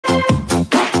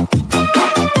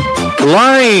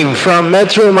Live from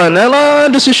Metro Manila,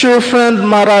 this is your friend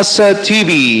Marasa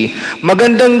TV.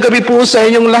 Magandang gabi po sa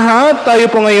inyong lahat. Tayo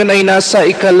po ngayon ay nasa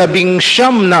ika-19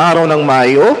 na araw ng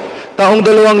Mayo, taong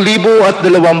 2022.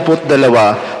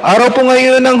 Araw po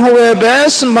ngayon ng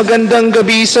Huwebes. Magandang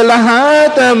gabi sa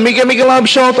lahat. Mega love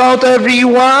shout out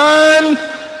everyone.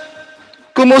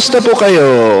 Kumusta po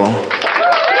kayo?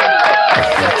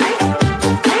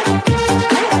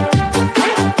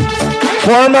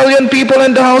 4 million people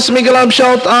in the house, mega love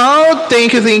shout out.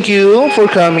 Thank you for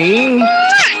coming.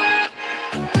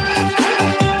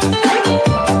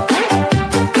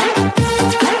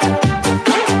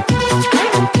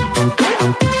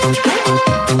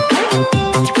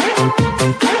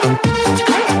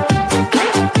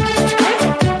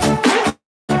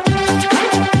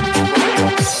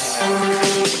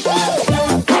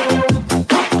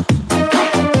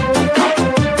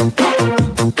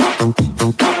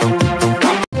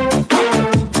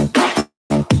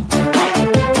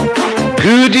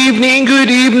 Good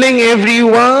evening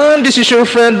everyone. This is your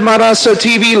friend Marasa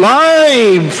TV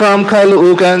live from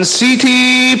Caloocan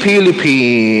City,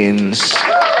 Philippines.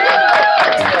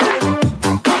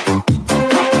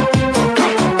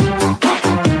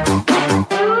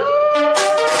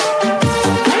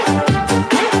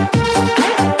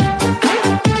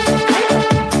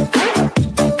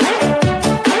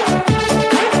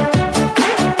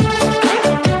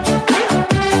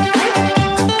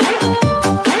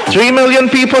 Three million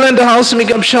people in the house,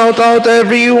 make up shout out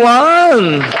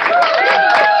everyone.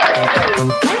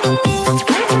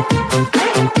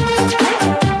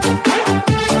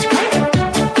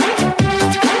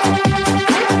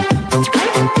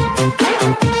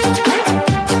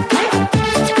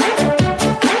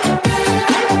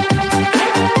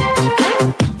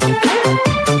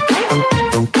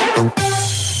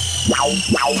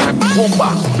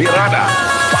 Bomba, Birada,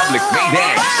 Public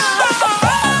Mayday.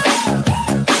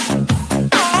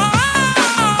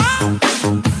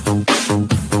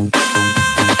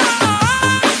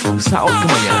 Saot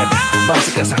kamayan,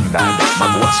 basi kasangdan,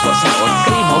 magwaswas saot,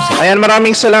 kalimaw sa... Ayan,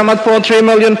 maraming salamat po, 3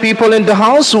 million people in the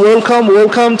house. Welcome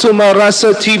to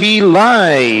Marasa TV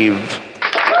Live.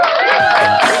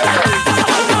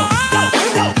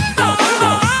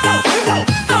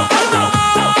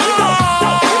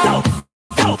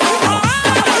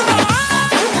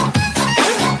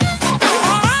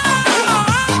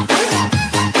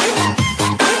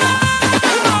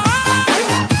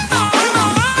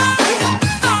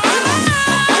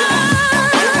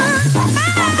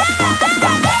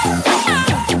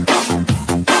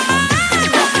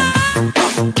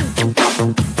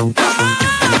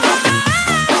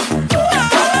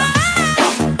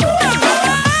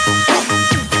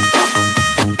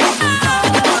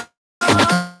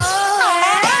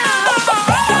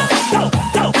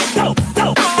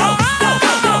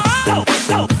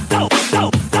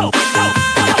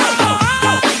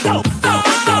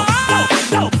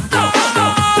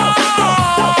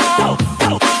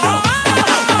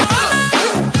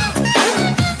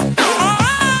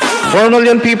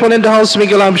 Million people in the house,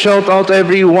 make a love shout out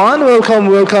everyone.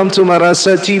 Welcome to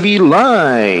Marasa TV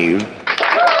Live.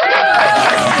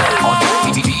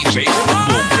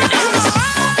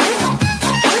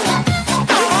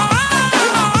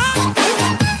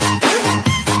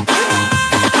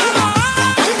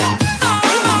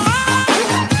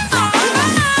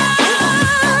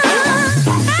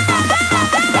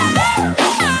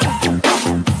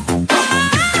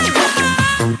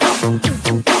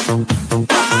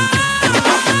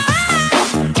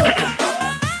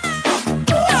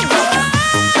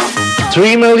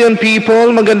 Three million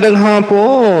people, magandang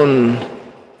hapon.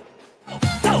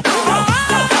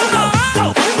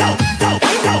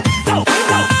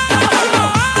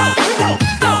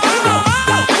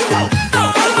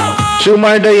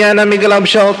 Shumar Diana, mega love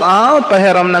shout out.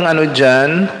 Pahiram ng ano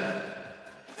dyan.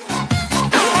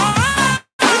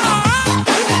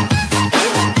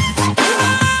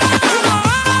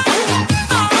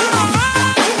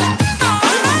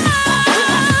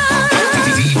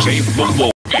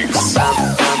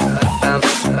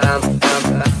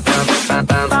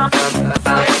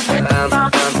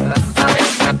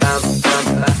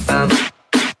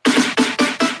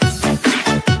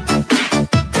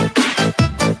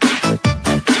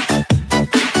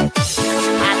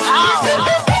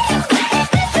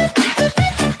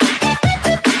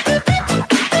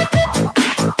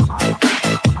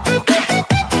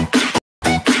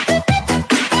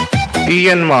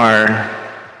 Myanmar.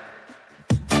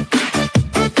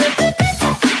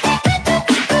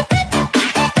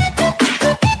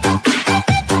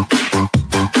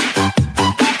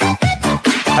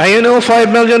 Ayun o,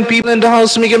 5 million people in the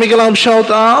house. Mika Love,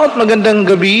 shout out. Magandang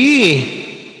gabi.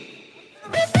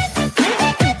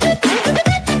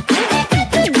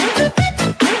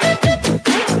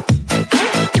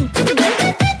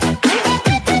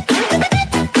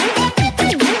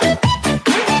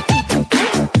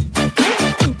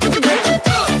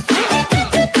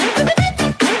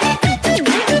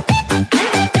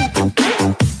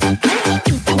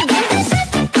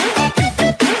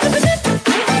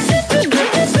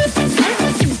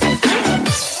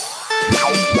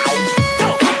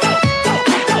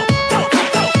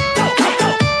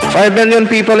 Five million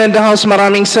people in the house,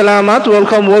 maraming salamat.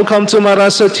 Welcome to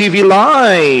Marasa TV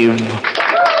Live.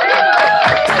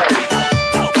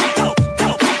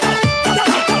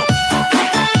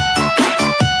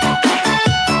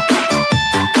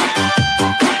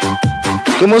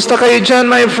 Kumusta kayo dyan,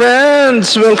 my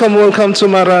friends? Welcome to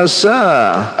Marasa.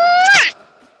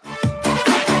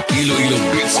 Iloilo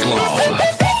Beats Club.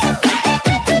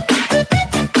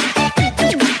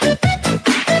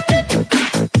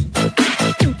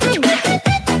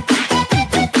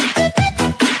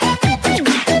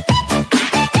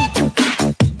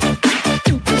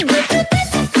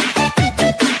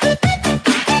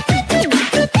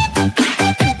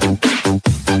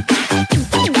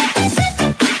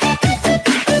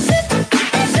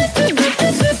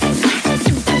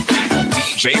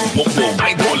 DJ Bongbong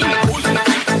Idol.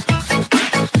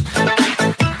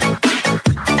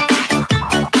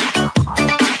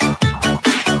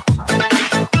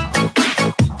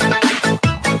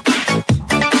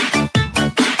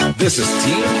 This is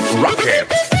Team Rocket.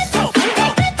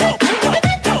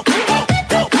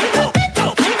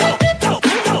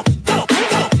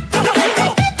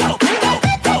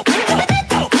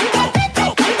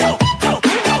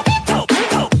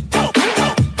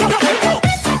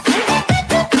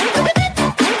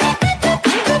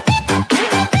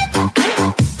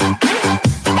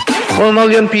 Four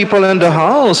million people in the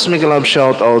house. Mika Love,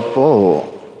 shout out po.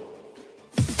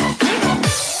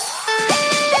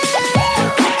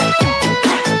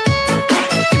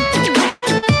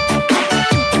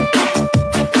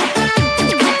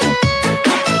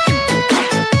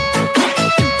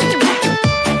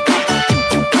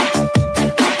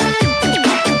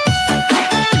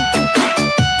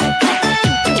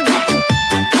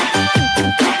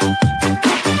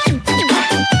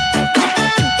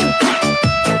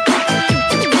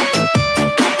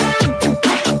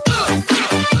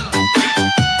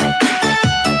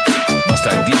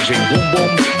 DJ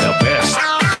Bongbong, the best.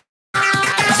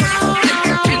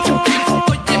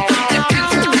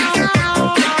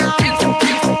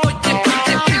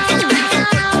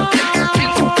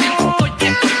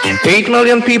 Eight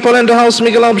million people in the house.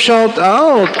 Mika Love, shout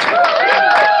out.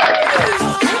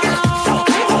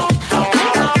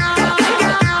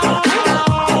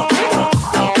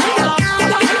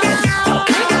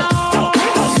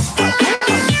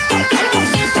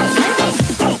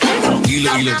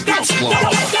 Iloilo Beats Club.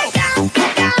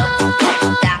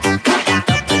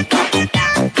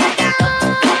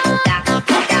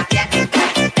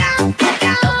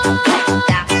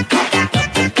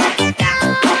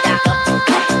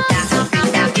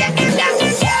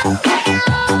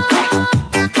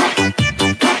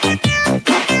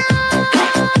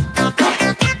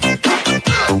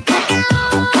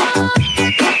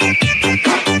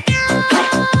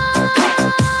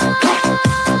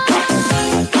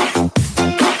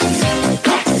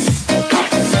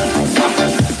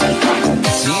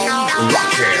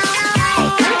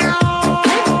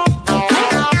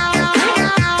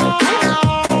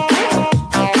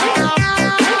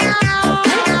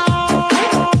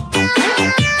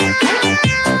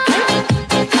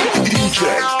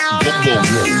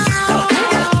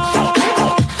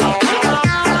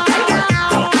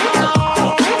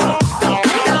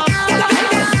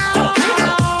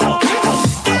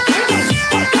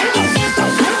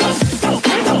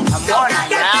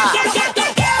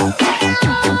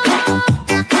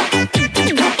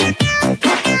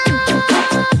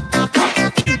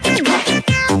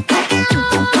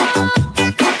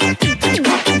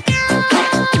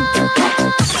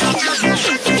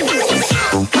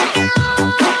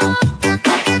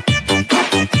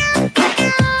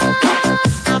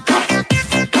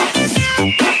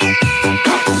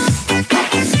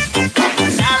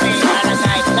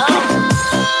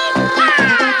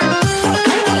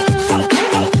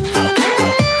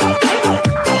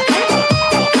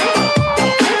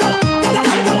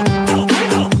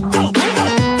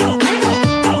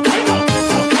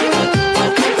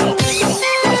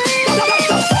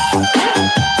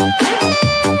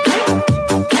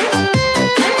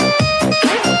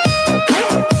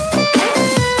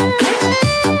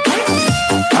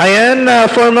 Ayan,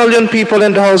 4 million people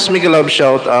in the house. Miguel Love,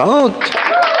 shout out.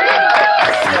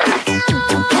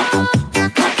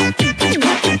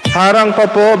 Harang pa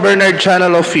po, Bernard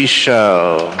Channel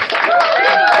Official.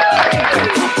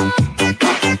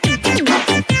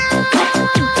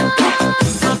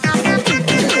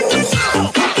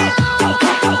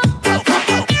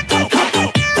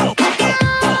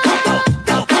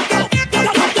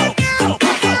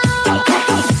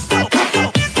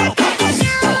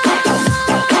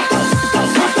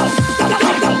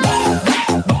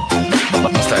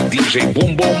 DJ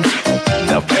Boom Boom,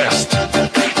 the best.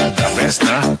 The best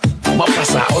na,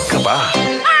 mapasaot ka ba?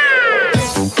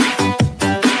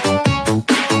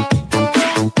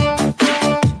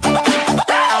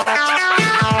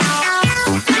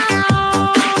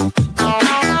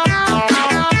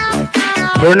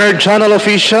 Bernard Channel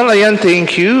Official, ayan,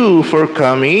 thank you for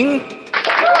coming.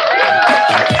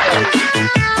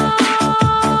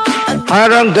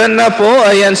 Harang dan na po.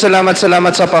 Ayan, salamat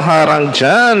sa paharang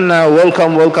dyan.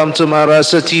 Welcome to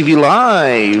Marasa TV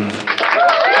Live.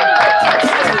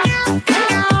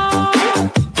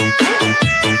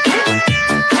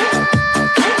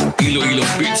 Iloilo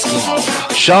Beats Club.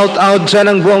 Shout out dyan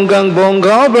ang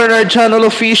bonggang-bongga, Bernard Channel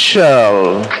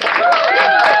Official.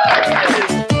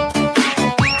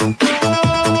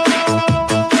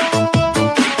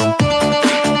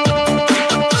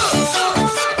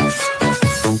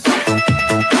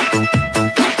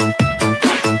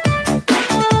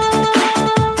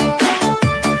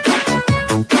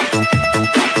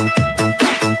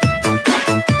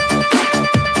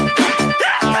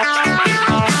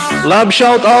 Love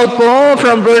shout out po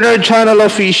from Bernard Channel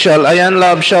Official. Ayan,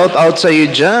 love shout out sa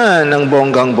iyo dyan ng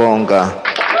bonggang-bongga.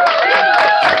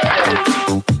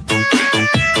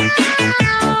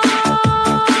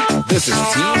 This is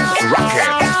Team Rocket.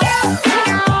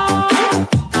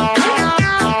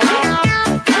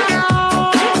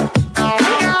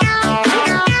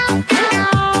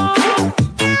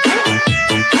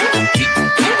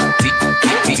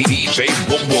 DJ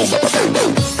Boom Boom.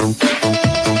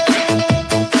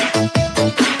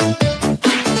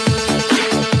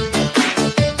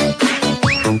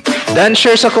 Dan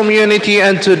share sa community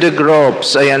and to the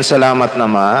groups. Ayan, salamat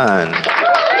naman.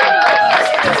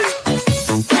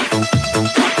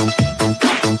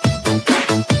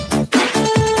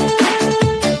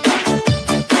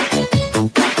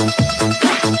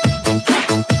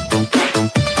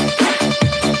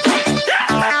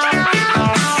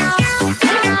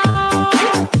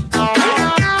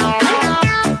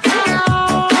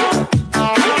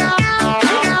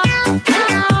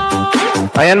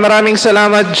 Ayan, maraming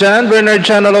salamat dyan, Bernard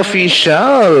Channel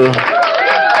Official.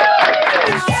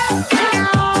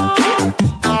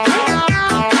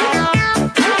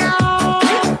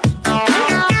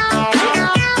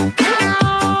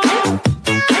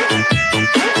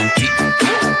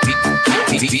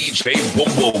 DJ Boom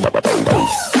Boom.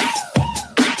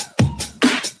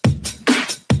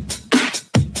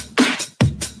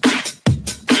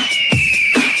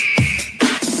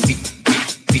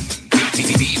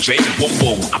 DJ Boom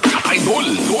Boom. Idol.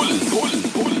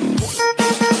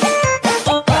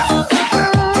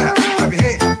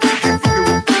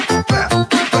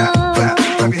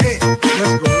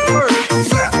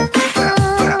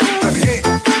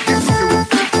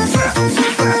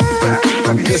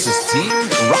 This is Team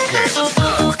Rocket.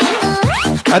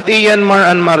 At Ian Mar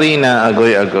and Marina,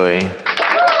 agoy-agoy.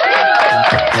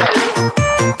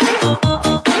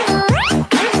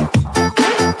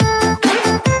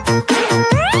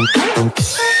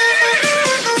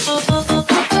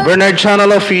 Bernard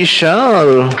Channel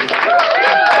Official.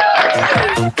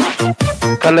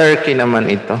 Kalerky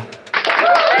naman ito.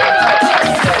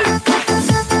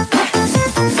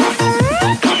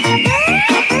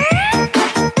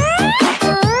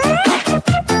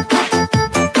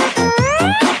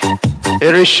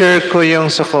 I-reshare ko yung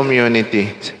sa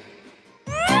community.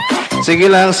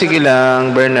 Sige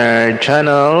lang, Bernard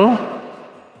Channel.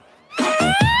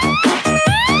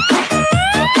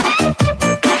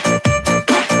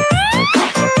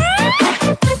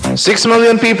 Six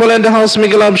million people in the house.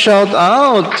 Miguel Love, shout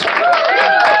out.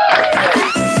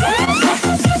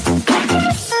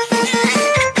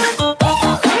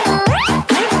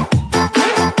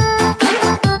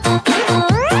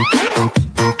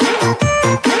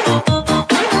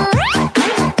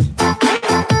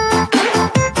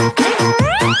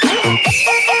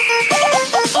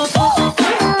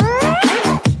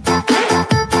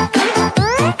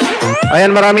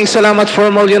 Ayan, maraming salamat,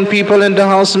 4 million people in the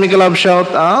house. Miguel Love,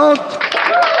 shout out.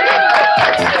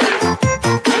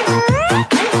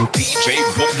 DJ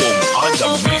Boom Boom on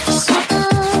the mix.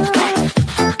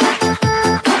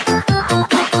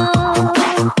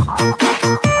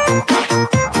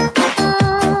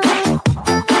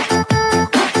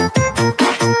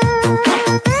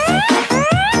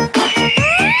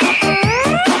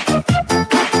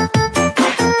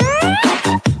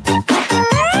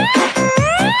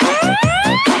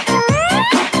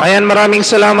 Ayan, maraming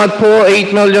salamat po.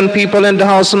 8 million people in the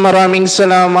house. Maraming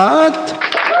salamat.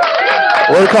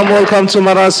 Welcome to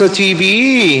Marasa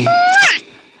TV.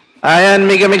 Ayan,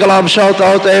 mega love shout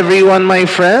out to everyone, my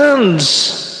friends.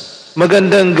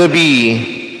 Magandang gabi.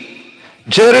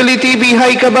 Jerry TV,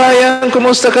 hi kabayan.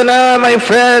 Kumusta ka na, my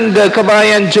friend?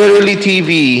 Kabayan Jerry TV.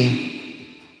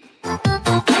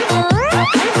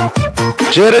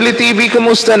 Jerry TV,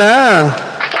 kumusta na?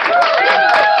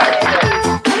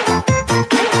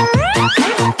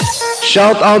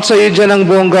 Shout out sa iyo dyan ng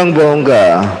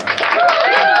bonggang-bongga.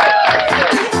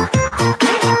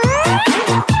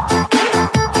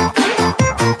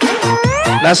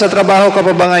 Nasa trabaho ka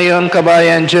pa ba ngayon,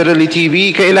 kabayan Jerry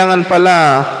TV? Kailangan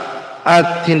pala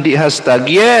at hindi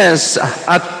hashtag. Yes,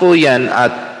 at po yan.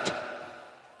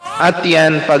 At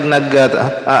yan pag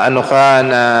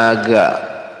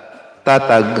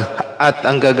tatag at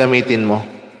ang gagamitin mo.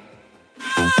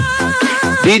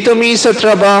 Dito sa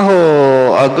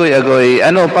trabaho, agoy.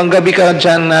 Panggabi ka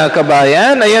dyan,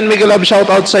 kabayan? Ayan, mega love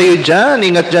shout out sa iyo dyan.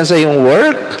 Ingat dyan sa iyong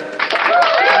work.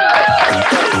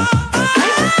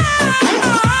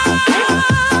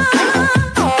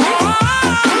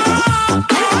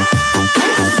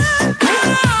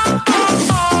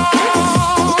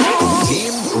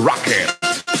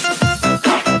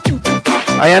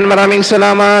 Ayan, maraming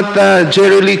salamat,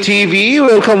 Jerry Lee TV.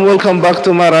 Welcome back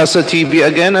to Marasa TV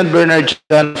again at Bernard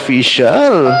John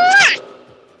Official.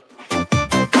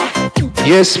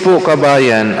 Yes po,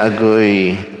 kabayan,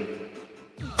 agoy.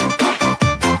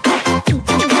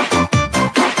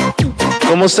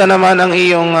 Kumusta naman ang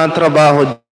iyong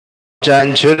trabaho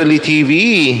dyan, Jerry Lee TV?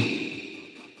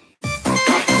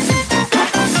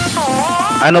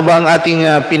 Ano ba ang ating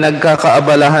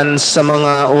pinagkakaabalahan sa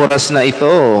mga oras na ito?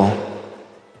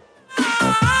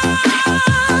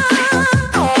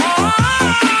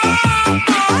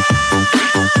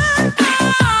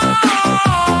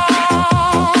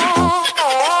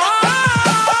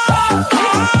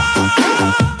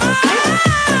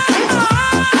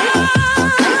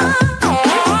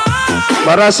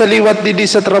 Marasa liwat didi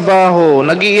sa trabaho.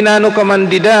 Nagiinano ka man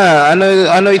dida.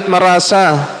 Ano it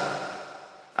marasa?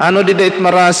 Ano dida it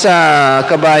marasa,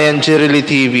 kabayan Jerry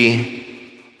TV?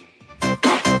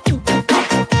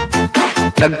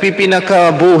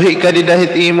 Nagpipinakabuhi ka di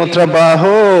dahit imo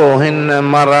trabaho.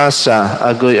 Marasa.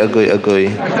 Agoy.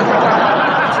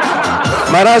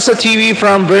 Marasa TV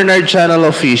from Bernard Channel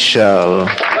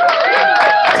Official.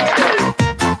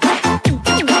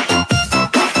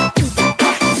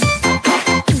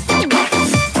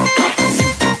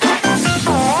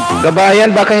 Kabayan,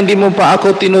 baka hindi mo pa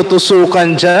ako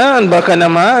tinutusukan dyan. Baka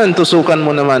naman, tusukan mo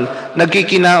naman.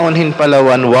 Nagkikinaonhin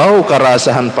Palawan. Wow,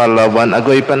 karasahan Palawan.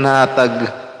 Agoy, panhatag.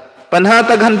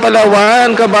 Panhataghan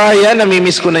Palawan, kabayan.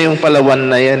 Namimiss ko na yung Palawan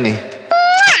na yan eh.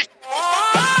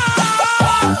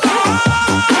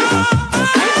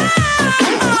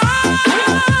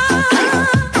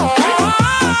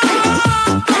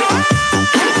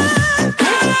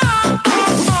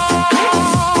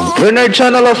 Bernard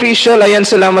Channel Official, ayan,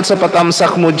 salamat sa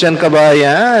patamsak mo dyan,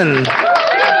 kabayan.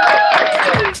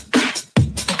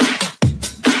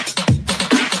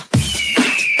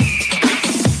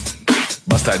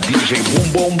 Basta DJ Boom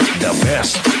Boom, the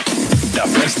best. The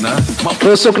best na.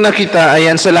 Tusok na kita,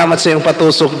 ayan, salamat sa iyong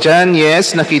patusok dyan.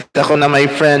 Yes, nakita ko na my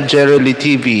friend Jerry Lee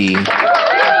TV.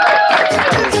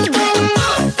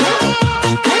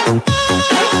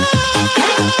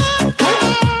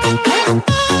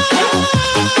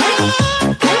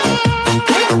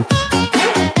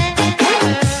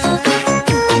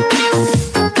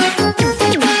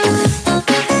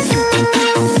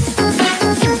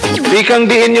 Ikang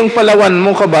diin yung Palawan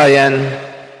mo, kabayan.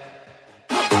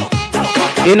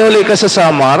 Inuli ka sa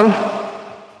Samar.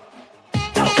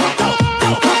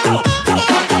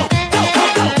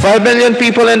 5 million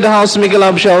people in the house. Mega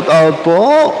love shout out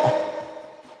po.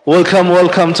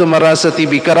 Welcome to Marasa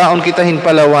TV. Karaon kitahin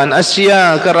Palawan.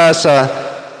 Asya, Karasa.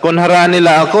 Kung haraan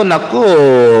nila ako, naku,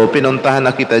 pinuntahan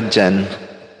na kita dyan.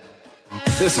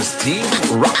 This is Team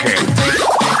Rocket.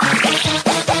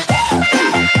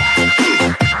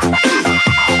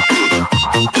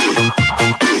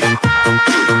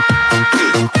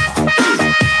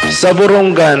 Sa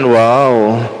Burungan,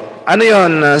 wow. Ano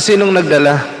yon? Sinong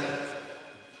nagdala?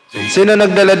 Sino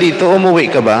nagdala dito? Umuwi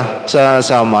ka ba sa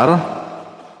Samar?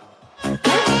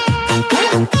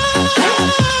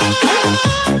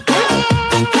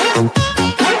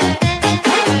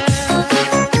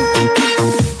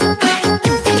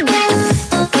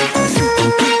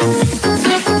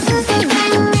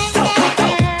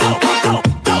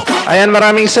 Ayan,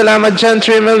 maraming salamat dyan.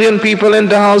 3 million people in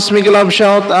the house. Mega love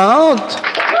shout out.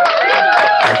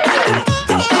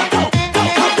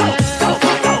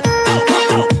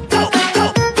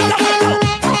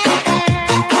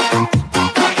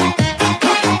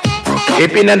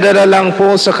 Ipinadala lang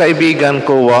po sa kaibigan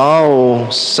ko. Wow,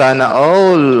 sana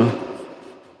all.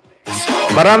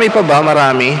 Marami pa ba?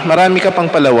 Marami? Marami ka pang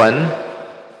Palawan?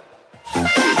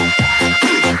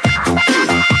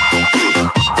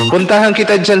 Puntahan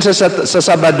kita dyan sa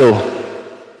Sabado.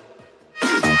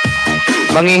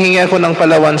 Manghihingi ako ng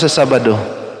Palawan sa Sabado.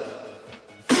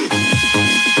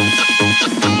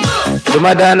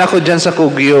 Dumadaan ako dyan sa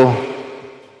Kugyo.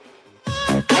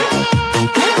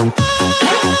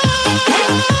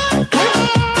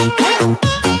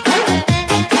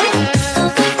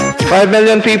 Five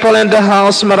million people in the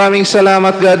house. Maraming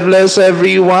salamat. God bless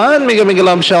everyone. Mega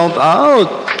love shout out.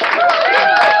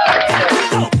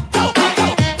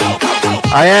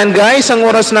 Ayan guys, ang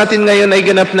oras natin ngayon ay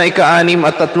ganap na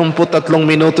ika-6:33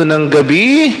 minuto ng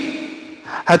gabi.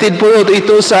 Hatid po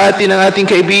ito sa atin ng ating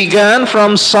kaibigan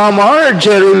from Samar,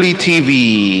 Jeruli TV.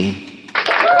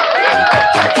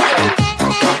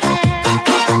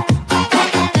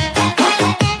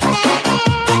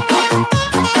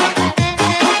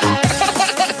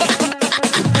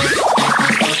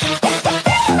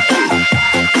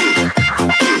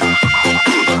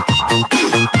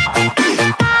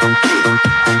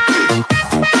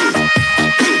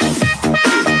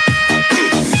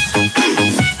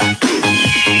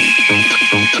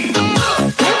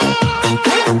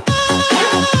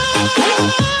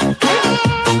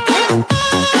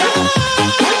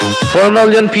 4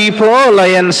 million people.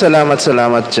 Ayan, salamat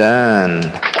dyan.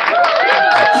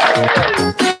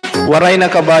 Waray na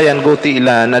kabayan, guti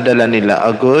ila, nadala nila.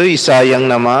 Agoy, sayang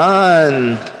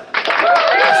naman.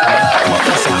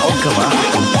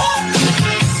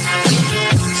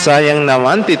 Sayang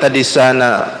naman, tita di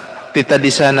sana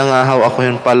nga haw ako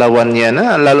yung Palawan niya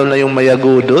na, lalo na yung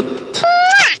mayagudot.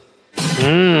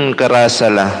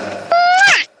 Karasala.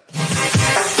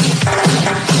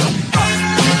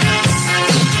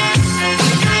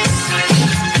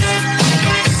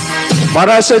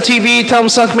 Marasa TV,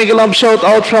 thumbs up, make a love shout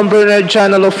out from Bernard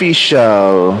Channel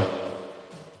Official.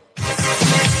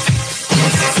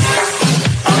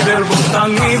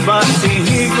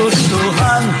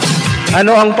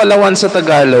 Ano ang Palawan sa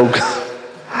Tagalog?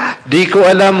 Di ko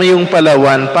alam yung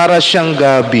Palawan, para siyang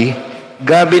gabi.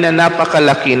 Gabi na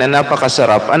napakalaki, na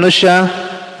napakasarap. Ano siya?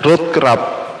 Root crop.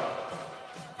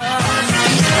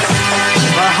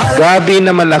 Gabi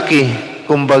na malaki,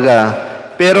 kumbaga.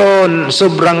 Pero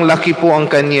sobrang laki po ang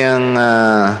kanyang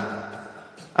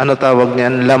ano tawag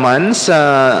niyan, laman sa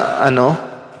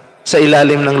sa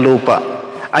ilalim ng lupa.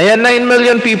 Ayan, 9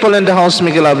 million people in the house.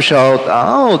 Make a love shout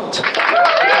out.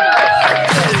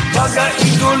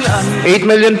 8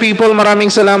 million people, maraming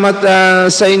salamat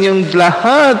sa inyong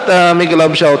lahat. Make a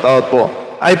love shout out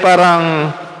po. Ay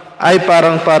parang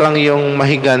yung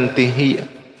mahiganti.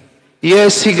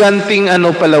 Yes, higanting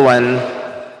Palawan.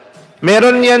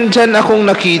 Meron yan dyan akong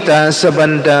nakita sa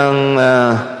bandang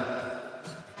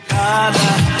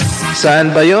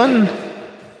saan ba yon?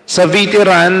 Sa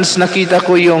veterans, nakita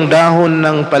ko yung dahon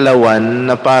ng Palawan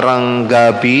na parang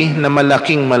gabi na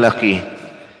malaking malaki.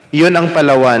 Yun ang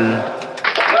Palawan.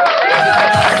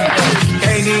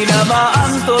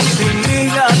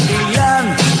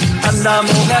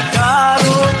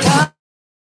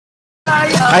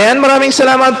 Ayan, maraming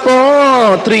salamat po.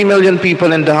 3 million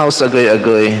people in the house.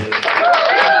 Agoy-agoy.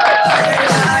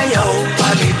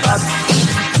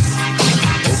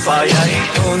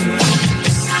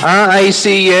 I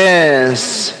see,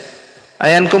 yes.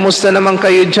 Ayan, kumusta naman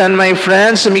kayo dyan, my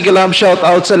friends? Miguel love shout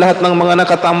out sa lahat ng mga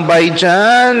nakatambay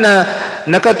dyan.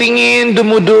 Nakatingin,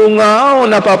 dumudungaw,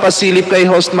 napapasilip kay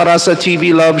host Marasa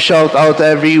TV. Love shout out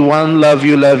everyone. Love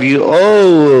you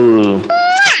all.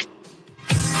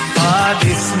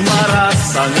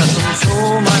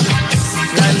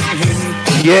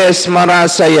 Yes,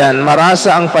 Marasa yan.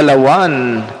 Marasa ang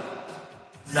Palawan.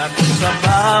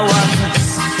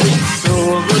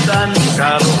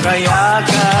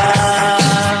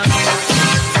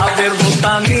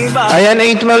 Ayan,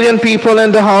 8 million people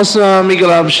in the house.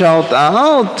 Miguel love shout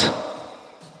out.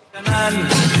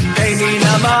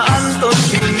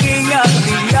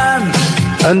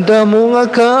 Anda mo nga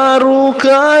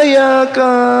karukayakan.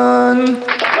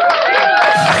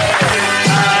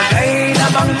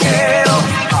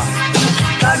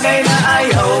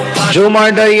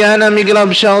 Jomar Diana, Miguel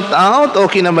love shout out.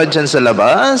 Okay na ba dyan sa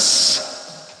labas?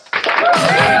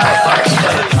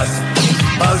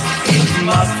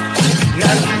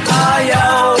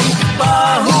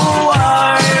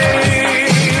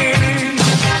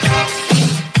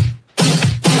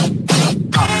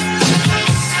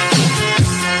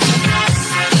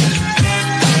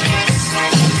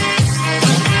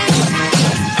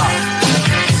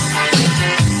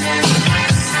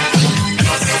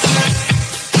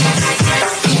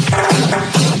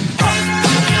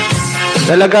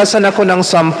 Nalagasan ako ng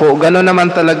 10. Ganon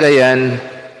naman talaga yan.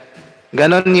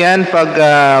 Ganon yan pag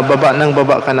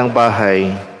baba ka ng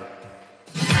bahay.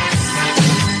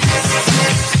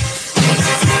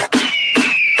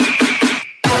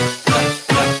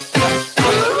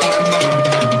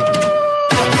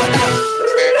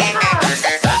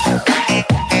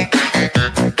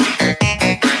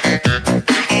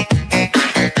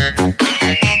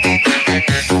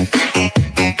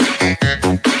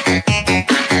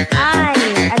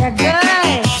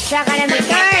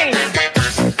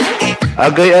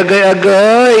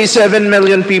 Agay. 7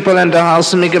 million people in the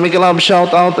house. Mega love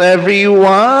shout out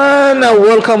everyone.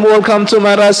 Welcome to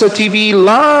Marasa TV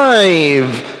live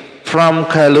from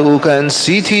Caloocan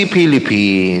City,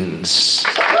 Philippines.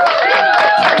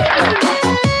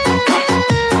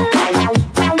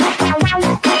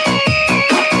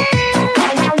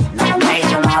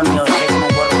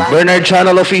 Bernard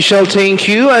Channel Official, thank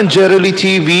you. And Jerry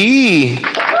TV.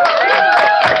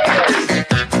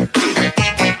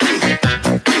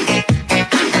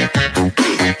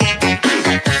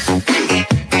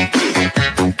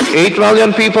 8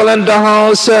 million people in the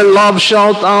house. Love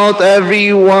shout out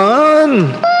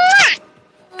everyone.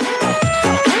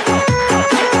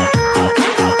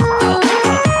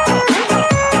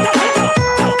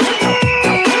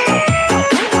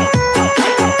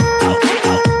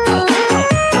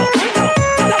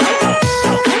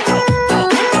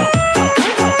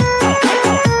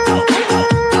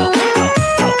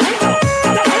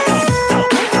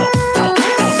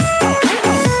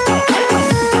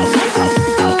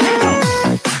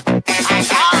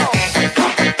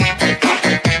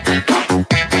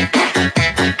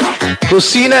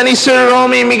 Kusina ni Sir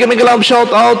Romy, mega love shout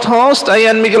out host.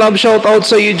 Ayan, mega love shout out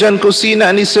sa iyo dyan,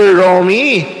 Kusina ni Sir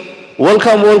Romy.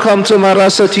 Welcome to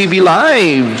Marasa TV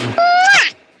Live.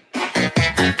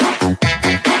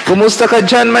 Kumusta ka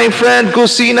dyan, my friend,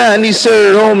 Kusina ni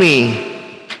Sir Romy?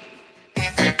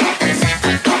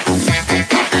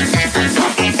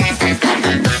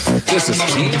 This is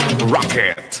Team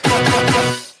Rocket.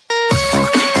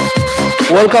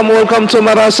 Welcome to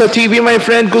Marasa TV, my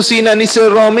friend, Kusina ni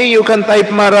Sir Romy. You can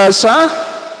type Marasa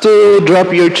to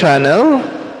drop your channel.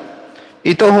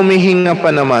 Ito humihinga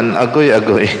pa naman, agoy.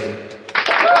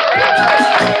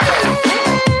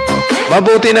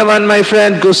 Mabuti naman, my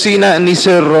friend, Kusina ni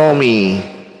Sir Romy.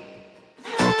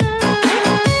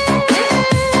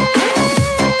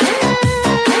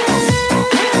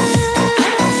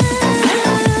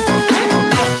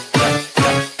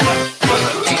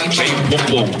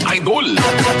 Idol.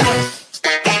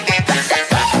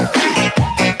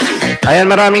 Ayan,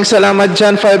 maraming salamat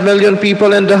dyan. 5 million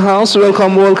people in the house.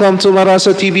 Welcome to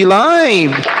Marasa TV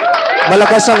Live.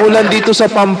 Malakas ang ulan dito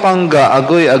sa Pampanga.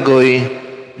 Agoy.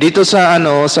 Dito sa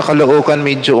sa Caloocan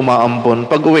medyo umaambon.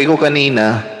 Pag uwi ko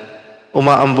kanina,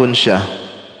 umaambon siya.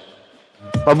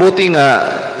 Mabuti nga,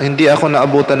 hindi ako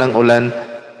naabutan ng ulan.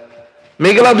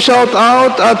 Mega love shout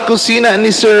out at Kusina ni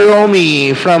Sir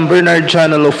Romy from Bernard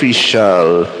Channel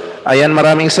Official. Ayan,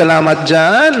 maraming salamat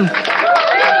dyan.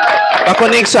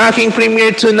 Pakonek sa aking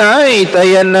premiere tonight.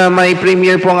 Ayan, may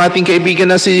premiere po ang ating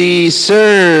kaibigan na si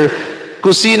Sir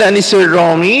Kusina ni Sir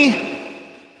Romy.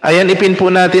 Ayan, ipin po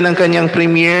natin ang kanyang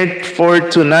premiere for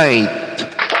tonight.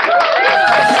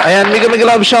 Ayan, mega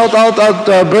love shout out at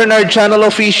Bernard Channel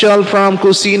Official from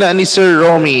Kusina ni Sir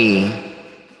Romy.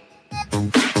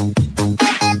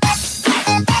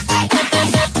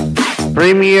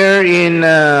 Premiere in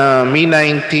May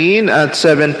 19 at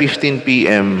 7:15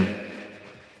 p.m.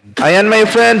 Ayan, my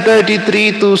friend,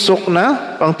 33 tusok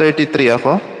na. Pang 33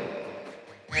 ako.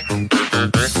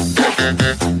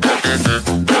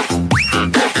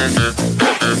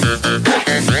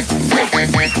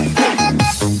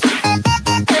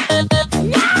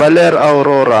 Baler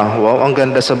Aurora. Wow, ang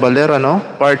ganda sa Baler, ano?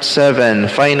 Part 7,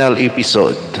 final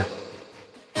episode.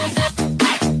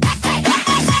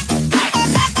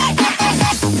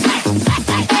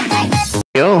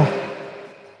 Yo.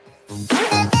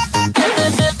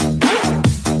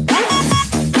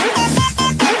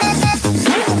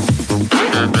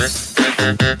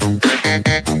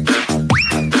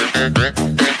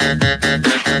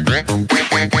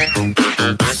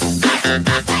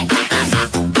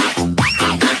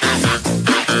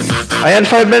 Ayan,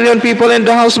 5 million people in the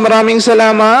house. Maraming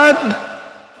salamat.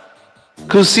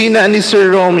 Kusina ni Sir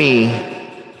Romy.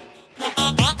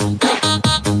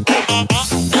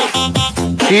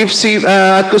 Keep safe,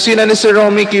 at Kusina ni Sir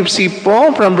Romy, keep safe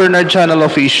po from Bernard Channel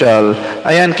Official.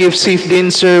 Ayan, keep safe din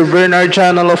Sir Bernard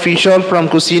Channel Official from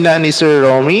Kusina ni Sir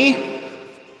Romy.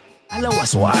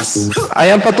 Alawaswas.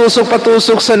 Ayan,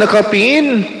 patusok sa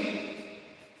nakapin.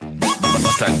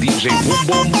 Basta DJ Boom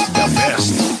Boom, the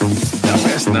best.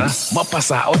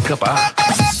 mapasaot ka pa.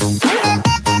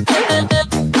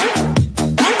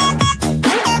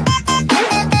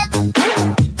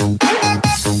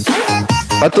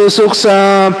 Patusok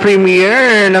sa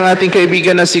premiere ng ating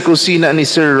kaibigan na si Kusina ni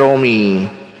Sir Romy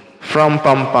from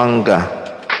Pampanga.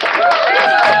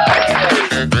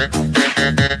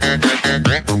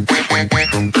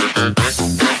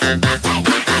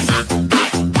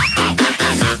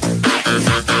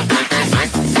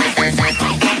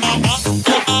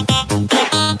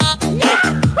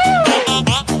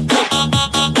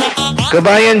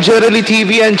 Kabayan Jerry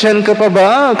TV, andyan ka pa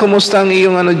ba? Kumusta ang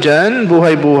iyong ano dyan?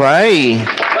 Buhay-buhay.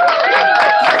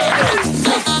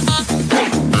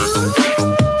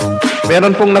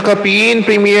 Meron pong nakapin,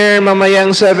 premiere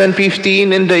mamayang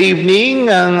 7:15 in the evening,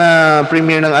 ang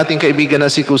premiere ng ating kaibigan na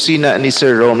si Kusina ni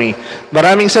Sir Romy.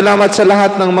 Maraming salamat sa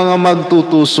lahat ng mga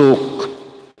magtutusok.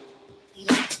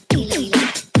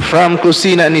 From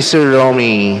Kusina ni Sir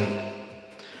Romy.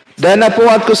 Dana po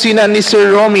at Kusina ni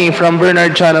Sir Romy from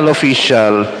Bernard Channel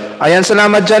Official. Ayan,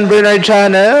 salamat dyan, Bernard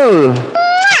Channel.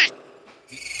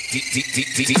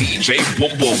 DJ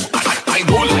Bombom,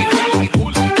 idol.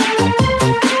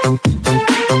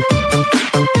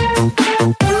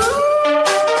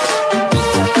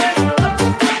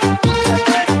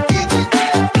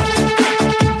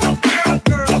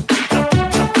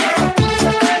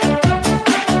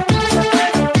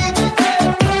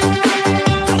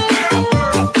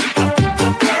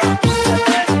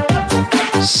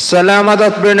 Salamat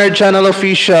at Bernard Channel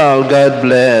Official. God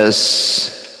bless.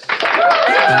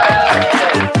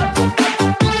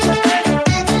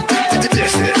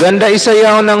 Ganda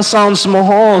isayaw ng sounds mo,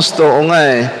 host. Oo nga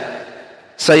eh.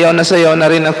 Sayaw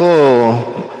na rin ako.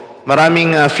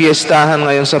 Maraming fiestahan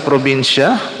ngayon sa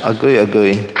probinsya. Agoy,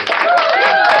 agoy.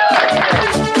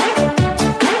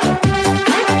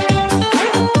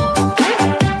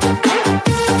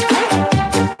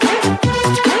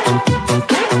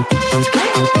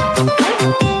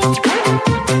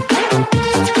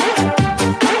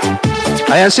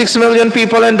 Ayan, 6 million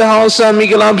people in the house.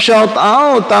 Miguel Love, shout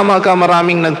out. Tama ka,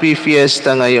 maraming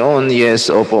nagpi-fiesta ngayon.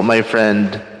 Yes, opo, my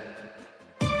friend.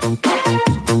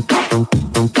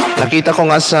 Nakita ko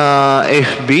nga sa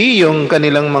FB yung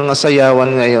kanilang mga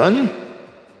sayawan ngayon.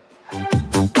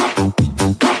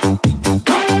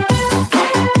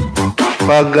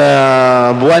 Pag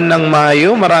buwan ng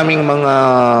Mayo, maraming mga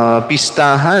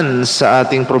pistahan sa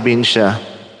ating probinsya.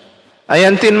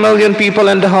 Ayan, 10 million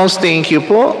people in the house. Thank you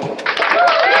po.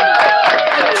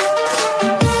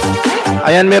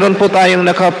 Ayan, meron po tayong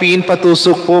nakapin,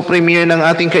 patusok po, premiere ng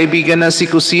ating kaibigan na si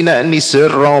Kusina ni Sir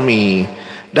Romy.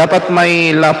 Dapat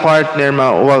may la partner,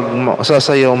 huwag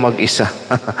sasayaw mag-isa.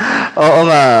 Oo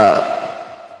nga,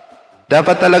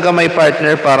 dapat talaga may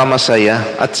partner para masaya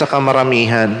at saka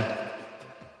maramihan.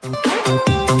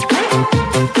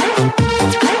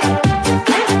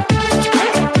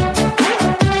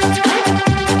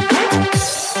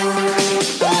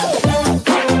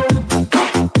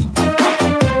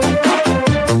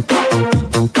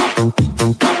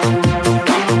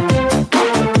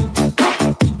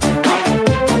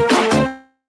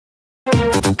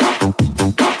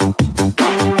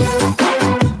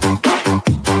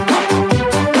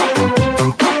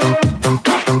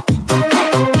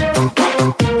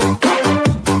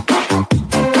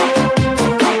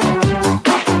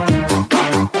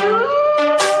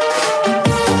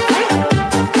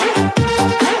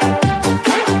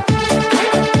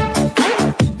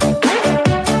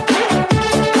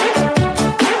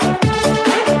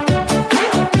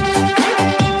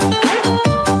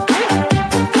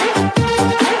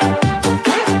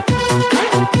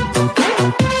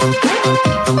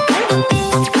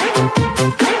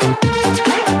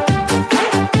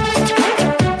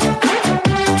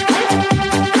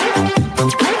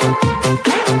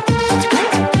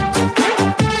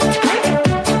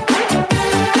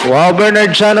 Wow,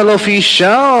 Bernard Channel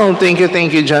Official. Thank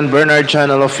you, John. Bernard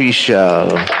Channel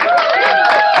Official.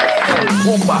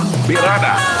 Bomba,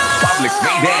 Birada, Public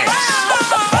Meetings.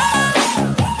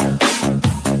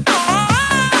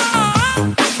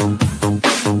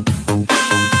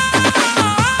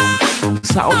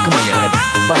 Saot ka man yan,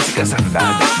 basi ka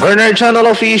sandad. Bernard Channel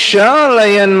Official.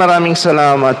 Ayan, maraming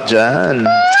salamat dyan.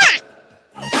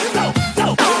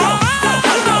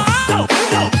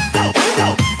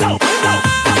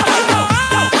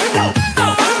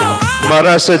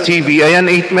 Marasa TV.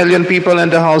 Ayan, 8 million people in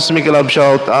the house. Miguel Love,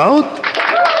 shout out.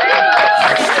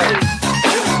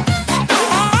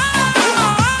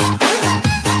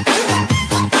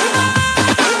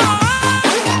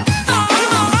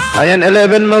 Ayan,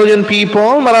 11 million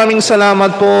people. Maraming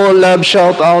salamat po. Love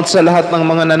shoutout sa lahat ng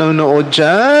mga nanonood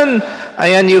dyan.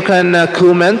 Ayan, you can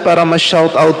comment para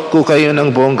ma-shoutout ko kayo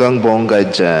ng bonggang-bongga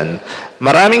dyan.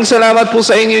 Maraming salamat po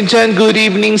sa inyo dyan. Good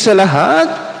evening sa lahat.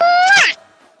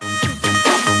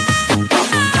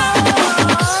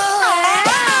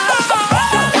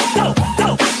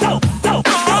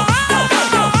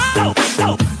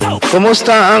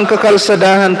 Kumusta ang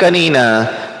kakalsadahan kanina?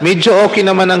 Medyo okay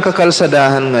naman ang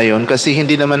kakalsadahan ngayon kasi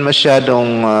hindi naman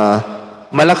masyadong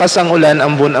malakas ang ulan,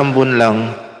 ambon-ambon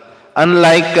lang.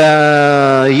 Unlike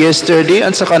yesterday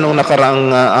at saka nung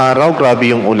nakaraang araw, grabe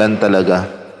yung ulan talaga.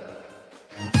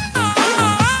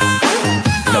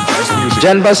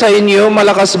 Diyan ba sa inyo,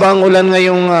 malakas ba ang ulan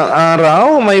ngayong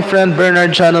araw? My friend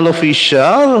Bernard Channel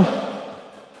Official.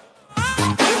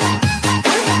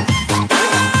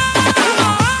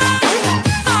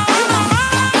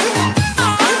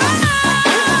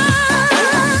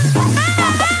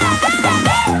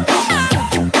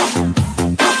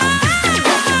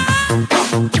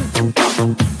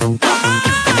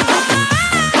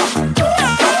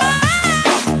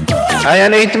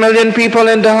 Ayan, 8 million people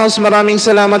in the house. Maraming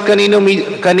salamat.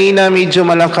 Kanina medyo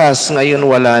malakas. Ngayon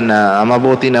wala na.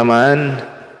 Mabuti naman.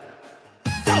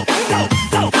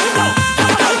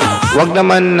 Huwag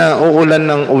naman uulan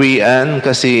ng uwian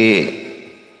kasi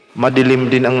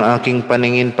madilim din ang aking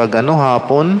paningin pag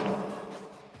hapon.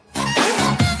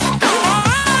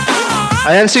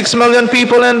 Ayan, 6 million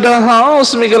people in the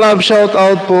house. Mega love shout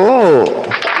out po.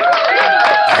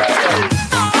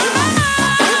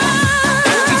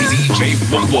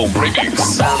 Boom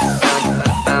Remix.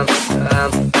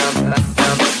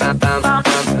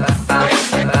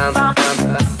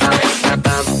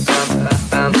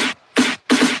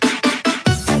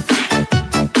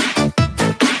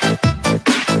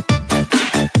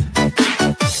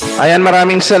 Ayan,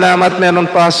 maraming salamat. Meron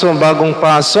bagong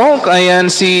pasok. Ayan,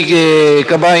 si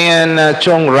Kabayan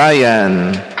Chong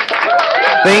Ryan.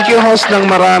 Thank you, host ng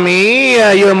marami.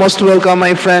 You're most welcome,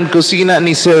 my friend. Kusina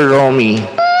ni Sir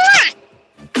Romy.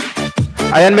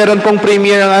 Ayan, meron pong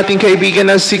premiere ang ating kaibigan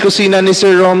na si Kusina ni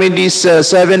Sir Romy this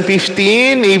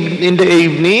 7:15 in the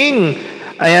evening.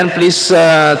 Ayan, please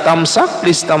thumbs up.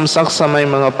 Please thumbs up sa may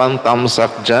mga pang thumbs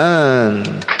up dyan.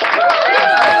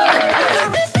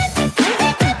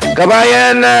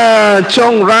 Kabayan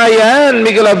Chong Ryan,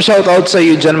 mega love shoutout sa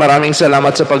iyo dyan. Maraming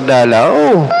salamat sa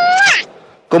pagdalaw.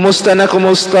 Kumusta na,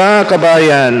 kumusta,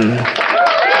 kabayan?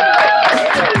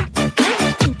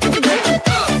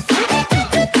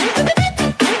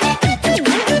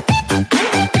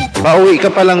 Pauwi ka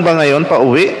pa lang ba ngayon?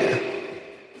 Pauwi?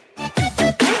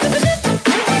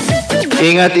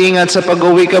 Ingat-ingat sa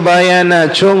pag-uwi, kabayan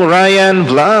na Chong Ryan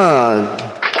Vlog.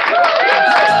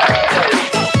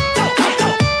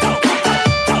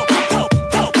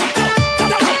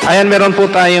 Ayan, meron po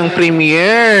tayong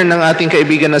premiere ng ating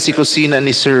kaibigan na si Kusina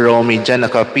ni Sir Romy. Diyan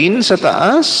nakapin sa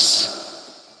taas.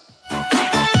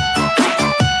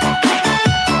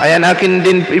 Ayan, akin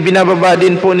din, ibinababa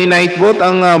din po ni Nightbot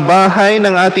ang bahay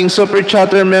ng ating super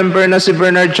chatter member na si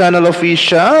Bernard Channel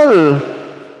Official.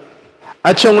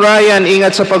 At yung Ryan,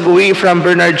 ingat sa pag-uwi from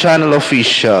Bernard Channel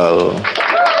Official.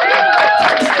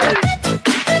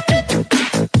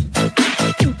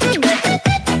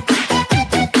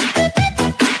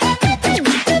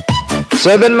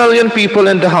 Seven million people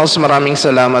in the house. Maraming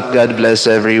salamat. God bless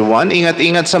everyone.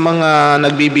 Ingat-ingat sa mga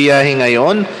nagbibiyahe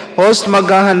ngayon. Host,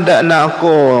 maghahanda na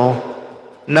ako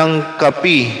ng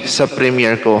kapi sa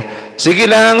premiere ko. Sige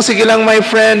lang my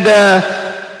friend.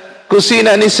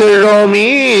 Kusina ni Sir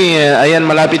Romy. Ayan,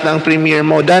 malapit na ang premiere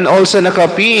mo. Dan also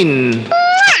nakapin.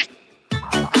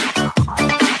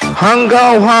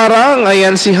 Hanggaw Harang.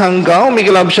 Ayan si Hanggaw.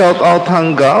 Mega love shout out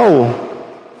Hanggaw.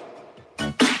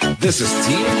 This is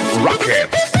Team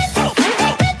Rocket.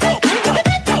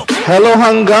 Hello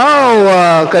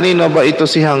Hanggaw. Kanino ba ito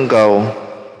si Hanggaw?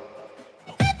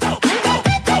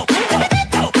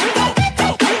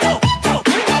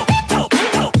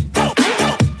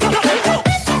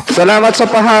 Salamat sa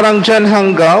paharang dyan,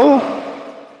 Hanggaw.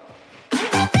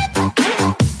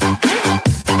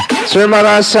 Sir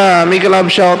Marasa, mega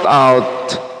love shout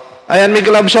out. Ayan,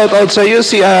 mega love shout out sa iyo.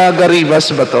 Si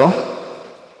Garibas ba to?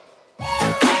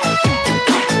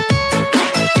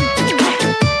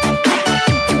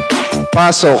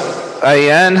 Pasok.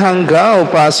 Ayan, Hanggaw.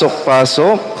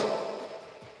 Pasok.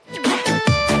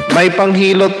 May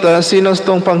panghilot. Sino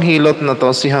tong panghilot na to?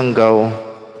 Si Hanggaw.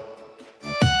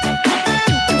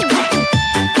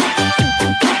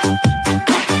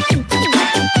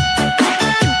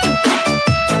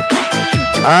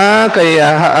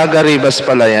 Kaya Garibas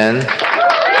pala yan.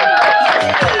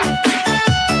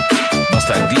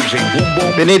 Basta DJ DJ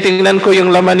Bumbong. Tinitingnan ko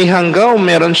yung laman ni Hanggaw,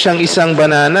 meron siyang isang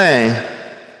banana eh.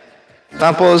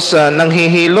 Tapos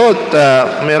nanghihilot,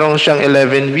 meron siyang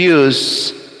 11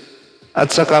 views.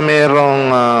 At saka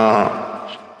merong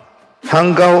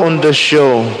Hanggaw on the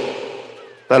show.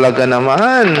 Talaga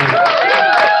naman.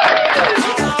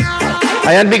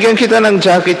 Ayan, bigyan kita ng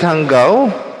jacket,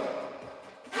 Hanggaw.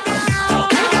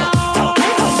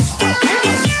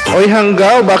 Oy,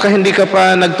 Hanggaw, baka hindi ka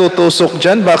pa nagtutusok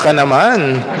dyan, baka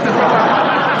naman.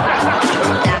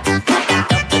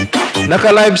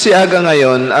 Naka-live si Aga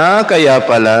ngayon. Kaya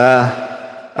pala.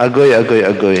 Agoy.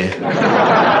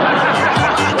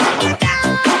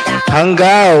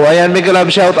 Hanggaw, ayan, mega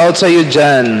love shoutout sa iyo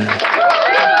dyan.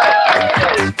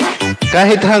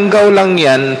 Kahit Hanggaw lang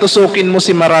yan, tusukin mo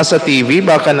si Marasa TV,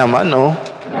 baka naman, oh.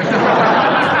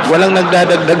 Walang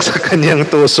nagdadagdag sa kanyang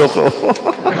tusok, oh.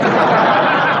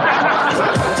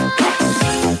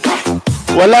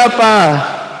 Wala pa.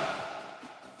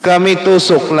 Kami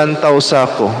tusok, lantaw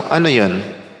sako. Ano yun?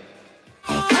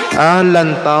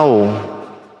 Lantaw.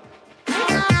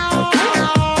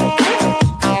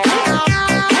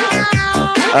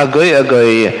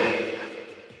 Agoy.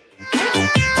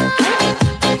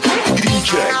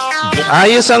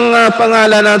 Ayos ang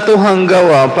pangalan na to,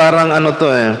 Hanggaw. Parang ano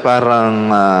to eh. Parang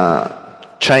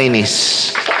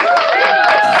Chinese.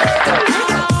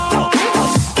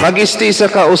 Mag-istisa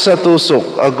ka o sa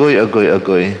tusok. Agoy.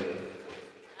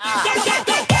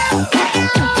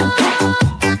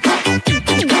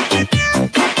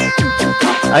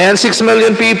 Ayan, 6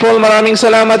 million people. Maraming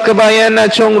salamat, kabayan.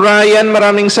 Chong Ryan,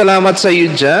 maraming salamat sa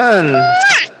iyo dyan.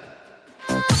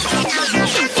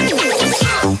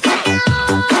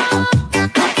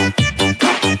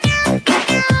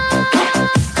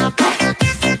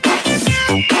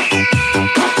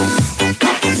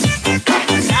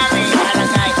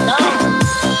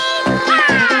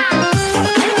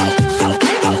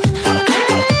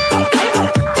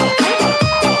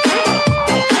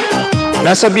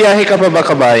 Nasa biyahe ka pa ba,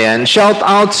 kabayan? Shout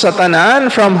out sa tanan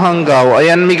from Hanggaw.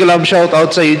 Ayan, mega love shout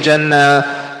out sa iyo dyan na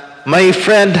my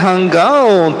friend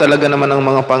Hanggaw. Talaga naman ang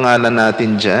mga pangalan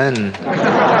natin dyan.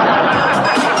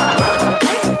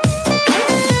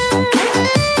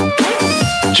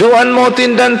 Juan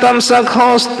Motin dan Tamsak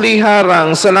host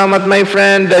Pliharang. Salamat my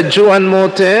friend Juan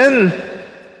Motin.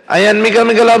 Ayan, mega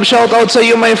love shout out sa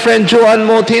iyo my friend Juan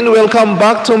Motin. Welcome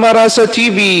back to Marasa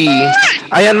TV.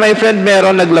 Ayan my friend,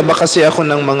 naglaba kasi ako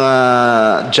ng mga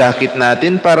jacket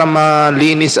natin para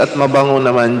malinis at mabango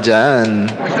naman dyan.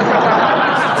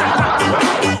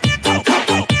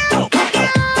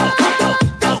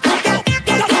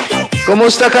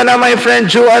 Kumusta ka na my friend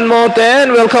Juan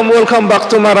Moten? Welcome back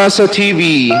to Marasa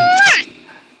TV.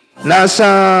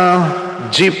 Nasa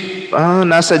jeep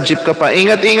ka pa.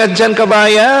 Ingat dyan,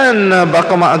 kabayan.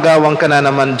 Baka maagawang ka na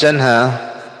naman dyan, ha?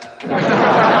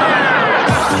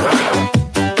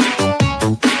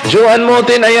 Juan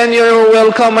Motin, ayan, you're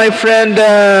welcome, my friend.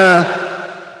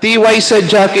 TY sa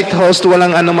jacket host,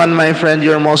 walang anuman, my friend.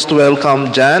 You're most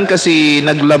welcome dyan. Kasi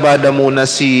naglabada muna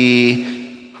si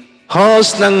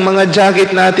host ng mga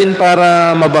jacket natin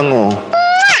para mabango.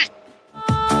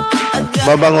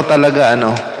 Mabango talaga,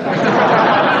 ano?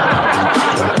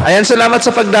 Ayan, salamat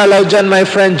sa pagdalaw dyan, my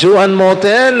friend Juan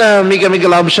Moten. Mega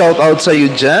love shout out sa iyo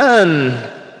dyan.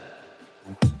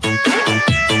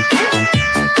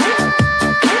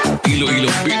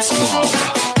 Iloilo Beats Club.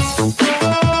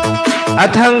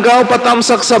 At Hanggaw,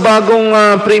 patamsak sa bagong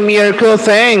premiere ko.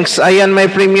 Thanks. Ayan, may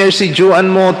premiere si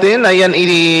Juan Moten. Ayan,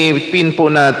 ipin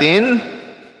po natin.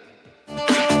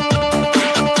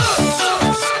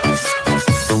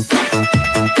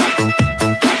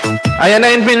 Ayan,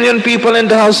 9 million people in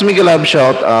the house. Mega love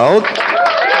shout out.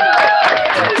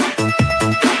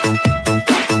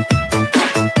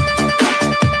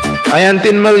 Ayan,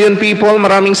 10 million people.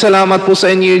 Maraming salamat po sa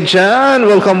inyo dyan.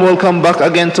 Welcome back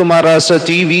again to Marasa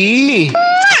TV.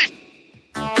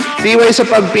 TY sa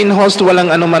pag-pin host,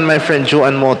 walang anuman, my friend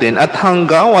Juan Moten. At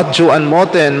Hanggaw at Juan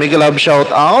Moten. Mega love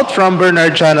shout out from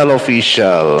Bernard Channel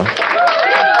Official.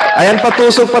 Ayan,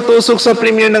 patusok sa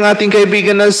premiere ng ating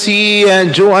kaibigan na si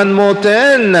Juan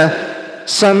Moten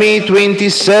sa May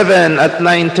 27 at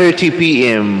 9:30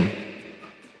 p.m.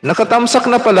 Nakatamsak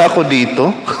na pala ako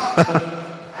dito.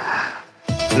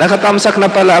 Nakatamsak na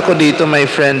pala ako dito, my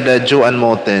friend Juan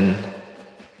Moten.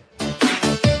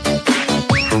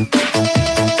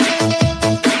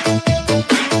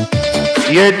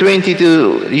 Year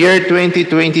 2022,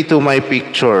 my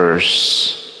pictures.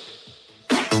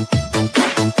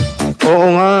 Oo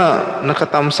nga,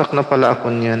 nakatamsak na pala ako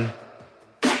niyan.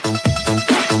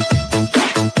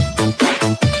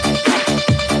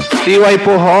 TY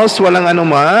po host, walang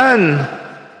anuman.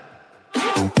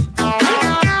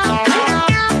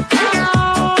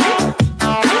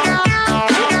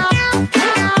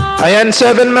 Ayan,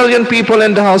 7 million people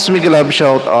in the house. Miguel Love,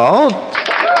 shout out.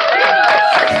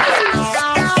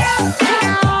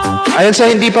 Ayan, sa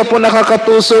hindi pa po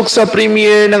nakakatusok sa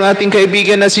premiere ng ating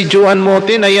kaibigan na si Joan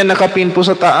Motin, ayan, nakapin po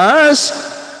sa taas.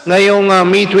 Ngayong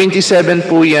May 27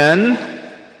 po yan.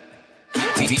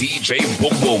 DJ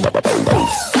Bongbong.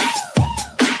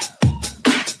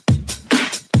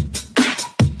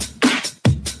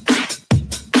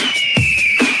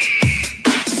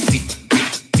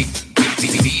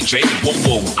 DJ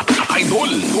Bongbong.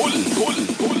 Idol.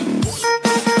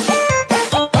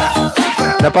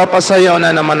 Napapasayaw na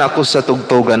naman ako sa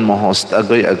tugtugan mo, host.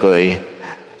 Agoy.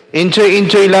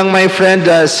 Enjoy lang, my friend.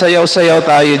 Sayaw-sayaw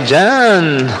tayo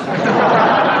dyan.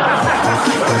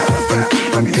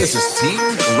 This is Team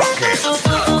Rocket.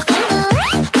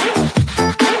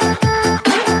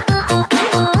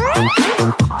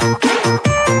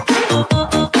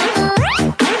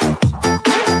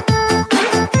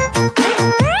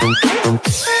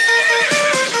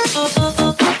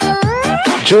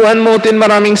 Joan Motin,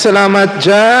 maraming salamat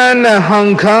dyan.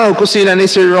 Hanggaw, kusina ni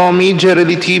Sir Romy,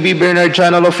 Jerry TV, Bernard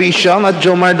Channel Official, at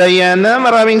Jomar Diana.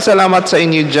 Maraming salamat sa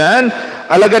inyo dyan.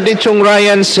 Alagad ni Chong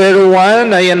Ryan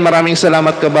 01. Ayan, maraming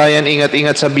salamat kabayan.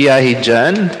 Ingat-ingat sa biyahe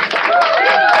dyan.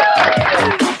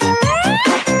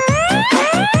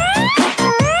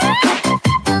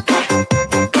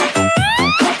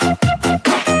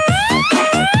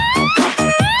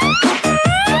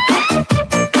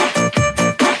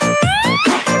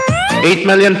 Eight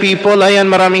million people. Ayan,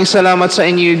 maraming salamat sa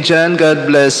inyo dyan.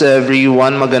 God bless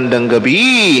everyone. Magandang gabi.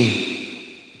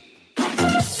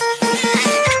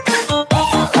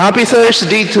 Happy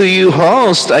Thursday to you,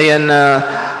 host. Ayan,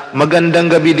 magandang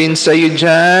gabi din sa iyo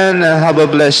dyan. Have a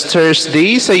blessed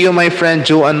Thursday. Sa iyo, my friend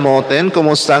Joan Moten.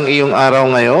 Kumusta ang iyong araw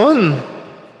ngayon?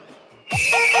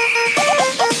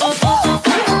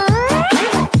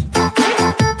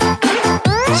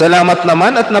 Salamat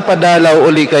naman at napadalaw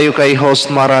uli kayo kay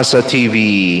host Marasa TV.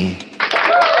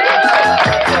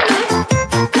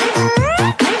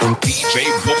 DJ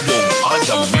Bongbong on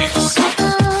the mix.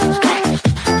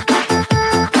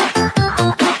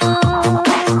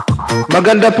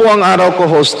 Maganda po ang araw ko,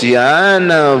 host yan.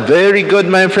 Very good,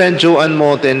 my friend Joan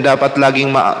Moten. Dapat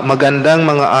laging magandang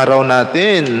mga araw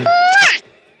natin.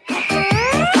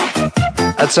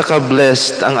 At saka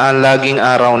blessed ang laging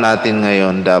araw natin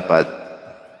ngayon dapat.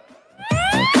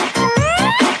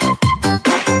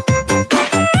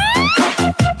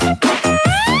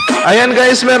 Ayan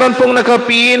guys, meron pong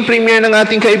nakapin premiere ng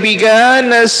ating kaibigan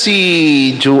na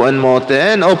si Joan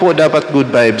Moten. Opo, dapat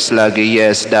good vibes lagi.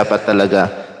 Yes, dapat talaga.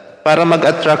 Para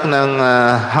mag-attract ng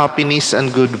happiness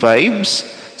and good vibes.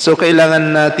 So,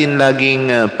 kailangan natin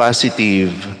laging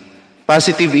positive.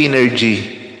 Positive energy.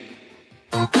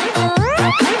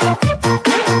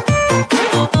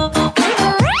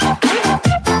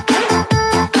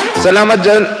 Salamat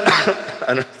dyan.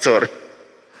 Sorry.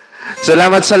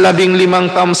 Salamat sa 15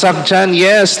 tamsak dyan.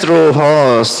 Yes, true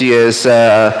host. Yes,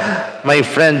 my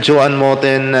friend Joan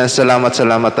Moten, salamat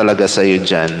talaga sa iyo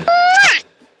dyan.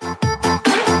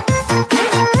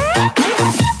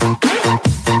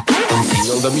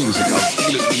 Feel the music of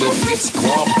Ilo Beats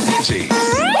Club DJs.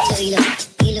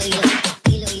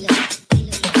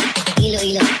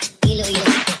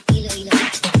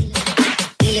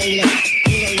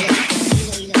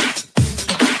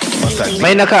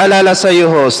 May nakaalala sa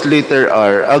iyo, host, letter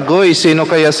R. Agoy, sino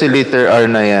kaya si letter R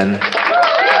na yan?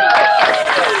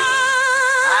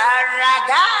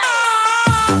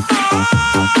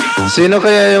 Sino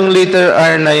kaya yung letter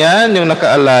R na yan? Yung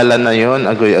nakaalala na yun?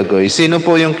 Agoy. Sino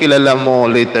po yung kilala mo,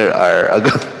 letter R?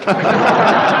 Agoy.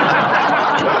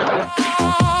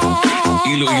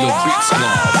 Ilo Beats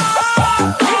Club.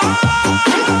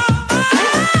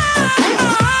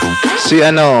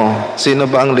 Sino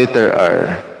ba ang letter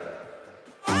R?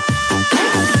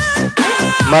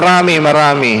 Marami.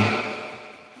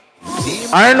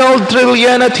 Arnold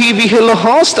Trilliana TV, hello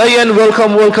host. Ayan,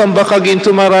 welcome back again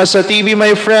to Marasa TV,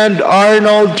 my friend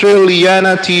Arnold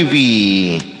Trilliana TV.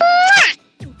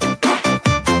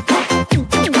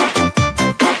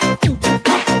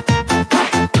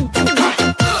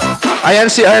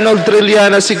 Ayan, si Arnold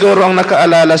Trilliana siguro ang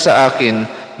nakaalala sa akin.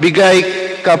 Bigay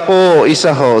ka po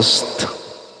isa, host.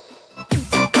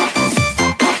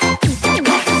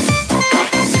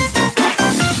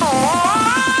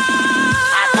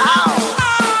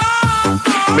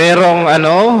 Merong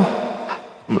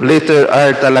letter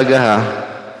R talaga ha.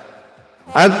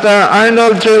 At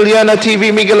Arnold Trilliana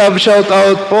TV, Miguel Love, shout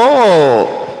out po.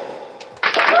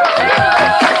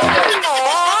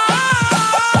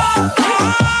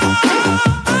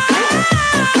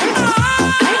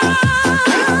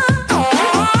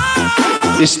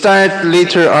 Start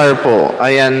letter R po.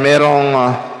 Ayan, merong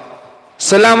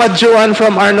salamat Joan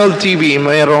from Arnold TV.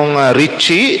 Merong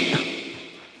Richie,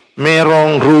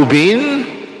 merong Rubin,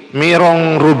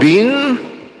 merong Rubin.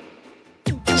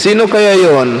 Sino kaya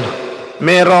yon?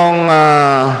 Merong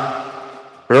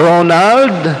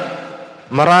Ronald.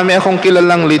 Marami akong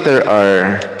kilalang letter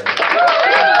R.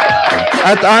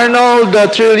 At Arnold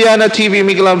Trilliana TV,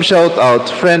 Miguel Love shout out.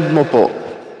 Friend mo po.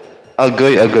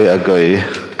 Agoy, agoy, agoy.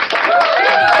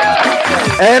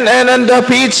 And the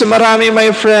Pete's, marami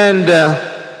my friend.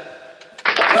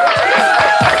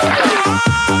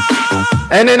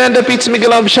 And the Pete's,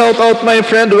 Miguel Love shout out my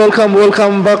friend. Welcome,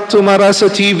 welcome back to Marasa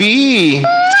TV.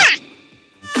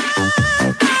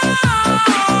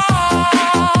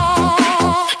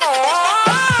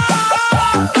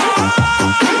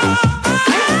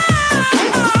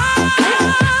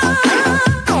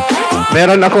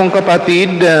 Meron akong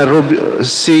kapatid,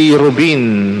 si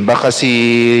Rubin, baka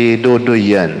si Dodo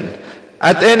yan.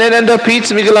 At and the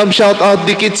Pete's, Miguel Love shout out,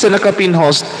 dikit sa nakapin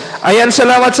host. Ayan,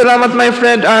 salamat my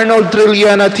friend Arnold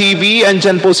Trilliana TV.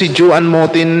 Andyan po si Juan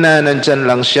Motin na nandyan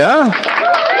lang siya.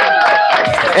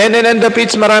 And the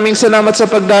Pete's, maraming salamat sa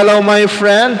pagdalaw my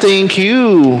friend. Thank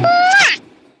you.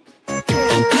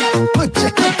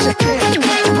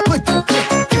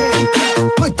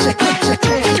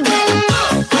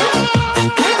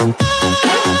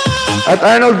 At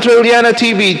Arnold Trilliana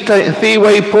TV,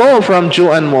 Thiway po from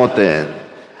Juan Moten.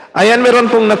 Ayan,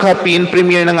 meron pong nakapin,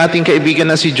 premiere ng ating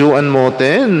kaibigan na si Juan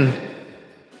Moten.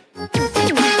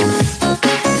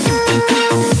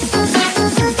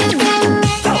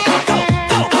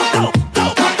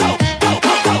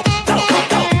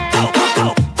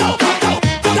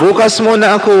 Bukas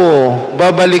muna ako,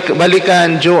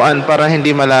 balikan Joan para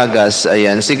hindi malagas.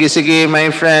 Ayan, sige, my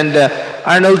friend.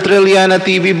 Arnold Trilliana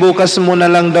TV, bukas muna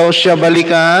lang daw siya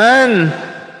balikan.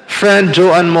 Friend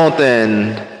Joan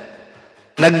Moten.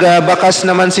 Nagbakas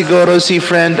naman siguro si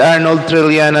friend Arnold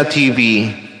Trilliana TV.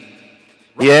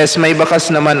 Yes, may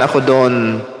bakas naman ako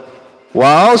doon.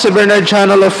 Wow, si Bernard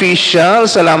Channel Official.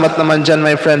 Salamat naman dyan,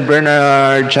 my friend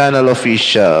Bernard Channel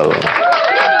Official.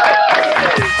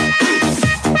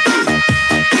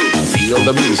 Feel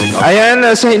the music. Ayan,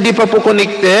 sa hindi pa po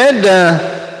connected,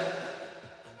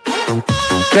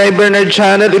 kay Bernard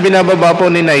Channel, ibinababa po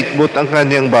ni Nightboot ang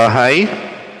kanyang bahay.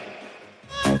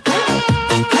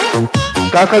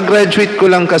 Kaka-graduate ko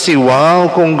lang kasi.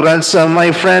 Wow, congrats sa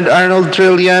my friend Arnold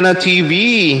Trilliana TV.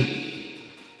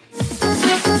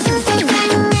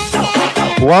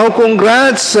 Wow,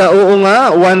 congrats. Oo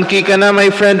nga, 1K ka na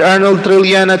my friend Arnold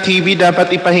Trilliana TV.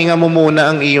 Dapat ipahinga mo muna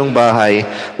ang iyong bahay.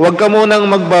 Huwag ka munang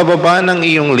magbababa ng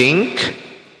iyong link.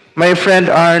 My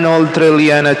friend Arnold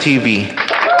Trilliana TV.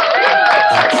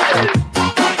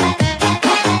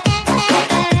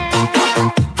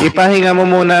 Ipahinga mo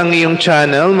muna ang iyong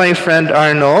channel, my friend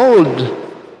Arnold.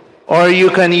 Or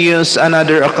you can use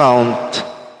another account.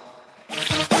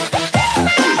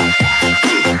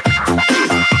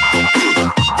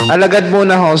 Alagad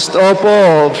muna host.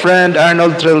 Opo, friend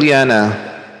Arnold Trilliana.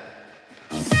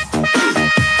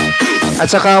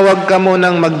 At saka wag ka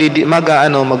munang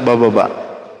magbababa.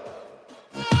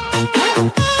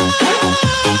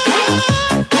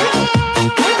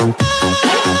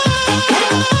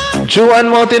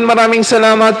 Juan Motin, maraming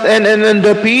salamat. And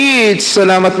the Pete's.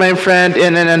 Salamat my friend.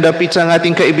 And the Pete's, ang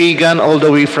ating kaibigan all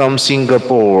the way from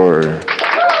Singapore.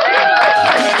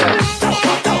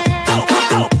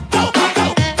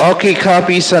 Okay,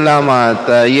 copy.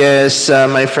 Salamat. Yes,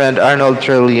 my friend Arnold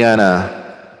Trilliana.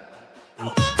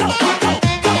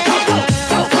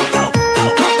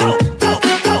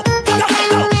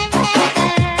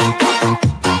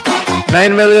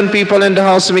 9 million people in the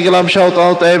house. Miguel Love, shout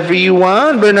out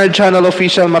everyone. Bernard Channel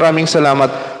Official, maraming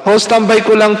salamat. Host, tambay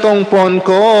ko lang tong phone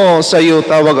ko. Sa'yo,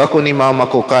 tawag ako ni mama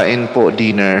ko, kain po,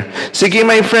 dinner. Sige,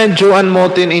 my friend, Joan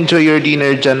Motin, enjoy your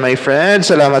dinner dyan, my friend.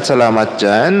 Salamat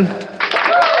dyan.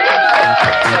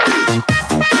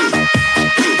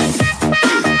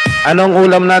 Anong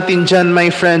ulam natin dyan, my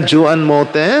friend, Joan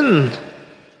Motin?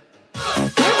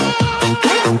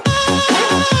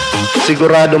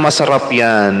 Sigurado masarap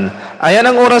yan. Ayan,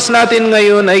 ang oras natin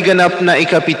ngayon ay ganap na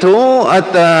 7 at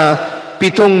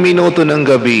 7 minuto ng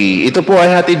gabi. Ito po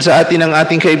ay hatid sa atin ng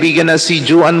ating kaibigan na si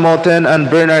Juan Moten and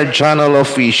Bernard Channel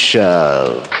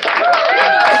Official.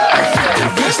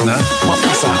 Best na,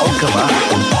 mapasahod ka ba?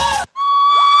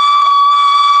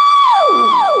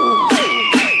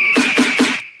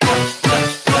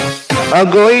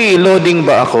 Agoy, loading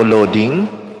ba ako? Loading?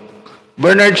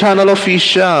 Bernard Channel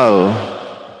Official.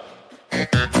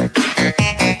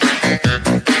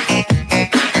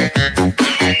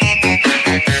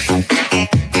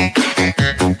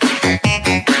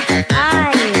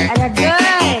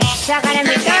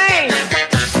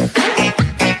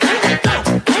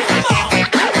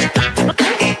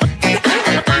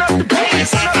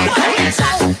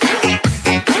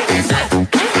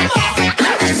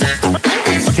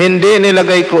 Hindi,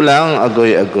 nilagay ko lang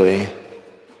agoy-agoy.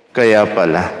 Kaya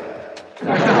pala.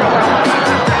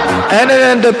 And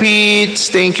then the Pete's,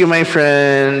 thank you my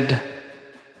friend.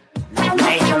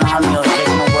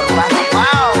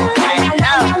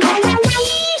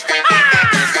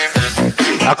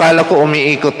 Akala ko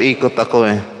umiikot-ikot ako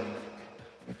eh.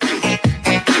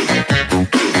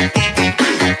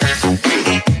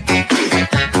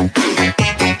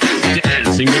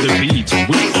 Dancing with the beat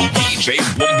with DJ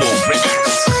Boom Remix.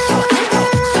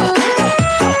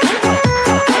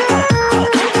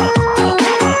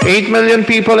 8 million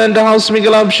people in the house.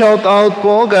 Miguel Love, shout out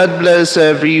po. God bless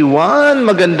everyone.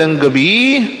 Magandang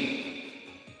gabi.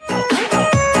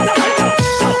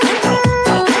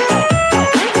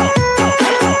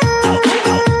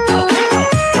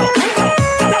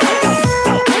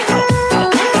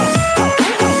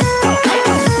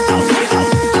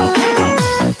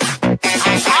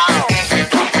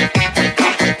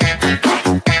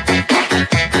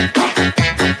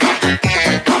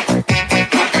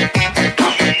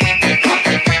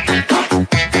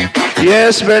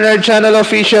 Yes, Bernard Channel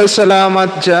Official,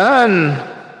 salamat dyan.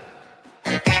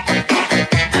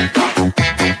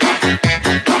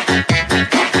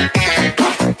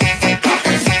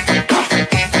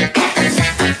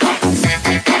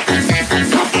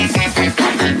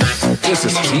 This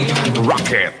is Team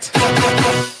Rocket.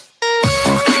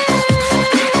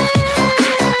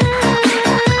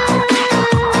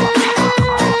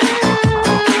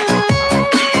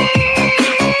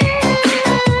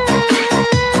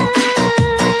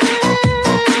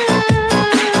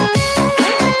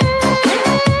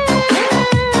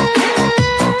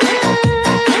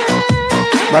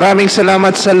 Maraming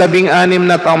salamat sa 16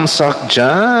 na tamsak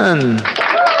dyan.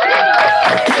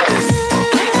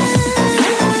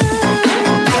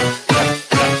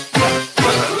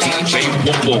 DJ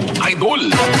Boom Idol.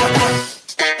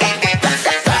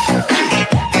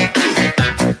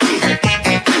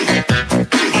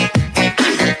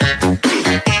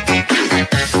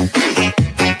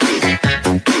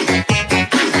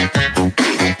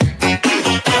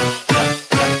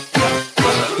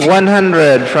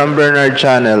 $100 from Bernard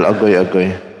Channel,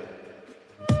 agoy-agoy.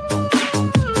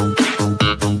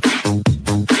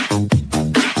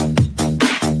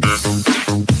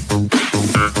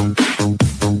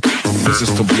 This is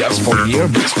Tobias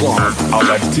Fournier Big Squad.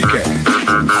 Our ticket.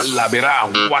 Alabira,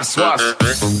 was.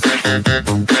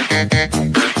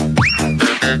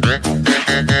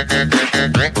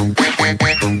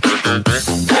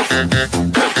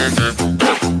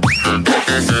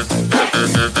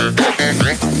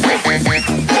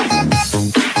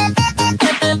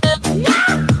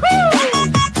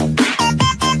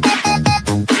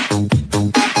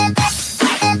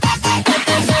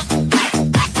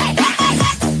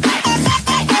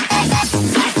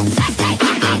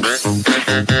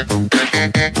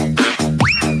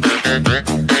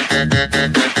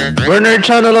 Bernard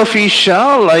Channel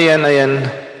Official, ayan.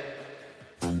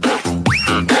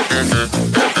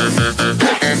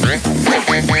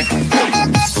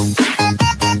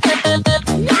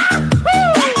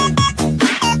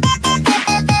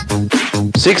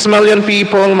 Six million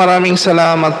people, maraming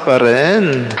salamat pa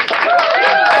rin.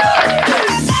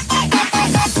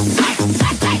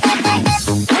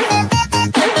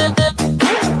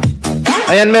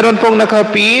 Ayan, meron pong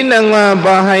nakapin ang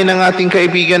bahay ng ating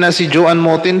kaibigan na si Joanne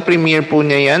Motin. Premiere po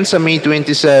niya yan sa May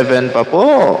 27 pa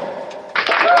po.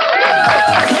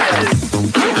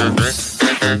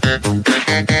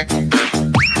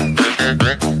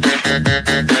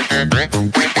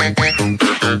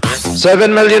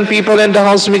 Seven million people in the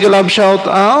house. Miguel Love, shout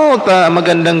out.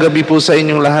 Magandang gabi po sa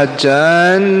inyong lahat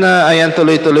dyan. Ayan,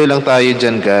 tuloy-tuloy lang tayo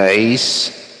dyan,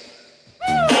 guys.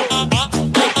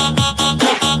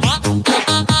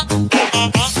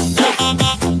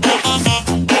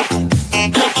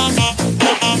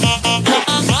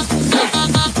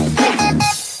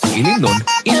 Nun,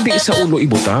 hindi sa ulo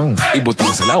ibutang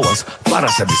sa lawas para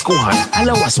sa diskuhan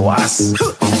alawas-was.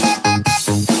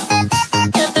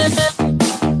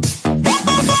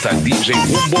 Basta DJ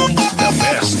Boom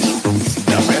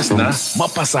the best na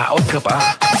mapasaot ka pa.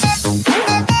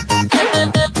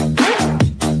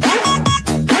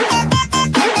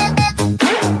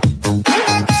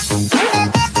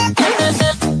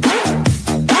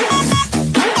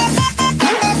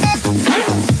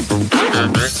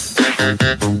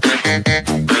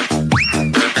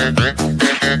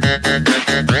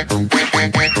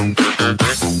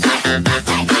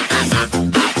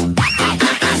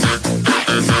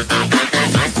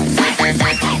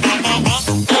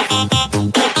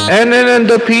 And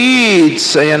the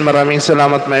Pete's. Ayan, maraming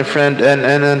salamat my friend. And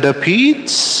the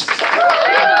Pete's.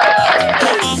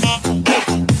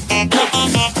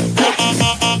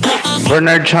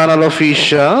 Bernard Channel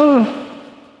Official.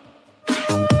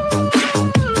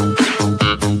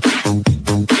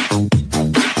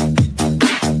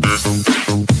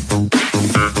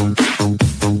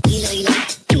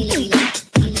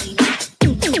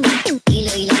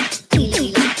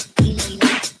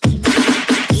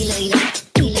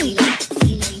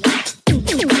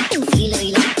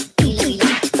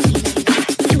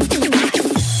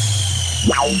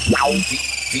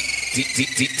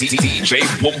 DJ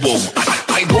Boom Boom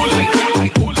Idol.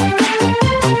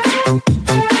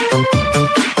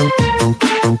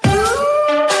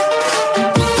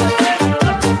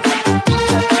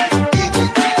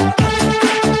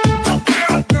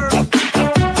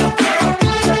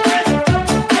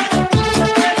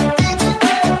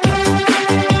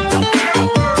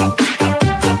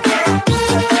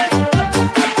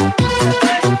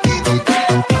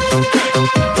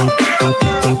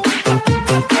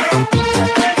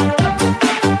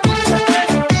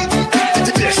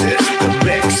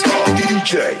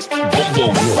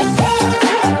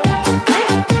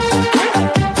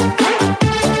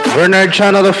 Bernard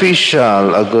Channel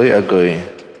Official. Agoy, agoy.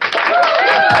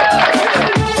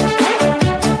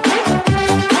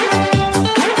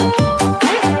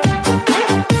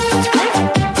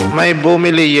 May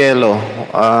bumili yelo.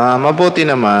 Mabuti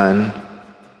naman.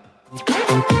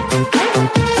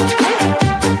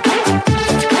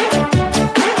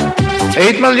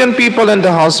 Eight million people in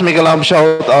the house. Mega love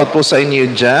shout out po sa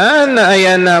inyo dyan.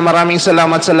 Ayan, maraming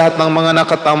salamat sa lahat ng mga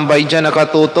nakatambay dyan,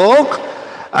 nakatutok.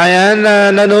 Ayan,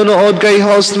 nanonood kay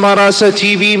host Marasa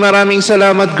TV. Maraming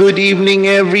salamat. Good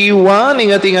evening everyone.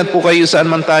 Ingat-ingat po kayo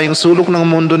saan man tayong sulok ng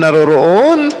mundo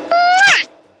naroroon.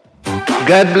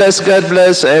 God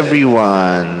bless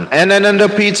everyone. And then on the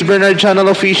Pete's Bernard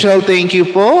Channel Official, thank you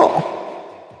po.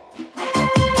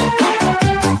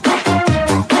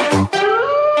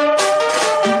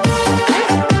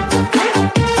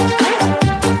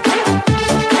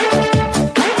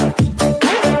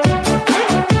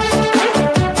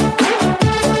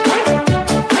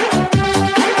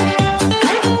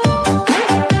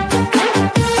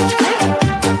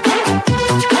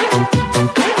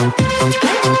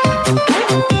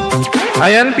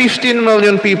 Ayan, 15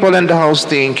 million people in the house.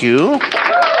 Thank you.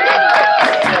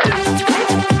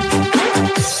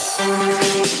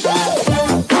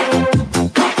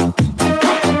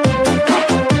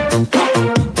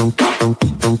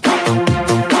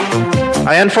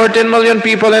 Ayan, 14 million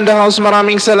people in the house.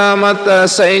 Maraming salamat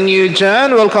sa inyo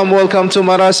dyan. Welcome to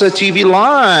Marasa TV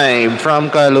Live from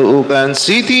Caloocan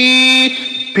City,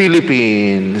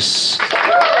 Philippines.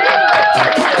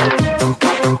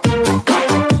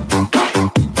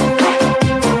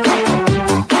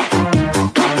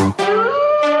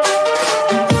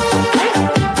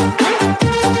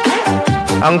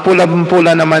 Ang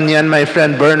pula-pula naman yan, my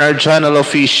friend Bernard Channel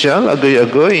Official.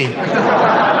 Agoy-agoy.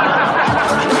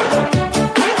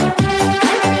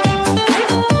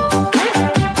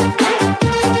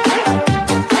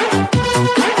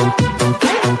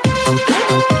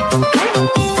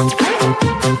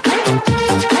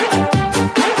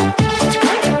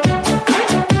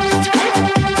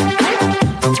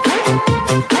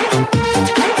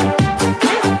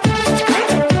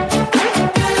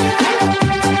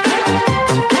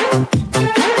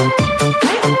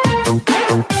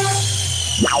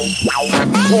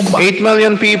 Eight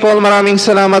million people, maraming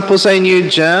salamat po sa inyo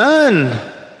dyan.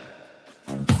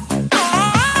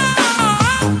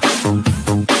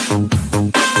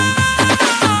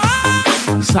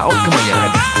 Saot ka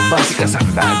mayan, basi ka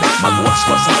sandan,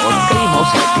 magwaswas saot kay mo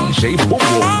sa DJ Boom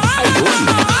Boom Idol.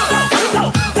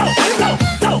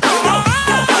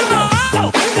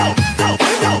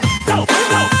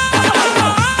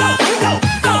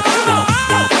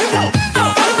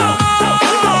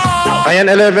 Ayan,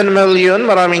 11 million.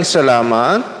 Maraming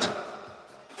salamat.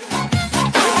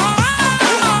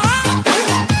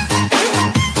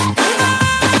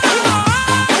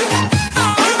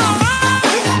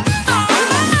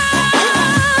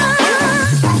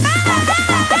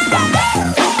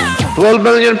 $12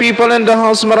 million people in the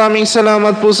house. Maraming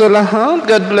salamat po sa lahat.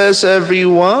 God bless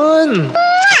everyone.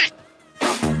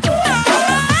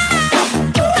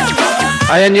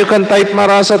 Ayan, you can type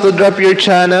Marasa to drop your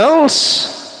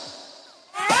channels.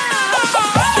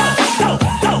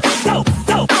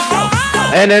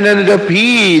 And the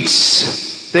Pete's.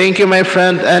 Thank you, my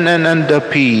friend. And the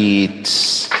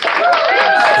Pete's.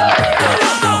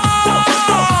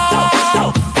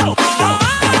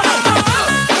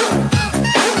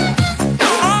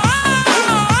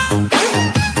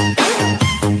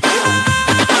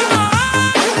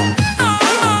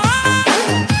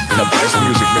 The best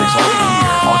music mix all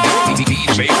year on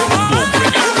DJ Boom Boom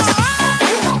Remix.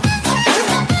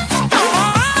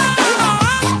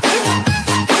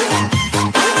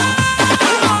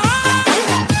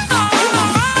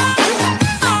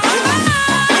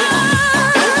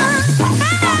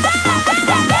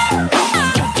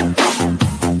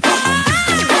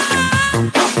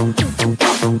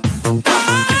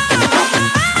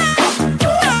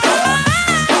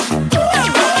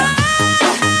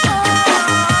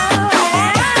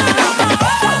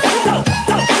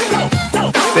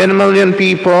 10 million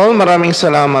people, maraming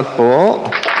salamat po.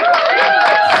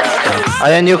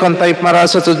 Ayan, you can type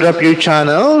Marasa to drop your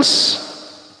channels.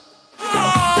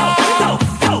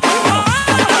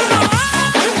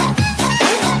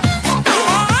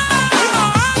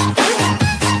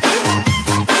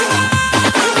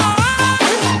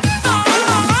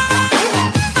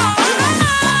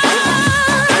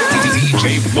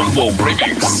 DJ Bumbo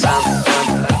Remix.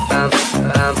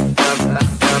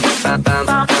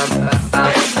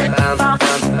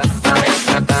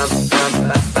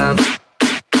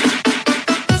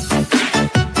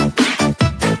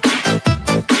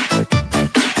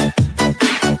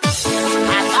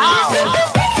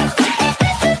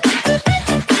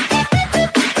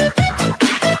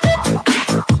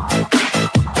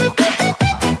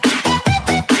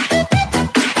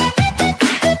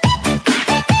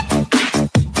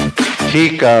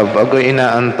 Hikab, agoy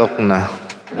inaantok na.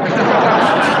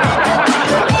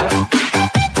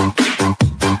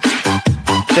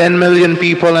 $10 million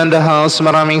people in the house.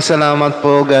 Maraming salamat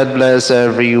po. God bless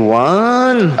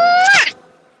everyone.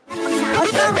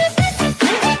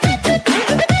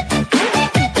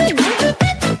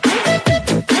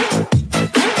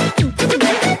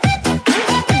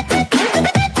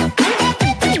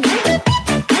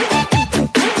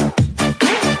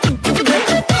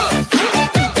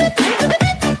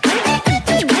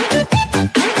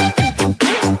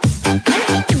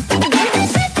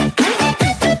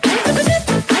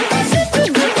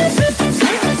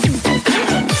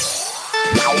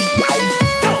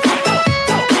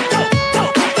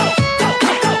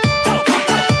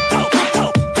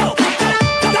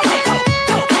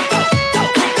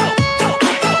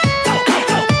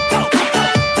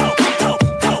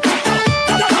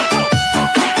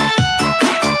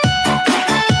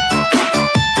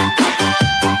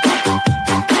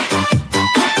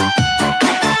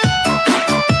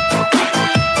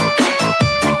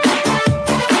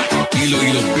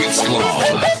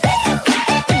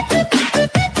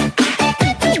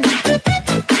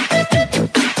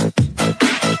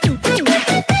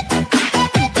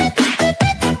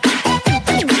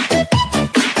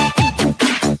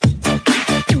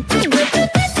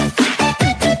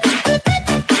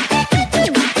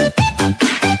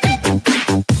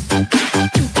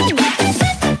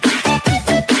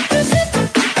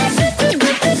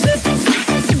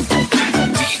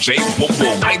 DJ Bumbo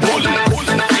Idol.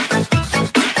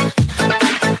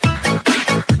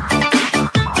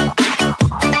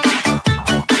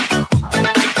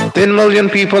 $10 million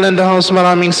people in the house.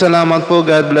 Maraming salamat po.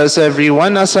 God bless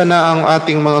everyone. Nasa na ang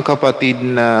ating mga kapatid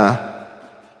na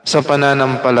sa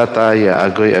pananampalataya?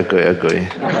 Agoy, agoy, agoy.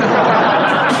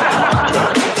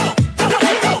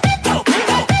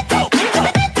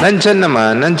 Nandyan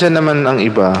naman ang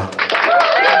iba.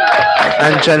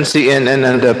 Nandyan si NN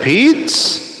and the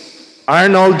Peets,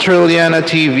 Arnold Trilliana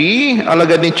TV,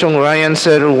 alagad ni Chong Ryan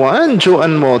 01,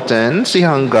 Joan Moten, si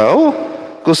Hanggaw,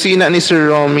 kusina ni Sir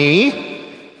Romy,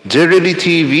 Jerry Lee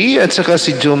TV, at saka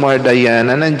si Jomar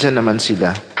Diana. Nandyan naman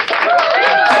sila.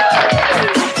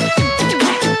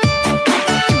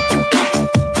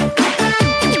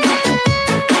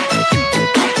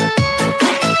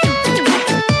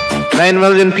 $9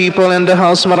 million people in the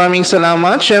house. Maraming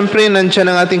salamat. Siyempre, nandiyan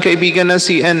ang ating kaibigan na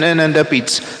si NN and the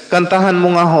Pits. Kantahan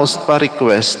mo nga host pa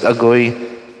request, Agoy.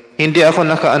 Hindi ako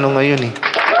nakaano ngayon eh.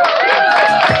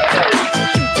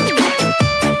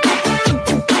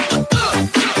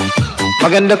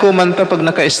 Maganda kumanta pag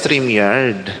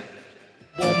naka-StreamYard.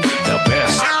 The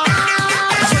best.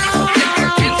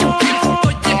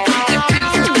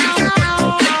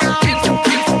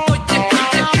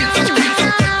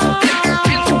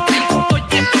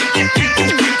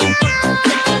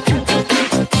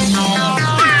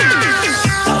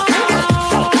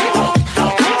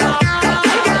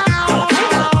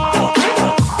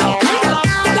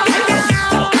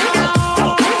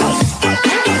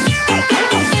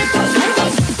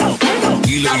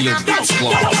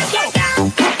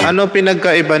 Ano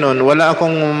pinagkaiba nun? Wala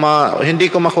akong hindi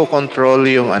ko makokontrol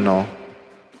yung ano.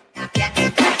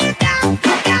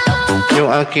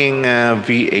 Yung aking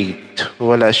V8.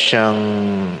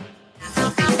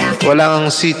 Walang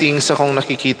settings akong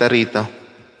nakikita rito.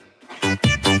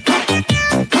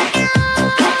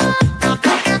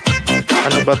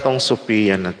 Ano ba tong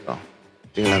Sophia na to?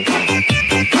 Tingnan ko.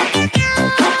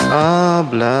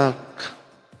 Black.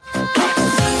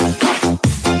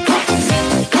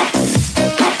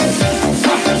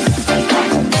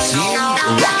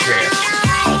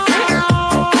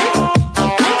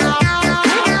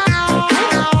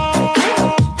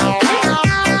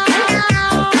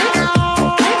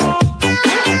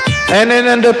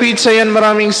 And the pizza yan,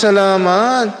 maraming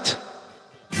salamat.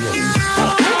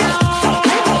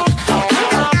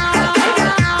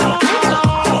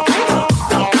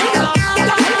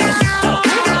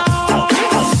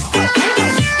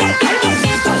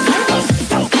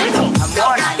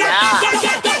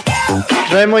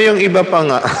 Try mo yung iba pa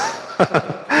nga.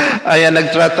 Ayan,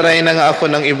 nagtra-try na nga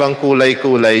ako ng ibang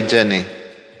kulay-kulay dyan eh.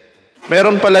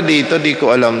 Meron pala dito, di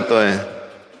ko alam to eh.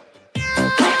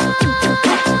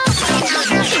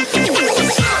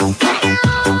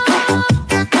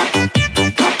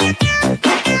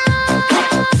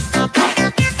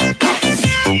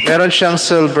 Meron siyang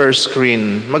silver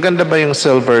screen. Maganda ba yung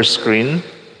silver screen?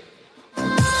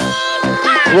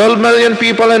 12 million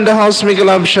people in the house, make a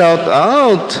love shout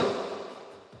out.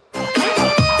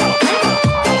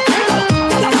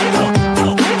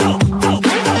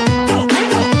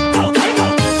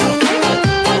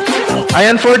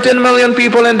 Ayan, 14 million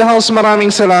people in the house. Maraming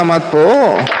salamat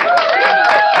po.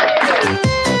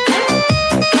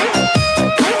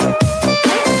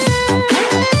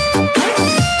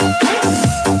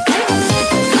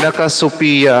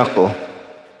 Nakasupiya ako.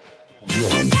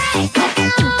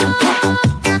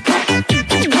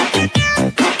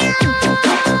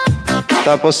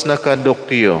 Tapos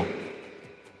nakadokyo.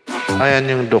 Ayan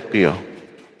yung dokyo.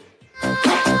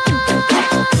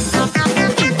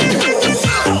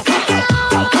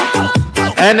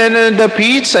 And then the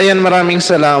peach, ayan, maraming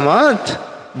salamat.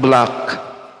 Black.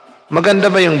 Maganda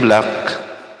ba yung black?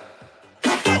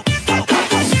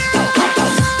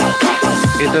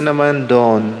 Ito naman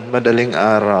dawn, madaling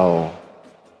araw.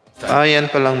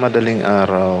 Ayan palang madaling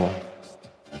araw.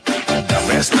 The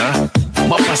best na,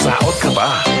 mapasaot ka ba?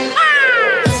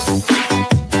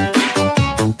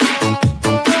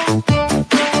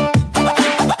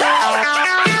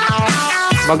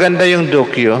 Maganda yung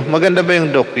dokyo. Maganda ba yung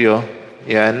dokyo?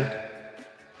 Yan.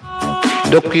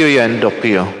 Dokyo yan,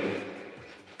 dokyo.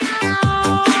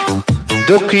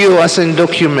 Dokyo as in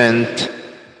document.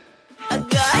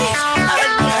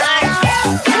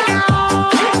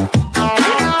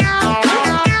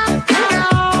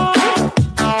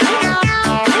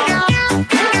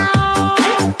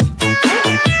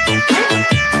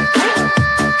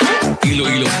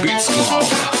 Ilo-ilo Beats Club.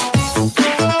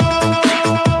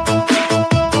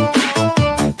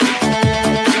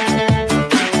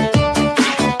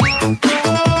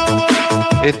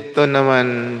 Ito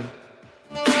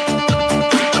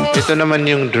naman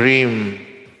yung dream.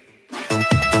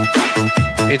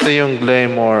 Ito yung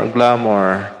glamour.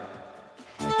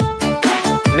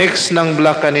 Next ng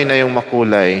black kanina yung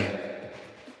makulay.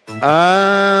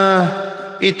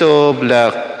 Ito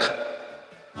black.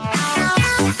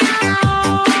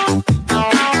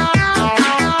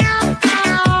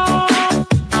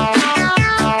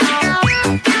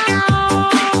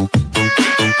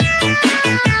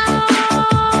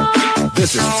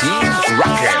 This is Team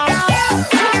Rocket.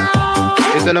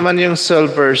 Ito naman yung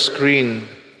silver screen.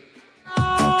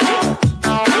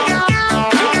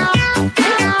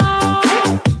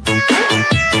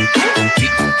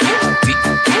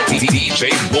 DJ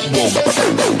Boom Boom.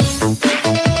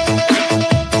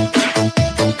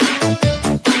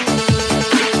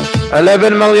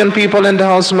 $11 million people in the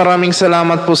house. Maraming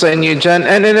salamat po sa inyo dyan.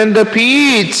 And in the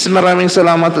Pete's, maraming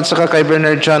salamat at saka kay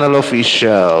Bernard Channel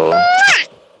Official.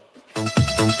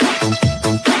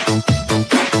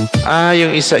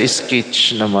 Yung isa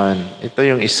sketch naman. Ito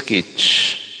yung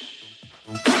sketch.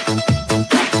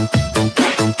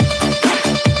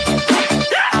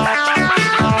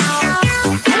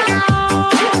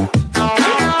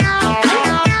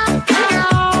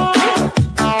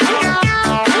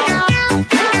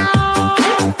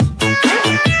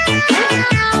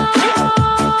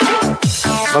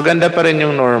 Maganda pa rin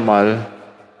yung normal.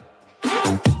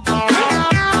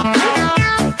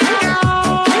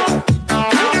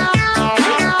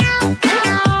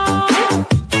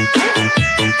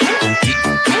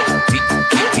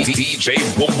 DJ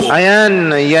Boom Boom. Ayan,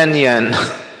 yan.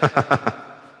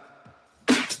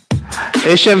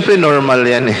 Syempre normal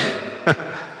yan eh.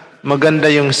 Maganda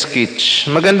yung sketch.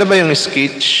 Maganda ba yung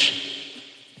sketch?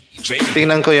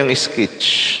 Tingnan ko yung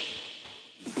sketch.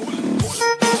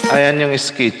 Ayan yung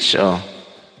sketch, oh.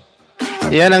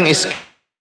 Yan ang sketch.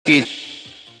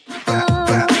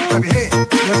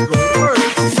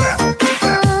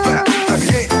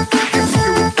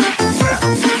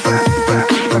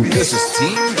 This is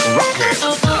Team Rocket.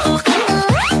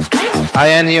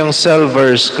 Ayan yung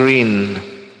silver screen.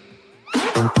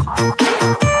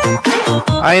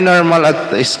 Ay, normal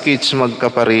at sketch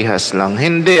magkaparehas lang.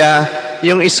 Hindi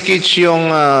yung sketch yung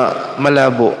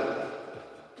malabo.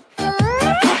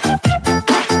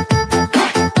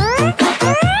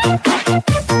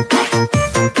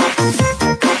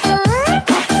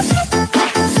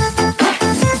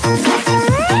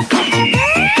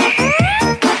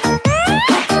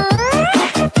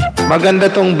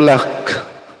 Maganda tong black.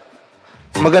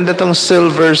 Maganda tong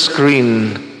silver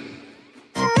screen.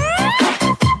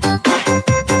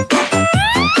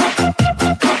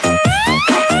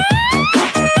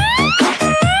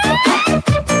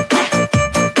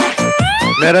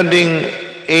 Meron ding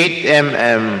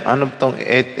 8mm. Ano tong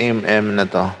 8mm na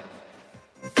to?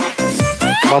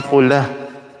 Mapula.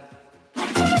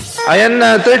 Ayan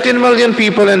na, 13 million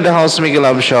people in the house. Miguel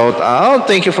Love shout out.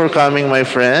 Thank you for coming, my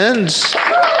friends.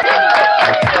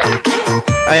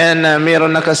 Ayan na,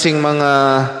 meron na kasing mga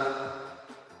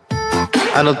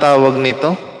ano tawag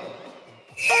nito?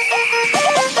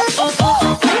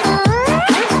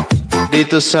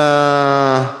 Dito sa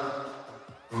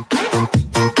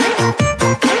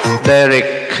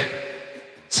direct.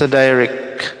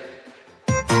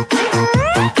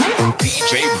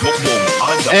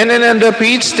 And in the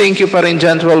Peach, thank you pa rin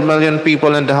dyan, 12 million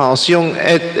people in the house. Yung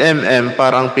 8mm,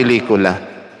 parang pelikula.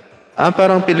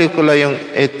 Parang pelikula yung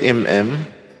 8mm.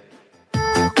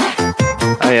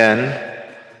 Ayan.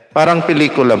 Parang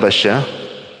pelikula ba siya?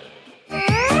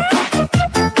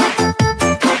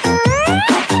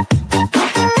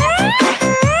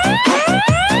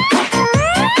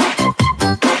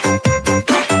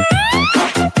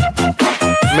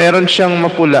 Meron siyang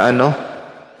mapula, ano?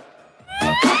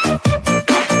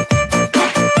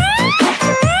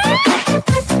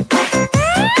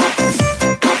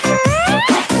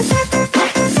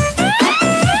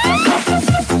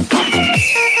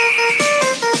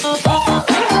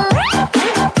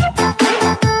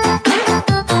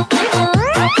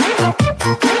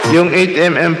 Yung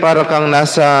 8mm para kang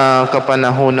nasa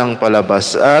kapanahonang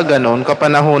palabas. Ganon.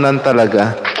 Kapanahonan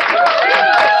talaga.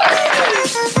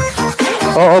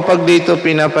 Oo, pag dito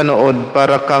pinapanood,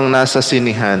 para kang nasa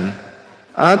sinihan.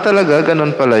 Talaga?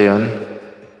 Ganon pala yun.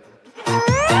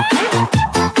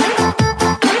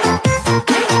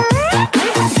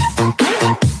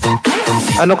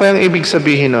 Ano kayang ibig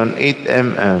sabihin nun?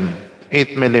 8mm.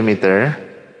 8mm?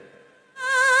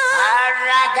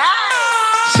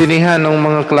 Sinihan ng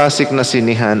mga classic na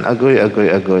sinihan. Agoy.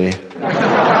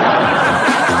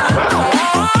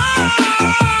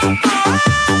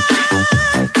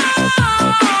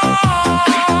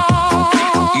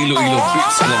 Iloilo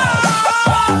Beats Club.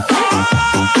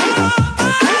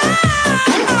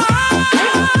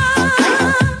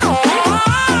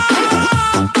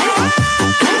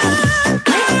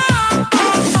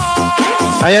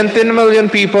 Ayan, 10 million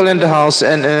people in the house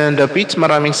and in the Peach.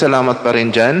 Maraming salamat pa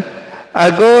rin dyan.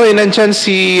 Agoy, nandyan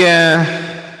si...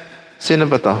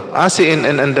 sino ba to? Si in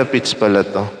and the Peach pala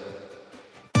to.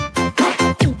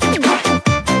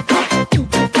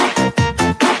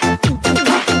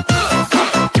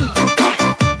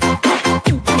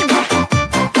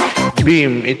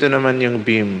 Beam. Ito naman yung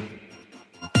beam.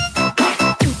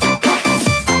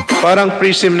 Parang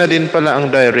prism na din pala ang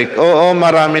direct. Oo,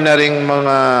 marami na ring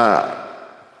mga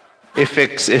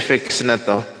effects na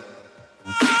to.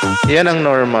 Yan ang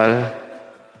normal.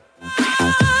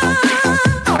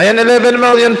 Ayan, 11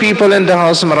 million people in the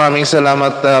house. Maraming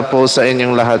salamat po sa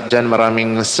inyong lahat dyan.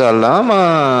 Maraming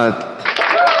salamat.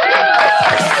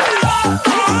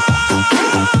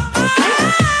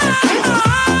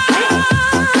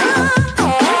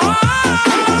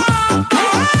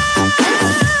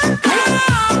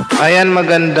 Ayan,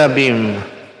 maganda, Bim.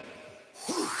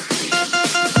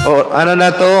 Ano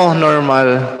na to?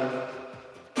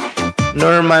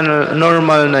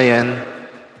 Normal na yan.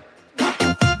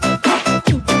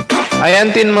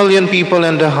 Ayan, 10 million people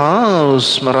in the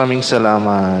house. Maraming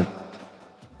salamat.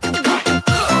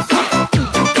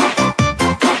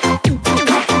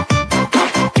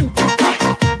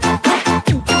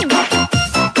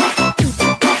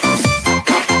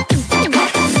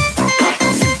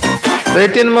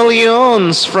 $13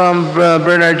 million from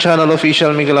Bernard Channel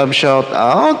Official. Miguel Love shout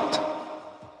out.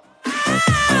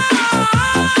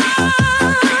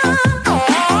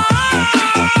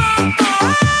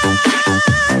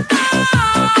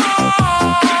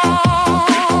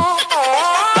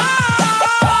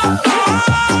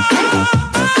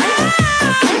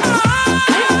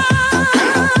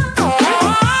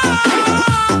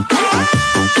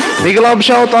 Miguel Love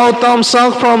shout out, thumbs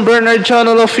up from Bernard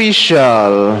Channel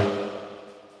Official.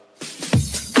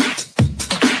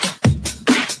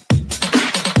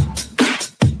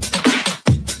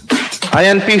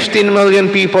 Ayan, 15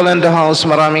 million people in the house.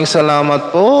 Maraming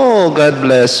salamat po. God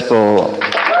bless po.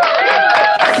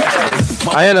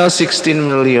 Ayan 16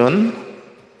 million.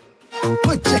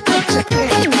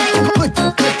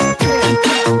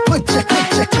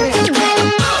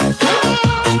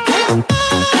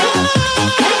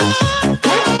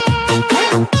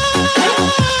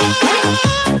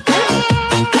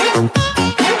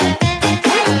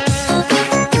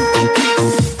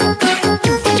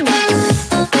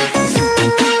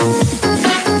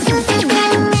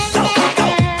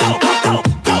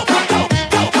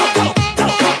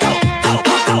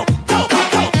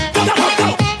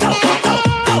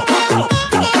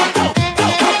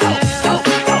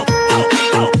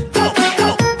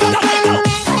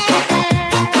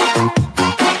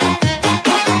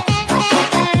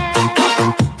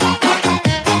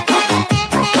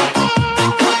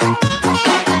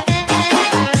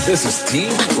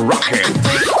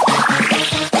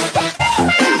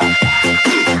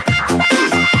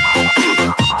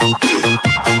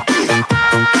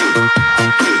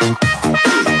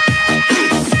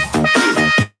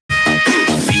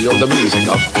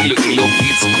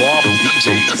 top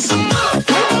DJs.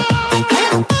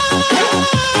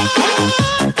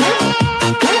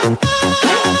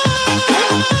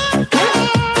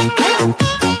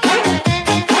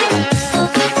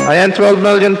 Ayan, 12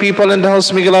 million people in the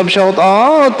house. Miguel Love, shout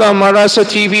out. Marasa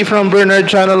TV from Bernard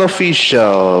Channel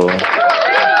Official.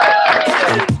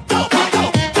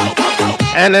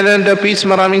 And then the peace,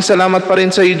 maraming salamat pa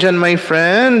rin sa iyo dyan, my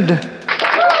friend.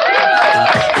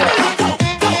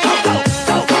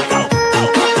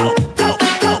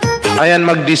 Ayan,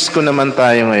 mag-disco naman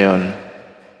tayo ngayon.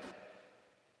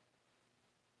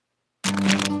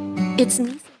 It's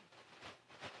me.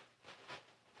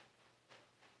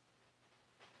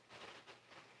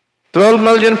 12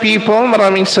 million people,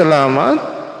 maraming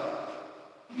salamat.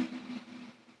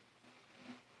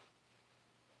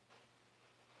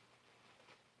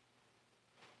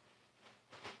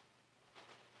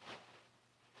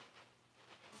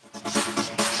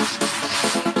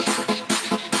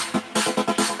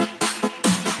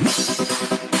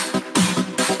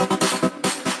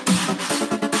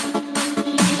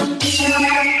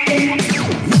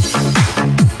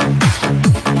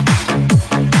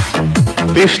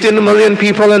 $15 million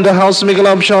people in the house. Miguel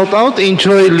Love, shout out.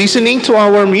 Enjoy listening to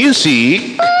our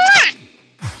music.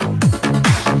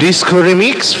 Disco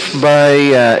remix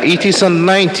by 80s and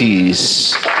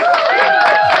 90s.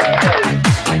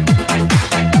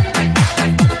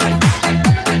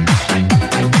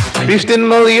 $15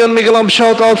 million Miguel Love,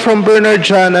 shout out from Bernard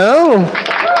Channel.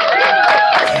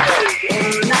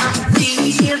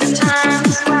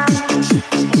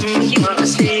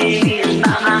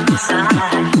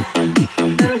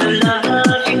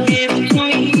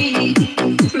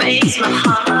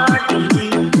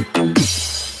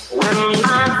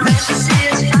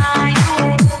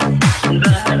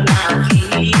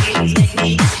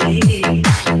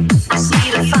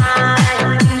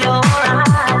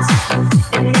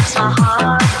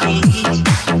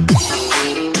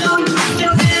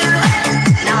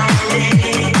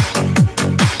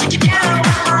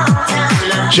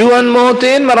 Juan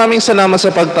Motin, maraming salamat sa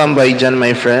pagtambay dyan,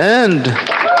 my friend.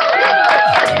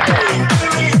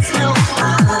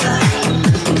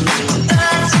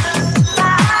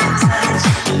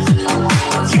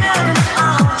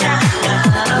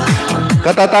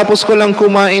 Katatapos ko lang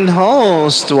kumain,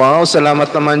 host. Wow, salamat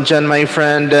naman dyan, my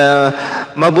friend.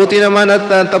 Mabuti naman at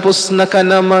tapos na ka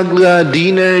na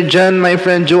mag-dinner dyan, my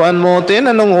friend Juan Motin.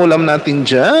 Anong ulam natin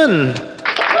dyan?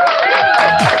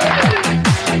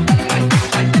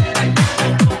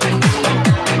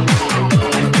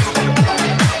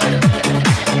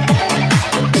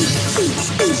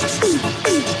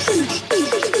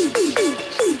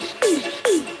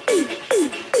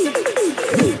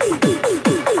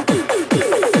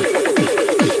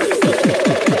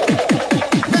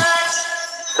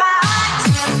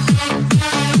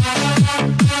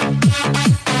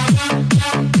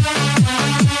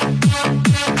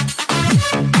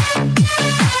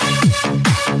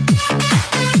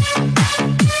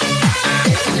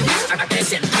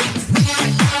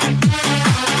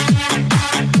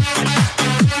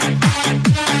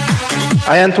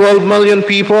 Ayan, 12 million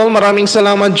people. Maraming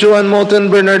salamat, Juan Moten,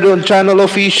 Bernardo Channel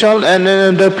Official, and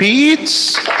then the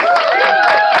Pete's.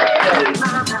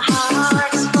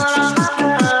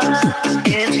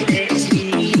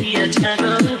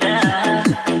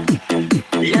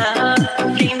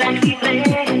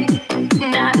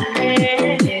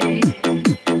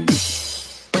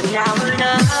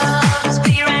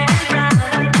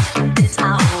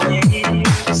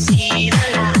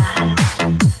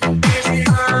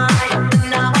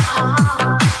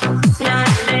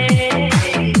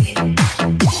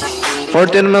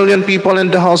 $14 million people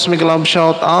in the house. Miguel Love,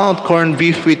 shout out. Corned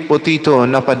beef with potato.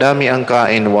 Napadami ang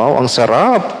kain. Wow, ang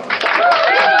sarap.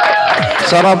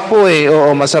 Sarap po eh.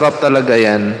 Oo, masarap talaga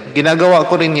yan. Ginagawa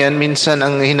ko rin yan. Minsan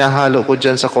ang hinahalo ko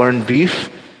dyan sa corned beef.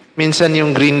 Minsan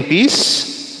yung green peas.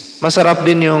 Masarap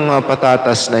din yung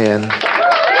patatas na yan.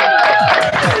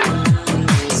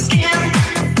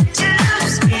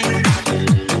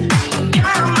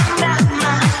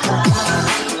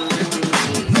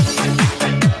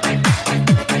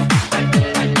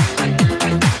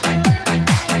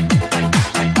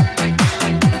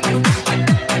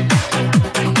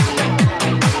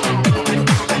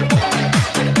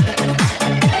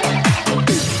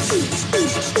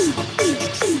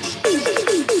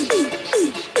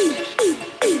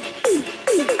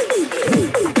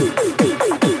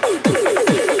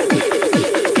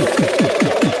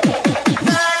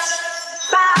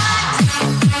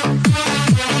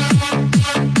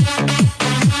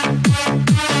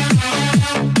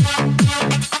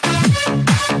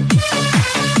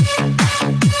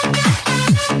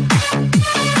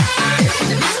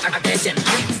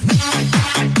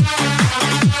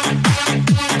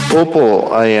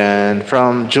 Opo, ayan.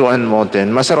 From Joan Moten.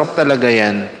 Masarap talaga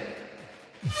yan.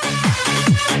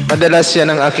 Madalas yan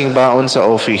ang aking baon sa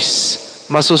office.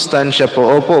 Masustansya po.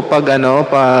 Opo, pag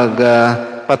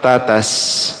patatas.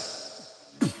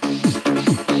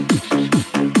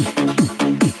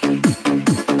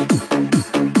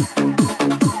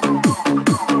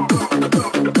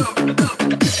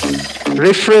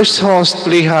 Refresh host,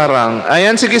 play harang.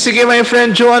 Ayan, sige, my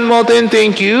friend Joan Moten,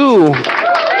 thank you.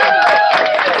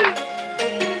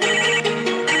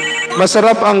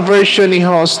 Masarap ang version ni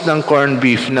host ng corned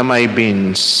beef na may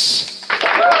beans.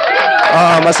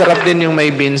 Masarap din yung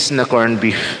may beans na corned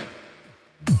beef.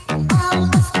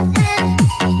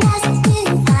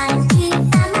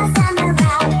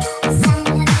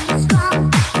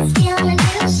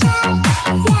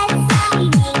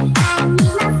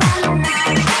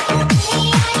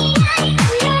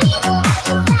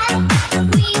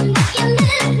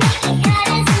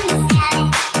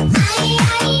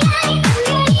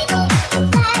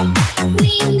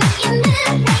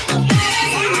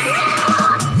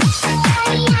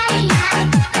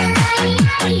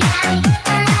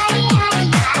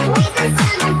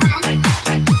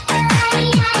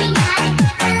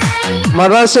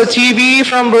 Marasa TV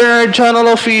from Bernard Channel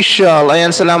Official.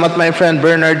 Ayan, salamat my friend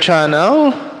Bernard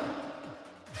Channel.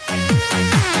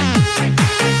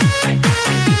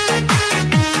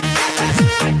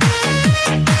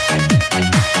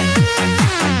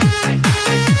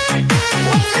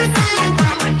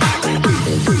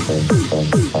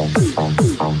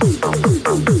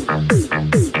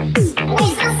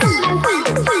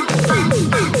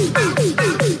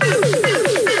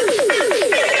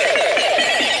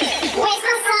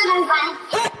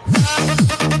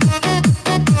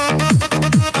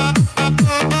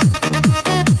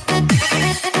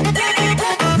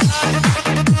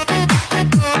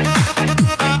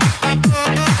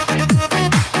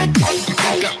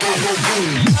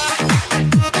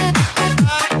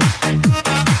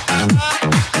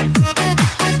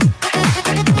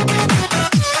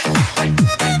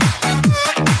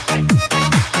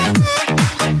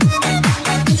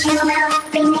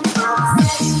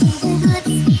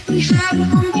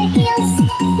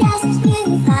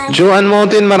 Joan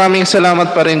Mountain, maraming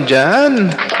salamat pa rin dyan.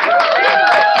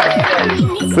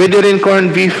 Pwede rin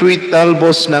corned beef with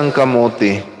talbos ng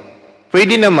kamote.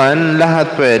 Pwede naman,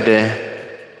 lahat pwede.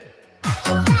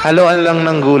 Haluan lang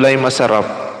ng gulay, masarap.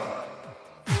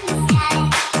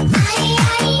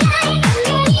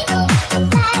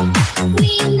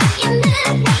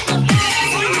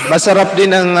 Masarap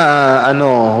din ang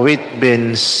wheat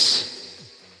beans.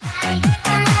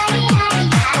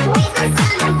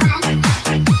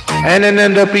 And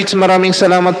the Pete, maraming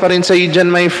salamat pa rin sa iyo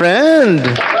dyan, my friend.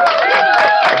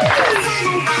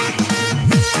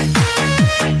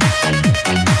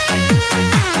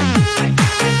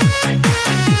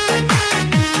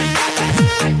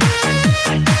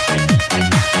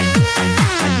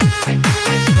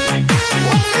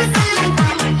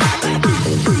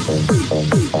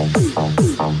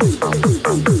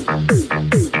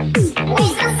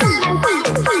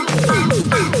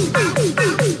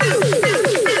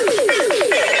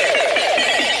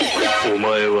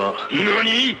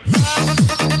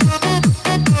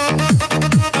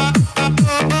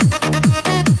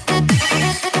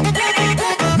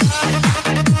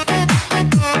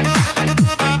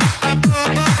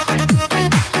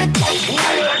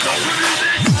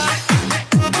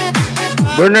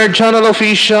 Bernard Channel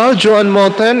Official, Joan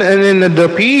Moten, and in the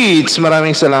Pete's.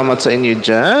 Maraming salamat sa inyo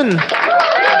dyan.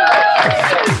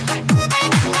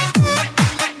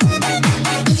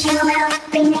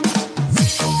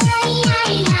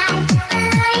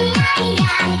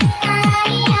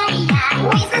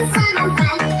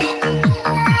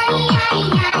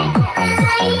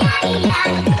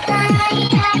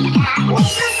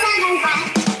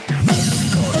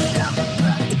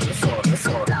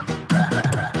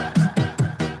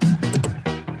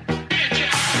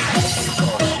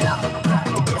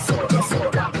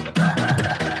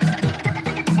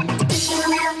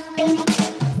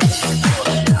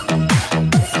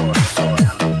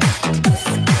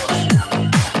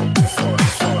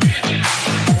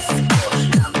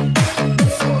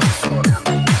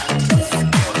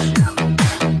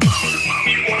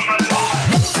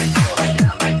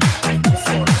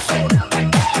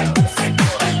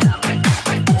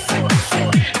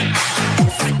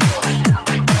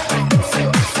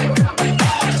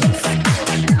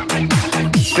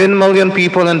 Million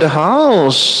people in the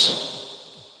house.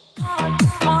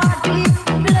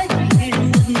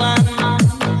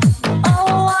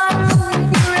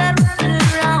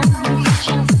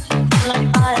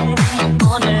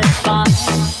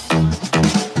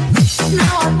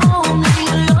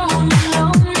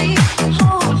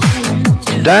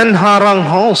 Dan Harang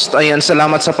host. Ayan,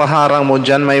 salamat sa paharang mo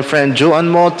dyan, my friend Joan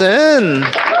Moten.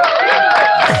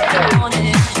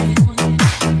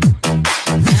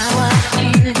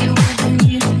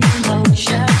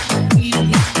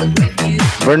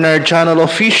 Bernard Channel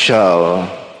Official.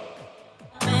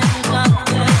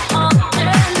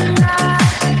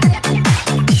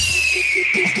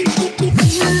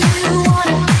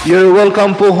 You're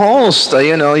welcome po, host.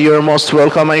 You're most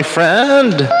welcome, my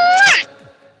friend.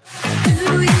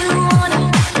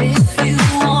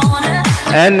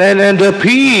 And the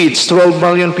Pete's 12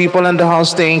 million people in the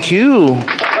house. Thank you.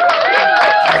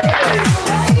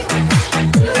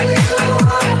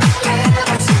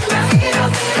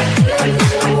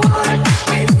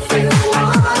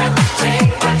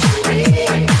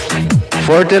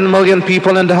 $14 million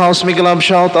people in the house. Miguel Love,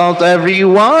 shout out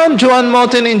everyone. Joan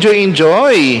Moten,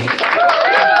 enjoy.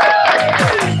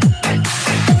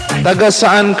 Taga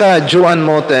saan ka, Joan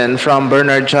Moten, from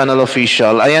Bernard Channel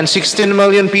Official? Ayan, 16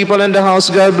 million people in the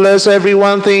house. God bless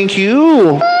everyone. Thank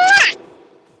you.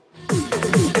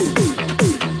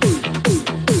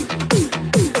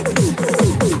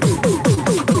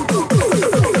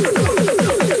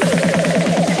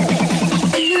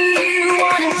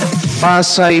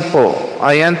 Pasay po.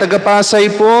 Ayan, taga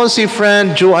Pasay po si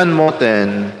friend Joan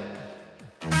Moten.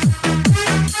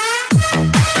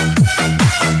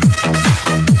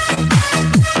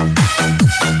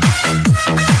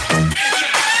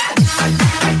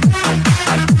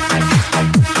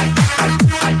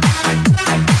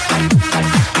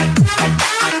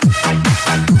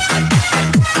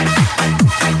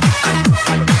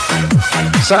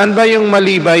 Saan ba yung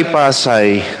Malibay,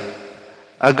 Pasay?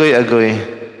 Agoy.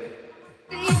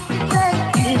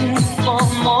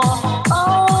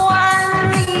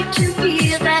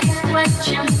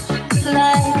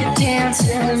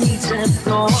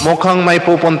 Mukhang may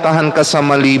pupuntahan ka sa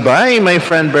Malibay, my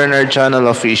friend Bernard Channel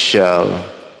Official.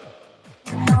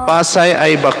 Pasay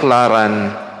ay Baklaran.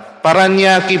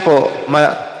 Paranaque po.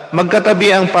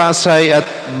 Magkatabi ang Pasay at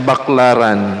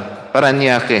Baklaran.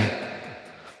 Paranaque.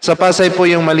 Sa Pasay po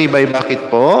yung Malibay. Bakit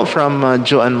po? From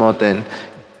Joan Moten.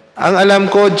 Ang alam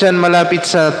ko dyan, malapit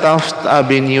sa Taft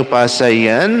Avenue, Pasay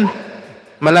yan.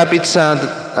 Malapit sa,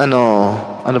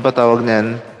 ano ba tawag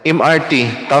niyan?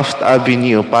 MRT, Taft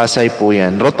Avenue, Pasay po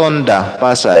yan. Rotonda,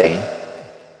 Pasay.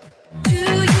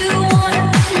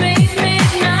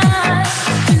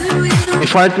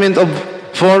 Department of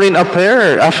Foreign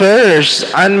Affairs,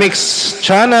 Unmixed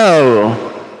Channel.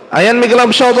 Ayan, Miguel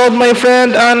Love, shout out my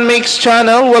friend, Unmixed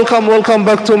Channel. Welcome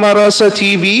back to Marasa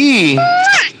TV.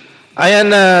 Ayan,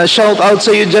 shout out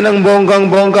sa iyo dyan ng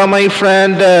bonggang-bongga, my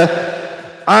friend,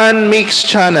 Unmixed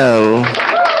Channel.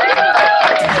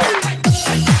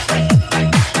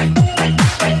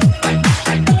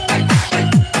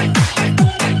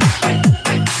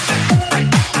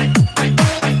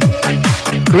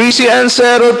 Chrissy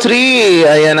Ansero 3.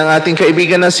 Ayan ang ating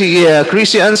kaibigan na si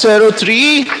Chrissy Ansero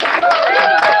 3.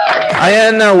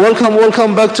 Ayan,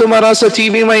 welcome back to Marasa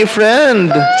TV, my friend.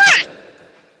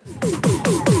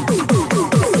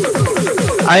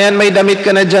 Ayan, may damit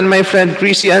ka na dyan, my friend,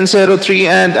 Chrissy Ansero 3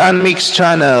 and Unmixed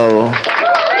Channel.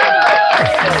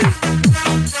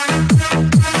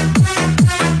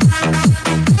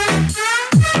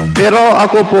 Pero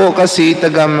ako po kasi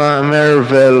taga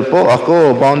Mervel po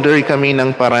ako. Boundary kami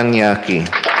ng Paranaque.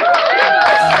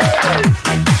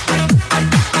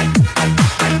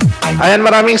 Ayan,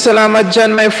 maraming salamat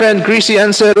dyan, my friend Chrissy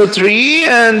Ansero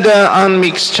 3 and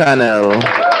Unmixed Channel.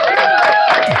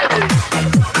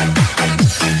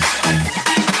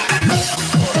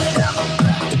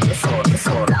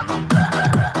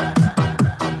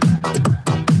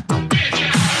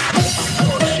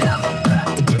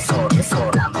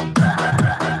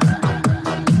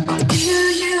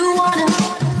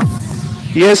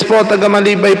 Yes po, taga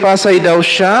Malibay, Pasay daw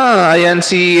siya. Ayan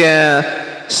si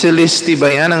Celeste ba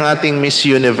yan, ang ating Miss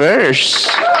Universe.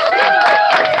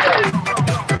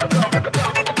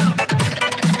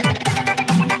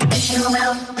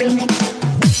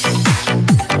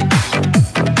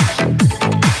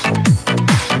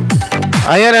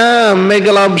 Ayan na,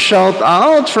 mega love shout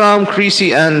out from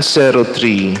Chrissy Ansero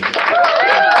 3.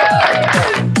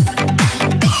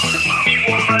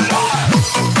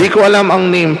 Di ko alam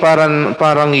ang name,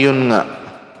 parang yun nga.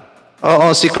 Oo,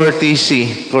 si Courtesy.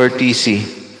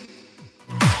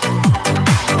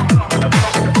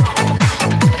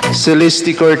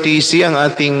 Celeste Courtesy, ang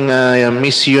ating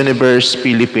Miss Universe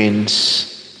Philippines.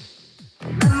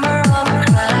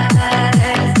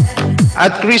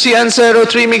 At Chrissy Ansero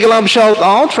 3, Miguel Love shout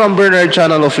out from Bernard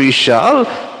Channel Official.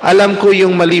 Alam ko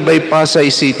yung Malibay,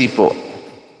 Pasay City po.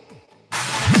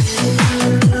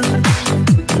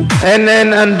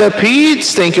 NN and the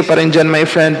Peets. Thank you pa rin dyan, my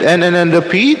friend. NN and the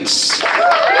Peets.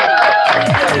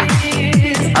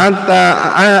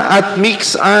 At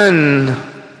Mix An.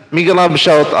 Miguel Love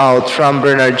shout out from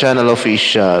Bernard Channel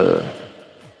Official.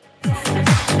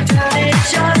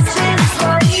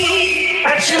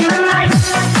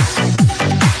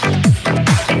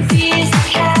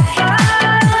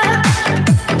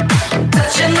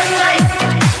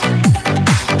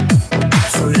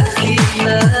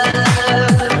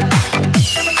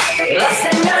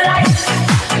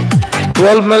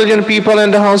 $12 million people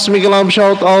in the house. Miguel Love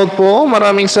shout out po.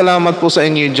 Maraming salamat po sa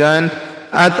inyo dyan.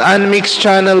 At Unmix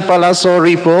Channel pala,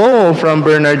 sorry po, from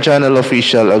Bernard Channel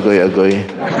Official. Agoy. 13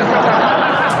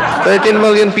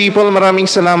 million people, maraming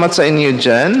salamat sa inyo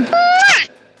dyan.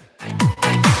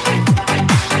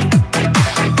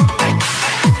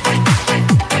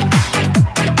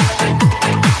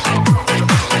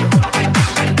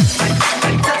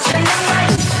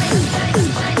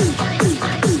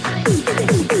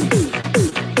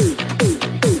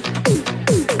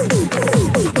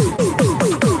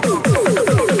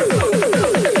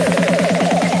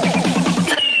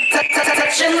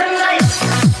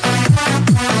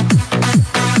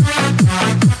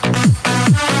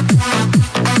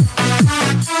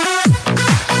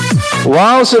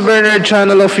 Wow, sa Bernard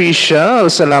Channel Official.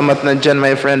 Salamat na dyan,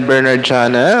 my friend Bernard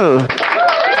Channel.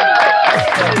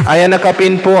 Ayan,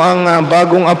 nakapin po ang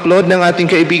bagong upload ng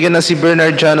ating kaibigan na si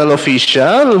Bernard Channel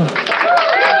Official.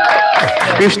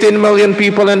 15 million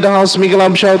people in the house. Miguel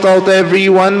Love, shout out to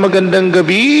everyone. Magandang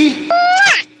gabi.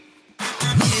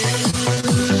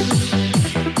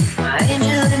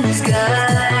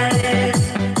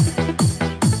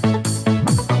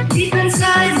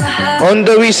 On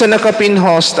the way sa nakapin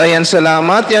host, ayan,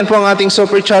 salamat. Yan po ang ating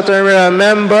super chatter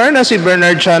member na si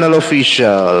Bernard Channel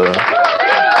Official.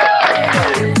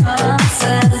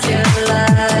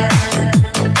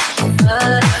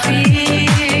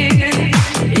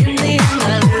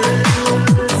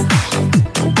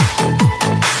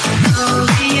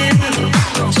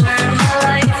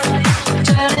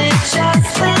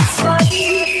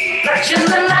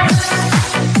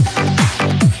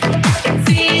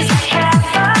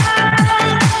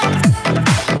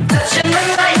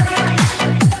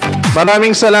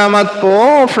 Maraming salamat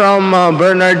po from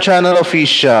Bernard Channel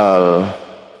Official.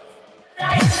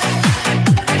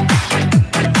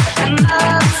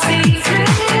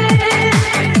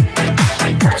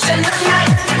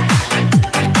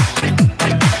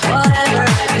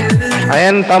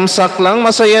 Ayan, tamsak lang.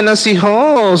 Masaya na si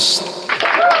host.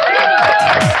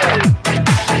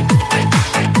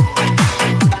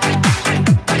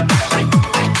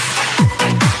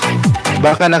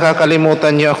 Baka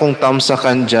nakakalimutan niyo akong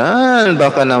tamsakan dyan.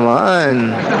 Baka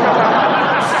naman.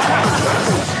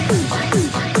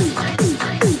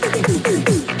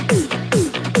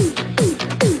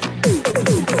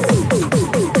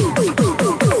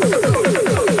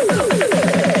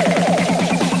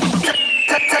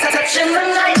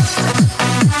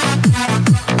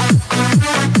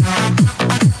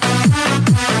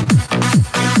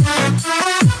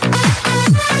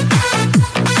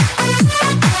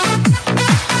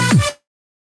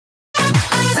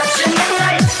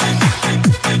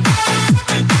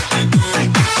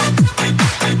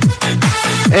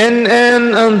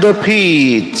 NN on the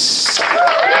Peets.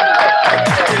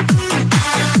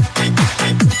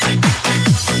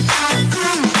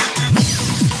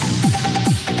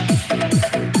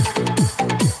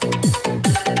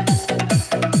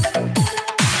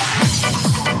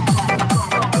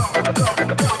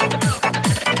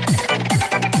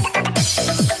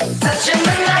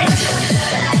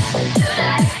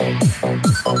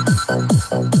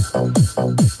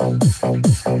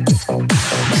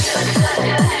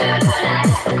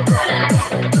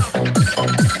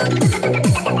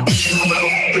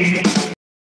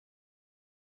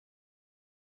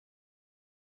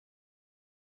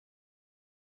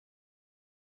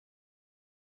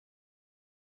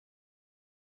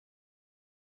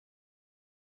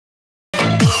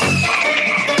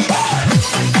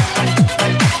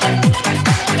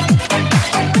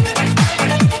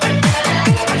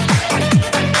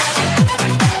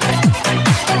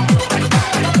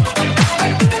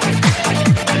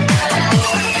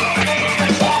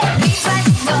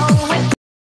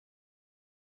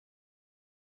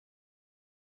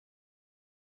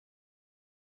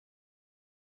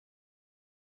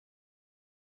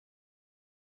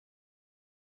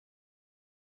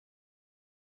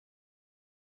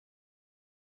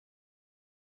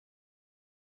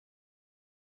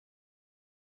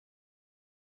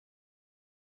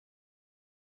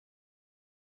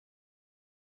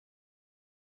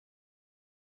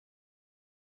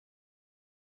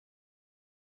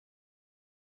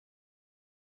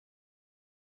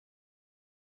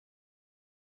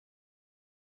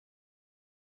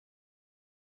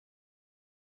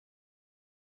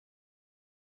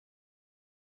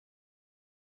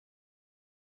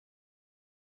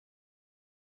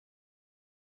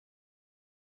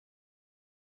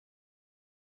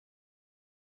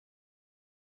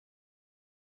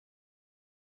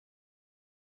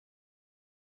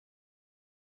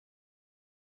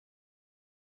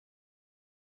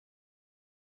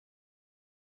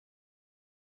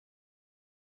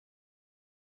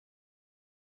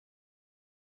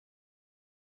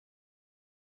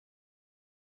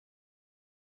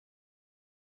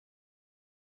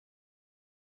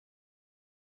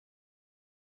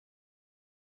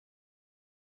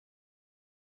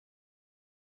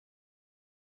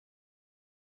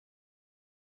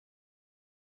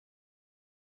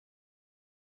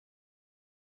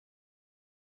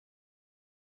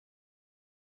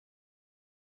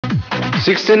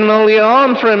 16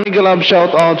 million from Miguel Love,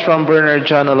 shout out from Bernard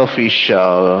Channel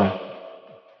Official.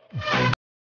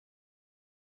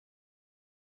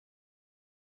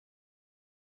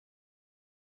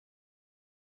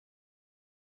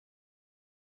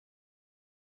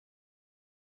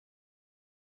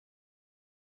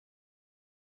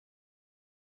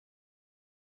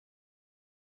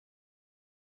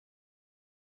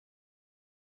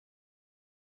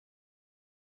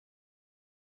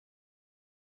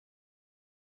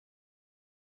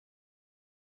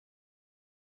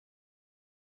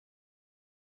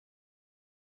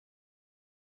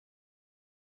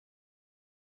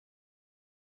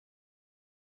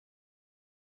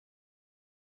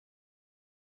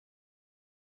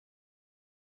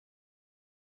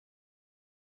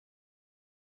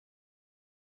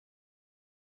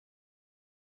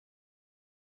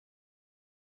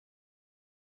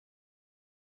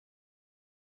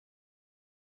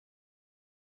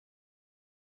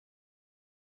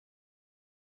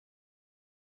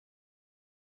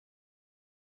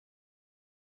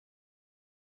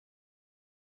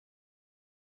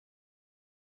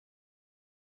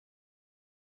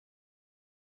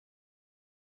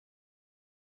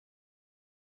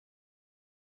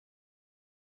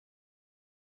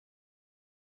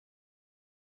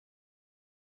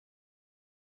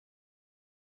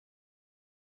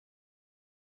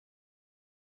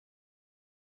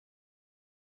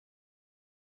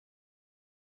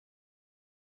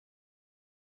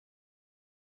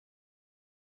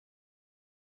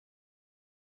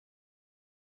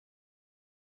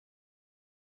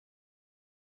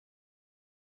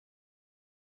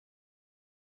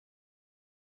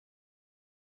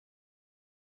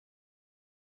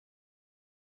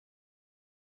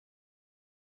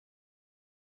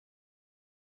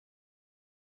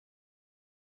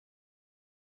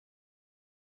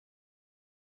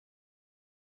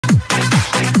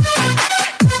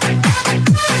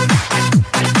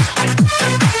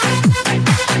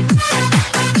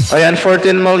 Ayan,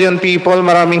 14 million people.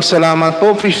 Maraming salamat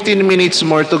po. 15 minutes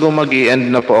more to go. Mag-i-end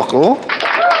na po ako.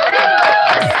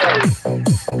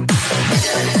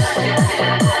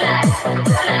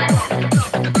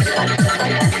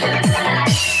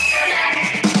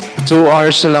 Two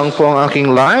hours lang po ang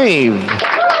aking live.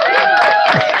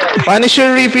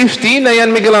 Punisher 15.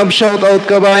 Ayan, Miguel Love, shout out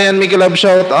kabayan. Miguel Love,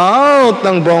 shout out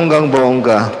ng bonggang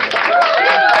bongga.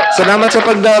 Salamat sa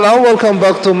pagdalaw. Welcome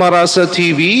back to Marasa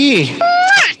TV.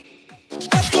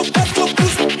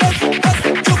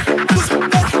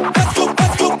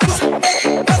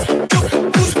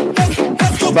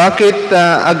 Bakit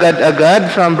agad-agad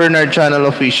from Bernard Channel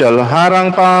Official? Harang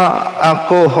pa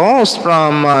ako host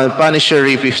from Punisher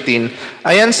 15.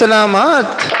 Ayan, salamat.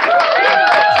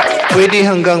 Pwede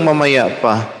hanggang mamaya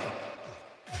pa.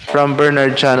 From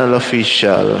Bernard Channel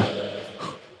Official.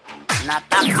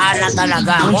 Nataka na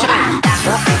talaga ako.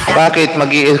 Bakit?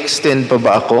 Mag-i-extend pa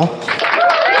ba ako?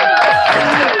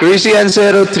 Christian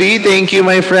 03, thank you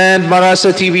my friend. Marasa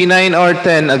TV 9 or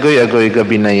 10. Agoy-agoy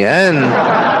gabi na yan.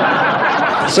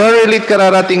 Sorry, ulit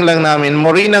kararating lang namin.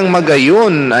 Morinang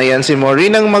Magayon. Ayan si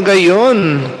Morinang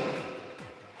Magayon.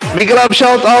 Big love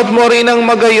shout out Morinang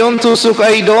Magayon. Tusuk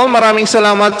Idol. Maraming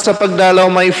salamat sa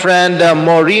pagdalaw my friend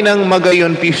Morinang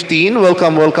Magayon 15.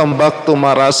 Welcome back to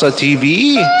Marasa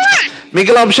TV.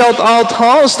 Big love shout out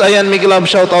host. Ayan, big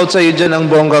love shout out sa iyo dyan ang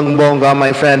bonggang bongga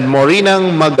my friend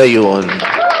Morinang Magayon.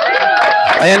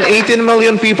 Ayan, 18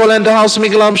 million people in the house.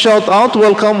 Big love shout out.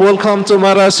 Welcome to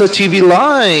Marasa TV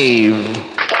Live.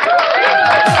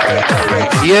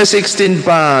 Yes, 16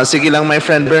 pa. Sige lang my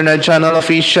friend Bernard Channel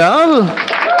Official.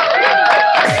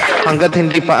 Hanggat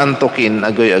hindi pa antukin.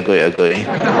 Agoy.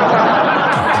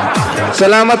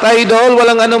 Salamat idol.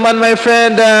 Walang anuman my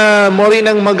friend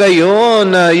Morinang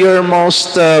Magayon. You're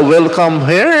most welcome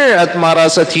here at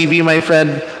Marasa TV my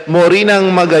friend Morinang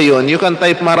Magayon. You can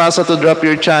type Marasa to drop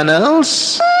your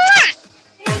channels.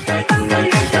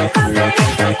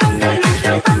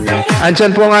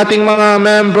 Andyan po ang ating mga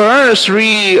members,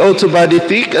 Re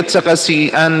Autobodytic at saka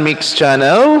si Unmix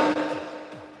Channel.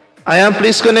 Ayan,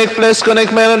 please connect.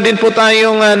 Meron din po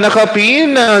tayong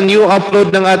nakapin, new upload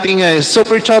ng ating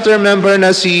super chatter member na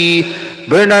si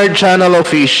Bernard Channel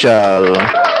Official.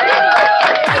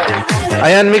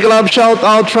 Ayan, big love shout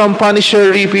out from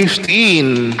Punisher 15.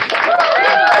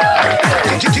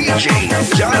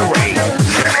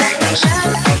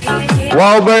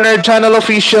 Wow, Bernard Channel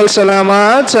Official,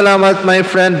 salamat. Salamat my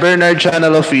friend Bernard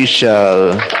Channel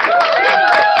Official.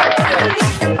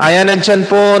 Ayan, nandyan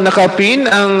po nakapin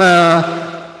ang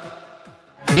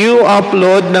New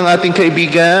upload ng ating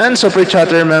kaibigan, super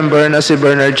chatter member na si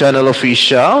Bernard Channel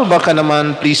Official. Baka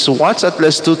naman please watch at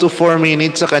least 2 to 4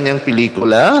 minutes sa kanyang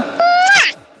pelikula.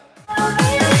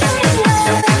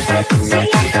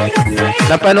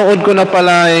 Napanood ko na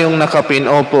pala yung nakapin.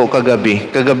 Opo,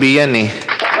 kagabi. Kagabi yan eh.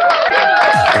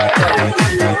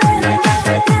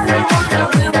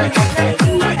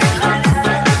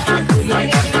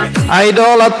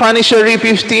 Idol at Punisher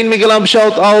 15, Miguel Love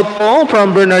shout out po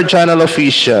from Bernard Channel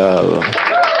Official.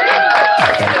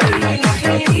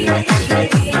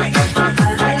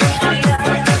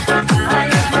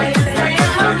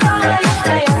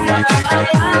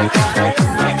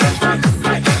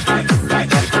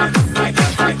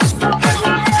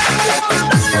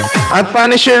 At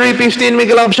Punisher 15,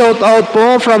 Miguel Love shout out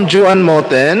po from Juan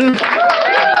Moten.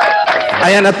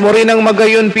 Ayan, at Morinang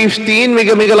Magayon 15,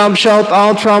 Mega Love shout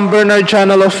out from Bernard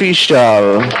Channel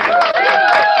Official.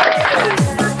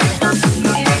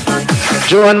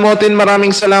 Joan Motin, maraming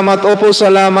salamat. Opo,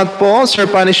 salamat po, Sir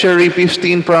Punisher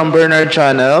 15 from Bernard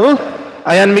Channel.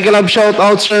 Ayan, Mega Love shout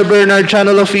out, Sir Bernard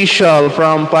Channel Official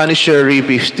from Punisher 15.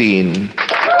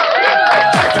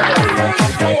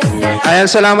 Ayan,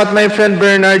 salamat my friend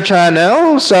Bernard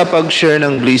Channel sa pag-share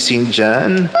ng blessing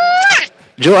dyan.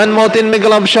 Joan Motin, Mega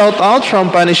Love shout out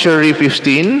from Punisher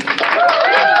 15.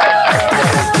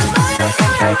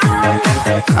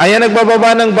 Ayan,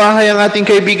 nagbababa ng bahay ang ating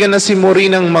kaibigan na si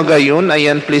Morinang Magayon.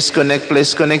 Ayan, please connect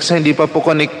sa hindi pa po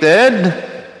connected.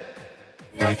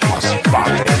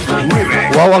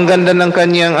 Wow, ang ganda ng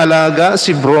kanyang alaga,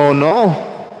 si Bruno.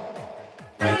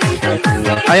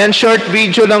 Ayan, short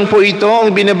video lang po ito.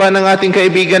 Ang binaba ng ating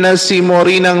kaibigan na si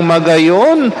Morinang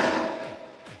Magayon.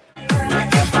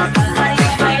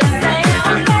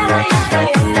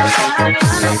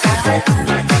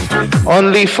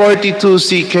 Only 42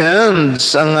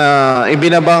 seconds ang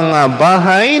ibinabang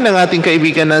bahay ng ating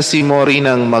kaibigan na si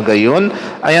Morinang Magayon.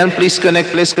 Ayan, please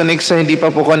connect sa hindi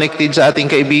pa po connected sa ating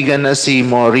kaibigan na si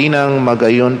Morinang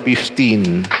Magayon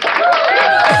 15.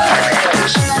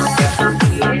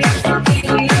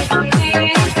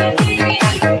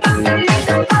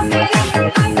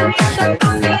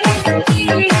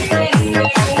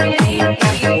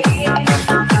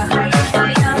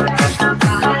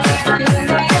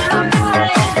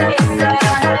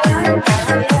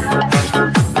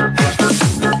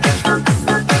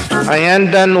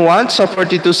 Ayan, done what? Sa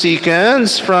 42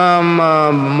 seconds from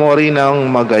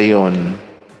Morinang Magayon.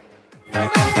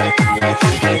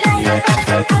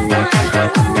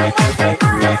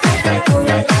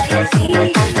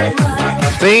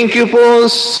 Thank you po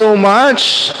so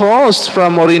much, host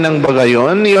from Morinang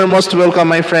Magayon. You're most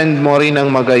welcome, my friend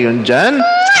Morinang Magayon dyan.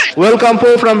 Welcome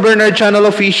po from Bernard Channel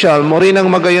Official. Morinang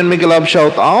Magayon, Miguel Love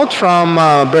shout out from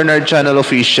Bernard Channel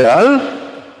Official.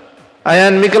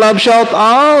 Ayan, Miguel Love shout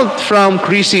out from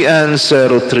Chrissy Ann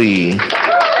 03.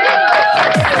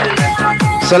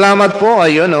 Salamat po,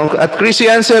 ayun. Oh. At Chrissy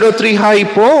Ann 03, hi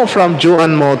po from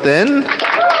Joan Moten.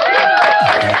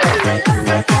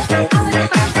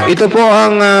 Ito po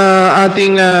ang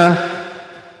ating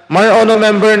Marono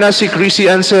member na si Chrissy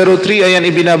Ann 03. Ayan,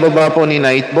 ibinababa po ni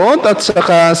Nightbot. At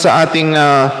saka sa ating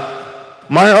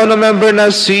Marono member na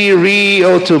si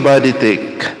Rio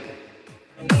Tubaditik.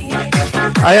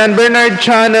 Ayan, Bernard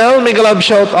Channel, Mega Love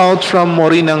shout out from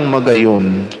Morinang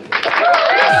Magayon.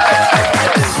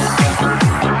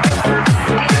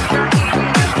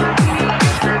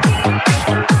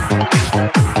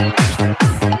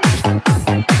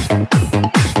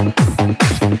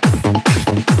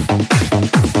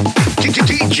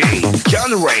 DJ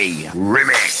John Ray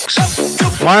Remix.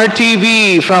 Mar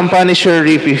TV from Punisher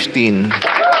 15.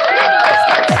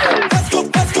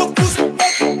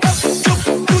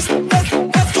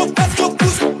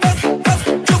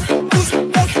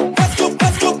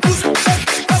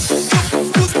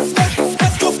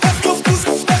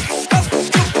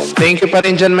 Thank you pa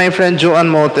rin dyan, my friend Joan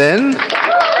Moten.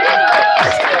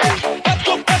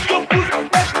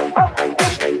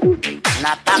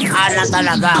 Nataka na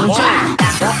talaga ako.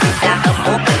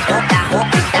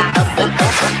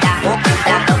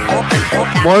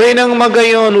 Morinang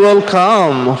Magayon,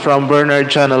 welcome from Bernard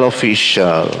Channel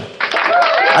Official.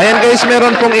 Ayan guys,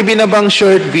 meron pong ibinabang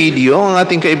short video ang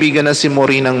ating kaibigan na si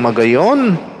Morinang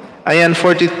Magayon. Ayan,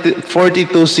 42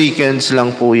 seconds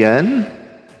lang po yan.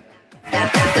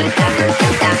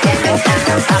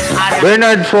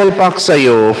 Bernard Fallpack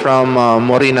sa'yo from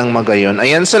Morinang Magayon.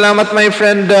 Ayan, salamat my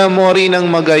friend Morinang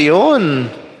Magayon.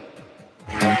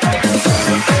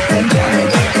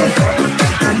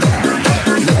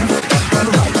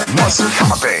 Must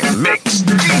happen. Mix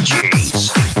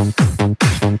DJs.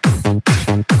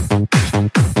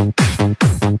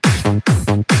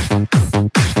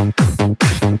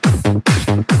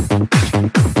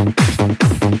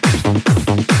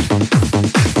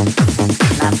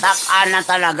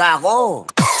 na talaga ako.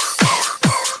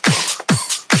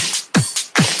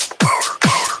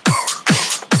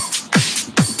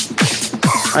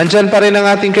 Andyan pa rin ang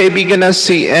ating kaibigan na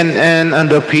si NN and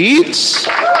the Peets,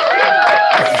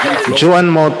 Joan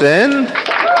Moten,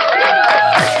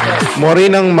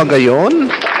 Morinang Magayon,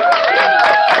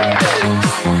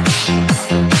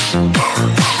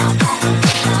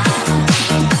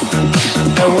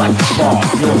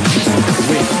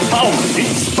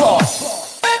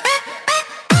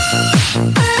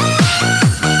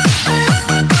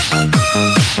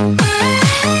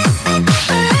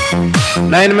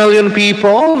 Nine million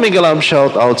people, mega love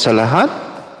shout out sa lahat.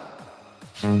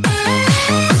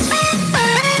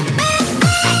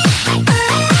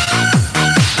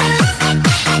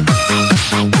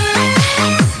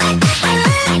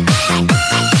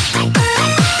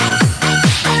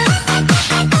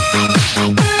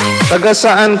 Taga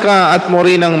saan ka at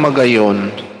Morinang Magayon?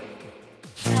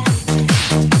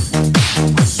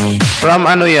 From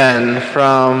ano yan?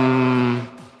 From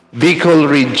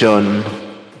Bicol region.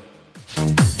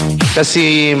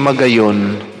 Kasi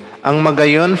Magayon. Ang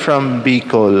Magayon from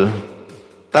Bicol.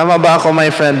 Tama ba ako, my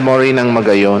friend Morinang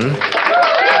Magayon?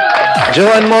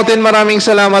 Joan Motin, maraming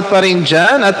salamat pa rin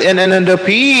dyan. At NN and the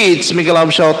Peets, mega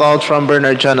love shout out from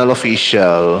Bernard Channel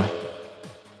Official.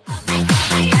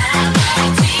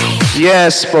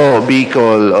 Yes po,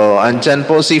 Bicol. O, andyan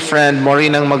po si friend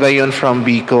Morinang Magayon from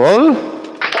Bicol.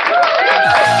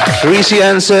 Greasy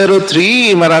Ann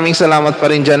 03, maraming salamat pa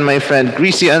rin dyan, my friend.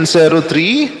 Greasy Ann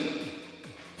 03.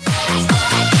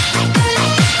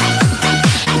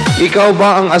 Ikaw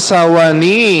ba ang asawa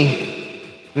ni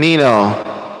Nino?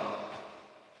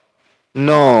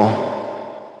 No.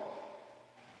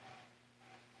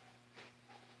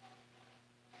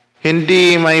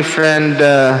 Hindi, my friend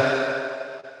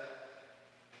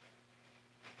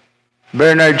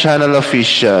Bernard Channel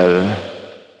Official.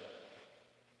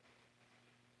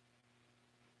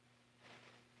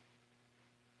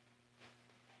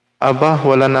 Aba,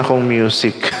 wala na akong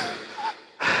music.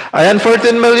 Ayan,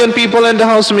 14 million people in the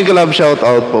house. Mega love shout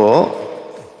out po.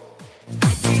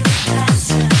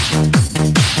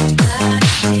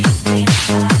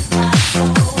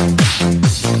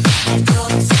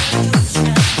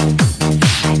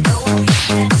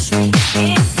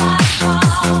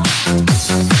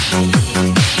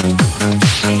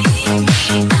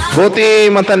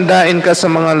 Buti matandain ka sa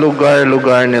mga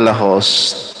lugar-lugar nila,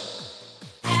 host.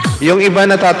 Yung iba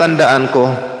natatandaan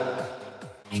ko.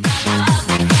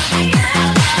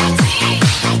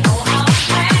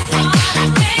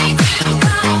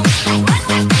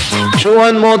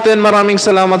 Joan Moten, maraming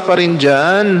salamat pa rin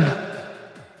dyan.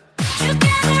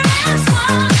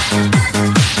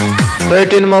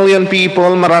 13 million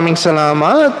people, maraming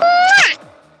salamat.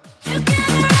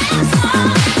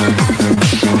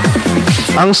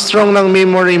 Ang strong ng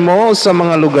memory mo sa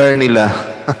mga lugar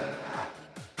nila.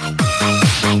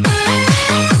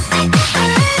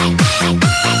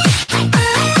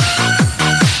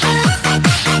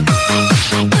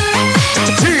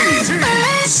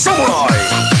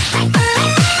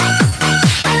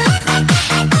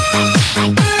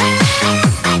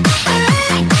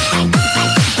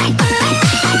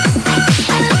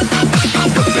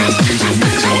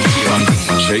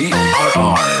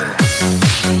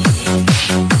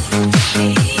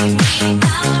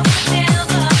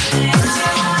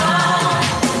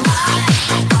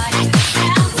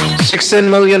 $10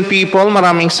 million people,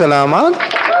 maraming salamat.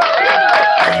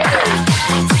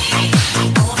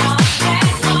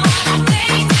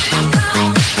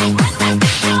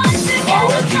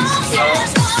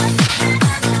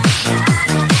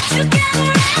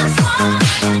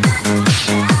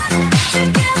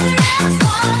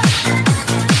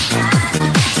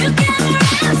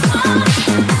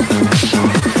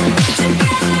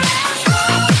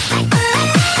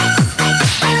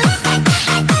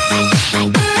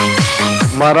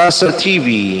 Marasa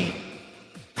TV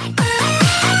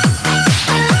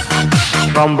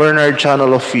from Bernard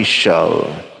Channel Official.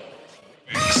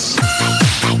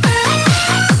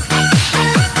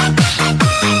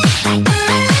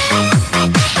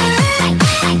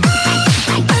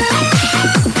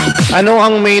 Ano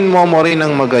ang main memory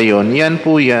ng Magayon? Yan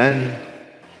po yan.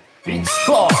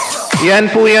 Yan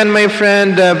po yan, my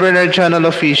friend, Bernard Channel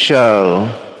Official.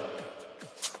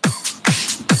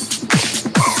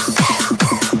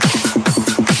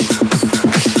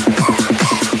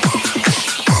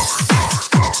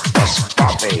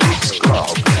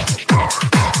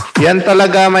 Yan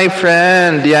talaga, my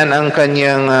friend. Yan ang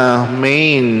kanyang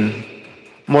main.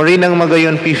 Morinang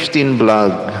Magayon 15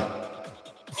 vlog.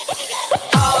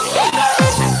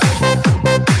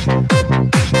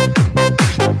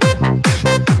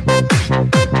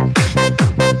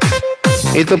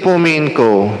 Ito po main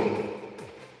ko.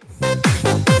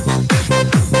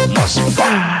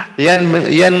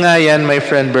 Yan nga yan, my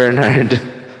friend Bernard.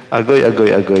 Agoy,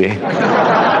 agoy, agoy.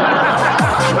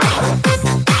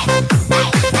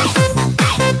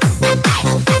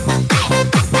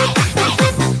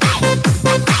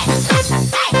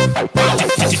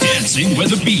 Dancing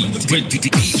with the beat with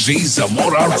DJ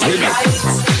Zamora Remix.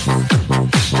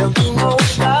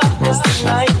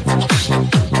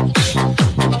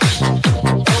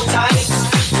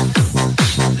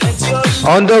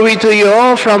 On the way to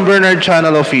you from Bernard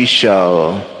Channel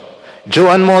Official.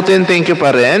 Joanne Moten, thank you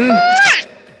pa rin.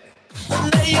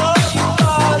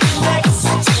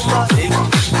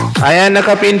 Ayan,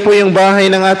 nakapin po yung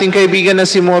bahay ng ating kaibigan na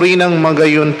si Morinang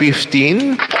Magayon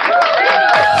 15.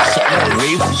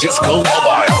 Wave Disco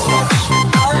Mobile.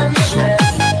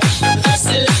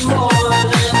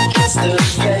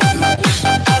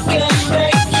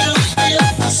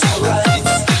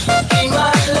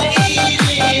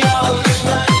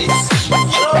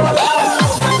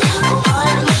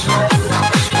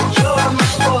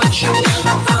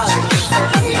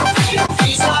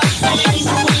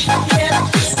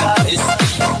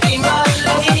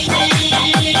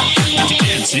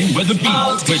 Dancing with the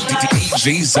beat with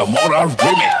DJ Zamora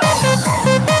Remix.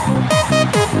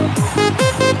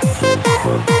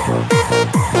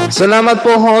 Salamat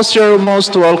po, host. You're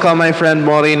most welcome, my friend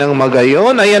Morinang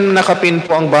Magayon. Ayan, nakapin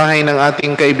po ang bahay ng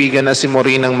ating kaibigan na si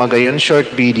Morinang Magayon.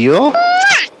 Short video.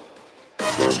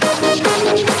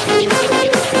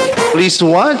 Please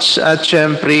watch. At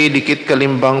syempre, dikit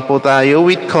kalimbang po tayo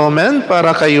with comment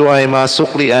para kayo ay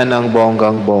masuklian ng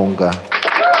bonggang-bongga.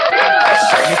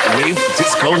 Wave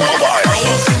Disco Mobile.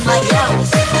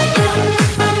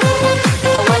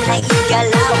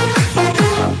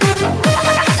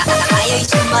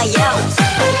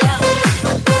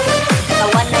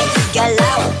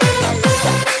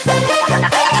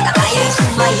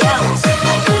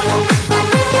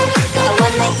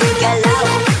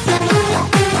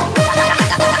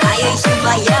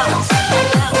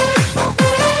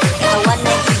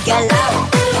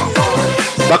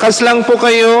 Bakas lang po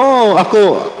kayo.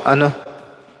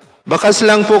 Bakas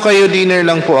lang po kayo. Dinner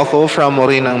lang po ako from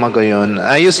Morinang Magayon.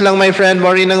 Ayos lang, my friend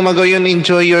Morinang Magayon.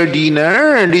 Enjoy your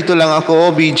dinner. Dito lang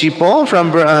ako, BG po, from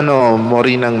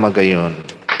Morinang Magayon.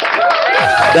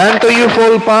 Dan to you,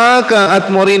 full pack.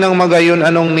 At Morinang Magayon,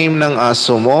 anong name ng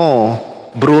aso mo?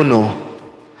 Bruno.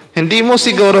 Hindi mo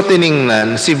siguro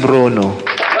tiningnan si Bruno.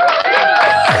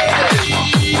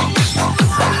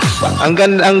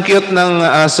 Ang cute ng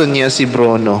aso niya, si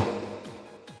Bruno.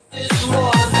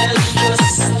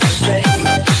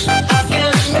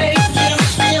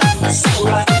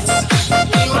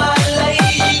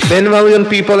 10 million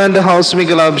people in the house,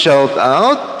 Miguel Love, shout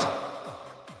out.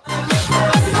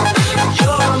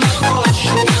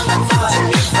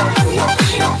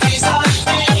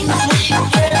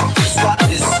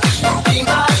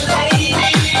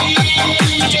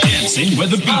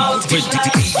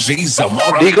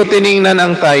 Di ko tiningnan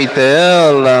ang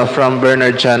title from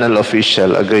Bernard Channel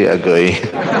Official. Agoy, agoy.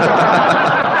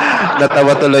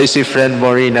 Natawa tuloy si friend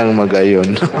Morinang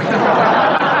Magayon.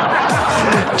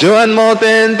 Joanne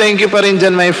Moten, thank you pa rin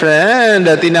dyan, my friend.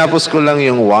 Tinapos ko lang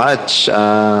yung watch.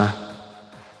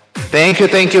 Thank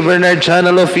you, Bernard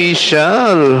Channel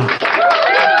Official.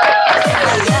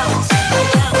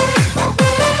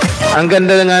 Ang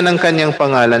ganda nga ng kanyang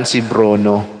pangalan, si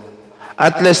Bruno.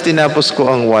 At least tinapos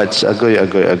ko ang watch. Agoy,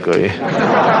 agoy, agoy.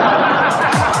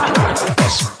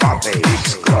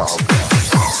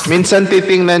 Minsan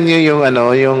titingnan nyo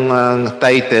yung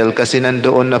title kasi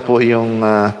nandoon na po yung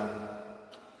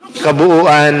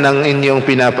kabuuan ng inyong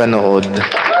pinapanood.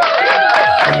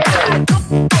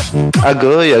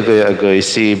 Agoy, agoy, agoy,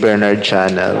 si Bernard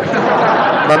Channel.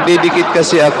 Magdidikit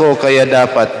kasi ako, kaya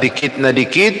dapat dikit na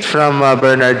dikit from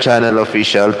Bernard Channel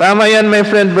Official. Tama yan, my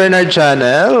friend Bernard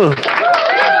Channel.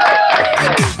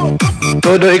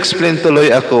 Todo explain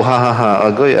tuloy ako, hahaha,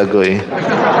 agoy, agoy.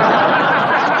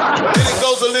 It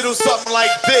goes a little something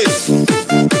like this.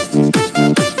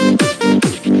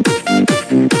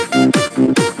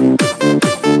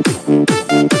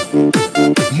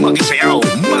 Magisayaw,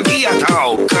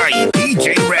 magiataw kay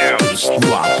DJ Rams.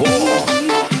 Guwapo.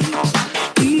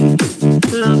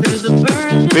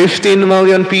 15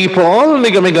 million people.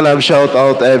 Mega love shout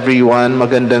out everyone.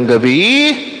 Magandang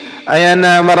gabi. Ayan,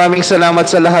 maraming salamat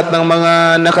sa lahat ng mga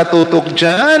nakatutok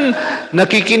dyan,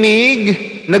 nakikinig,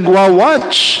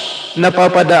 nagwa-watch,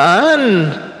 napapadaan,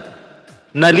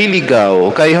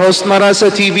 naliligaw. Kay host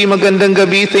Marasa TV, magandang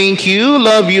gabi. Thank you.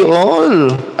 Love you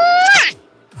all.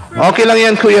 Okay lang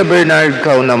yan, Kuya Bernard.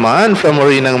 Kau naman, from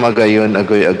Morinang Magayon.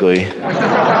 Agoy, agoy.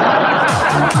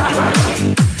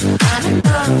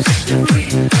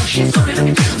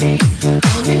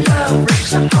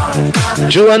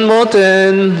 Juan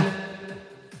Moten.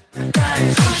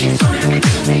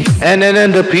 And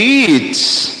then the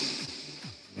Pete's.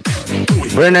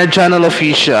 Bernard Channel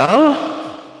Official.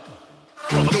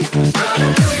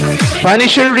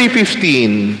 Punisher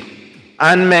 15.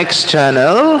 Anmex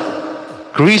Channel.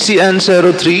 Greasy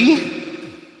N03.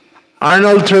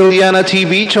 Arnold Trilliana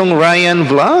TV, Chong Ryan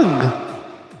Vlog.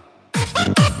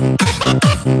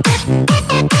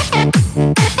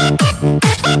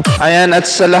 Ayan, at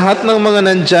sa lahat ng mga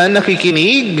nandyan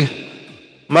nakikinig,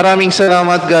 maraming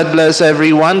salamat. God bless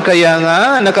everyone. Kaya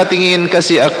nga, nakatingin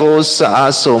kasi ako sa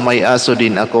aso. May aso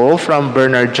din ako from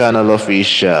Bernard Channel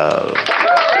Official.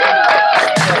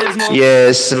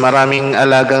 Yes, maraming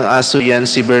alagang aso yan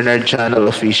si Bernard Channel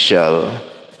Official.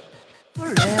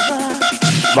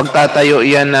 Magtatayo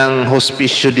yan ng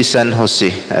Hospicio de San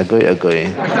Jose. Agoy, agoy.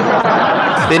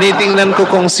 Tinitingnan ko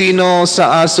kung sino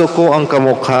sa aso ko ang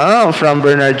kamukha from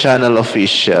Bernard Channel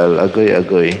Official. Agoy,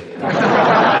 agoy.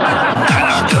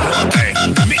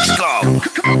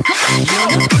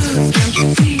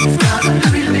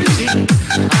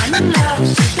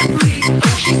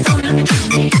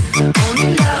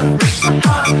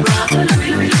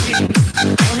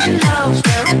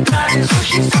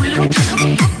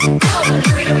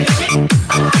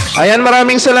 Ayan,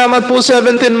 maraming salamat po.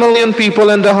 17 million people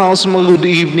in the house. Good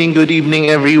evening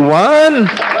everyone.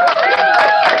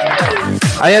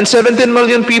 Ayan, 17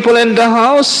 million people in the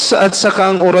house. At saka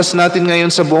ang oras natin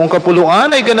ngayon sa buong kapuluan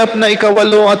ay ganap na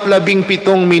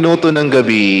 8:17 minuto ng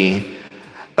gabi.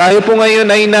 Tayo po ngayon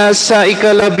ay nasa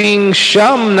 19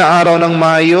 na araw ng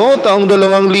Mayo, taong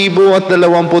 2022.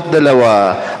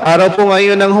 Araw po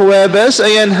ngayon ng Huwebes.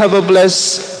 Ayan, have a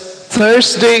blessed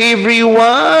Thursday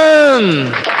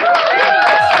everyone.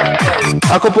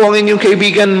 Ako po ang inyong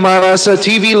kaibigan Marasa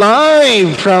TV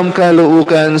Live from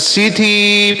Caloocan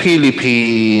City,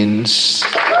 Philippines.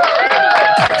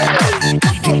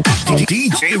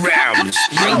 DJ Rams.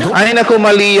 Ay naku,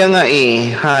 mali nga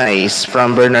eh. Highs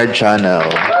from Bernard Channel.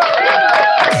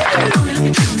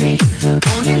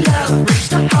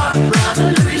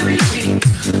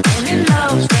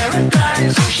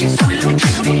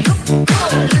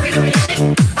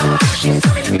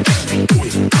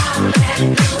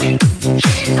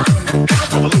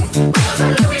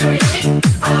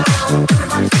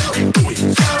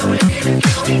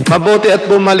 Mabuti at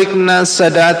bumalik na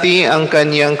sa dati ang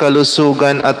kanyang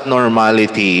kalusugan at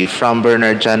normality from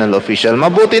Bernard Channel Official.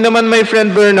 Mabuti naman, my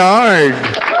friend Bernard.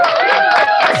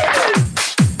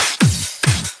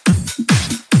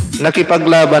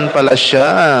 Nakipaglaban pala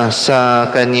siya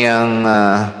sa kanyang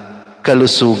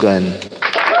kalusugan.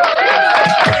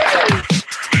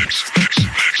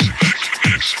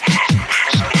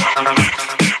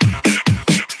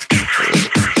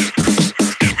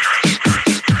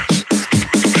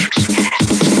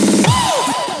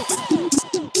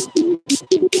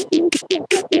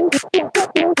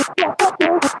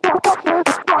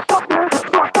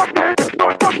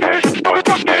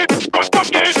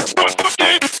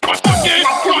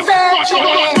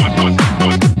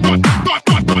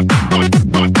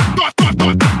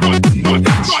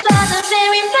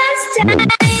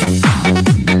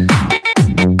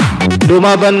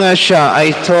 Lumaban nga siya.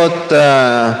 I thought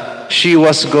she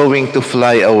was going to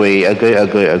fly away. Agoy,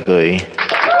 agoy, agoy.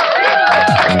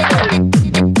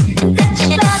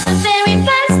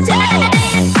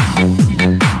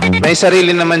 May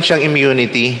sarili naman siyang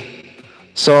immunity.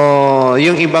 So,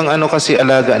 yung ibang kasi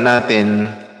alaga natin,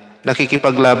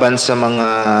 nakikipaglaban sa mga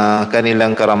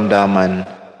kanilang karamdaman.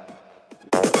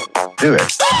 Do it.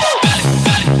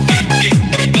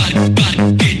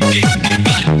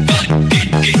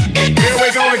 Here we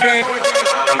go again.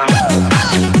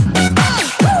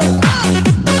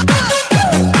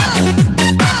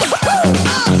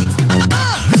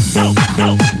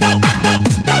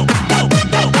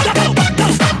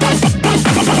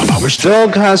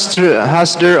 Dog has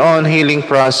their own healing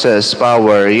process,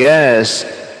 power. Yes.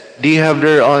 Do you have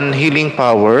their own healing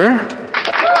power?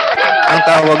 Ang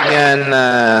tawag niyan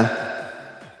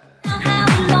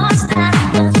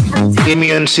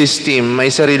immune system.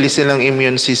 May sarili silang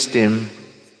immune system.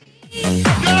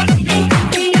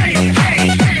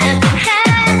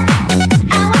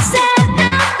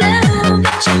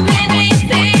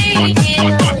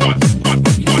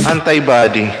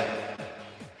 Antibody.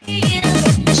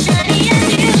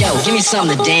 Yo, give me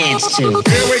something to dance to.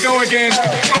 Here we go again.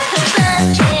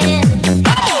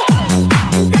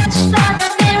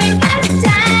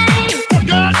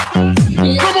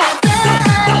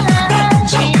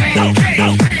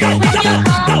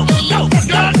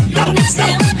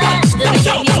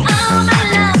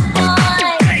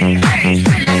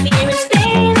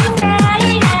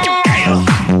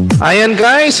 Ayan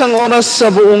guys, ang oras sa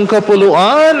buong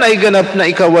kapuluan ay ganap na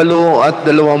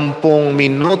 8:20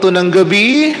 minuto ng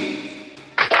gabi.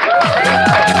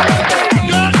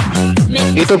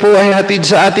 Ito po ay hatid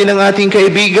sa atin ng ating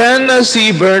kaibigan na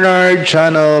si Bernard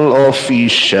Channel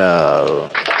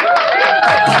Official.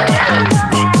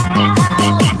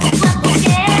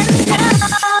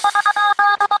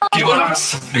 Give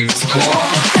us things to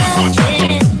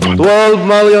 12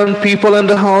 million people in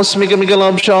the house. Mega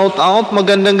love shout out.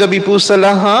 Magandang gabi po sa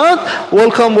lahat.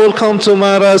 Welcome to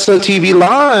Marasa TV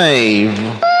Live.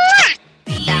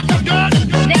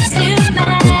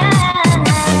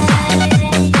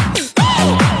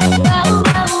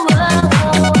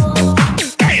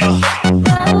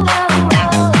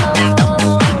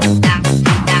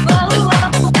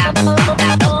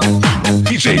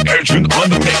 DJ Arjun on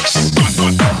the mix.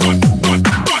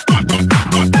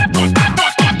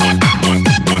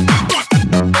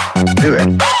 Do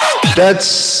it.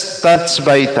 That's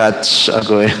by touch.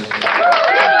 Ako eh.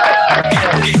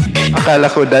 Akala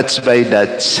ko that's by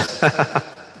touch.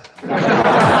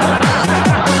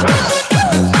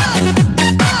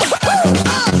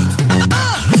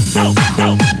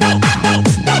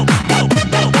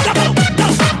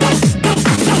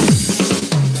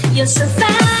 You're so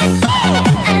fine,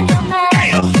 and you're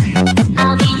mine.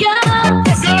 I'll be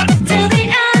yours till the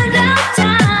end of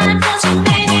time, 'cause you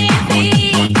made me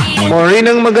feel. Maureen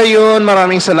Magayon,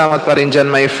 maraming salamat pa rin dyan,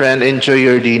 my friend. Enjoy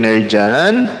your dinner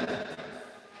dyan.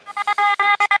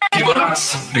 give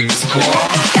us things to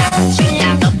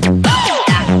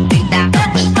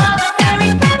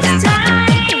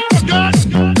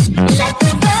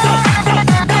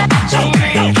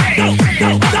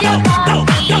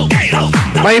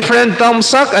My friend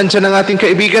Tamsak, andyan ang ating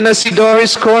kaibigan na si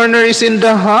Doris Corner is in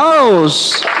the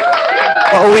house.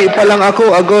 Pauwi pa lang ako.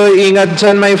 Agoy, ingat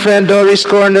dyan my friend Doris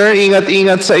Corner.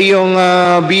 Ingat sa iyong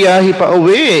biyahe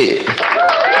pauwi.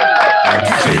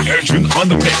 DJ Arjun on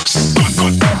the mix.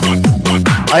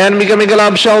 Ayan, mega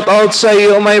love shout out sa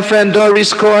iyo my friend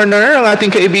Doris Corner, ang ating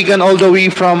kaibigan all the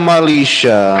way from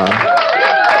Malaysia.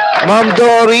 Ma'am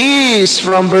Doris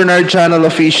from Bernard Channel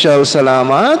Official,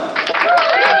 salamat.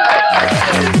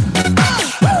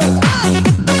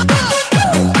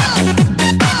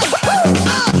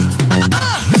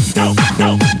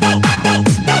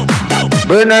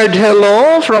 Bernard,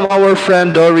 hello from our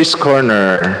friend Doris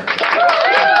Corner.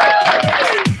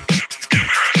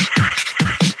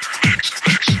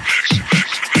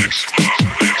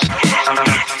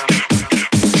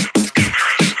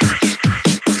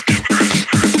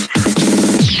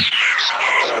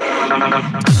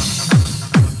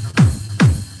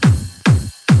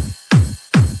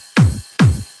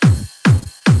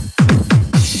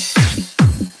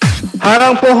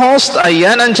 Harang po host,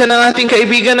 ayan, andyan ang ating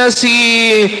kaibigan na si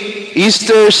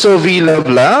Easter Sovila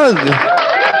Vlog.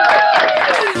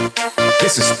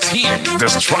 This is Team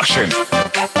Destruction.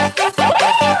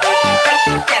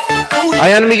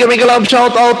 Ayan, mega love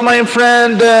shout out my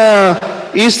friend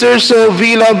Easter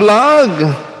Sovila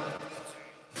Vlog.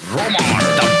 Romar,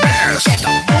 the best.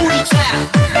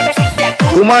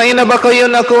 Kumain na ba kayo?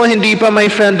 Nako, hindi pa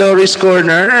my friend Doris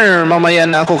Corner. Mamaya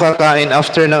na ako kakain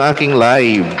after ng aking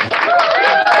live.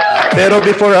 Pero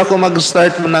before ako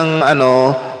mag-start ng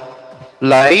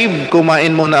live,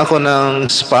 kumain muna ako ng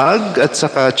spag at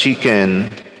saka chicken.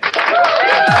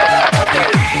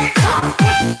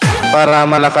 Para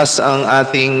malakas ang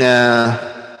ating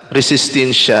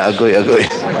resistensya, agoy.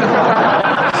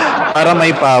 Para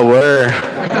may power.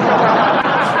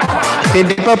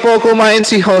 Hindi pa po kumain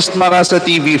si host Marasa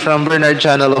TV from Bernard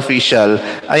Channel Official.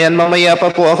 Ayan, mamaya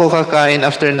pa po ako kakain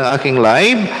after ng aking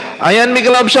live. Ayan, mega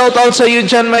love shout out sa iyo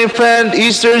dyan, my friend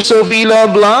Easter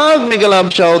Sovila Vlog. Mega love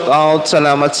shout out.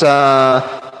 Salamat sa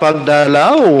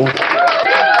pagdalaw.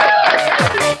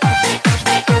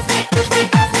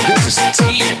 This is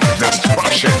Team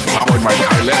Destruction. Powered by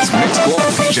Kailet's Mixed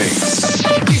Gold DJs.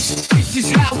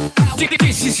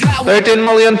 13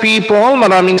 million people.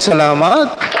 Maraming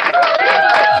salamat.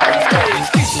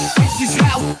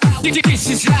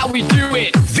 This is how we do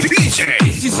it. DJ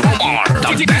Romar,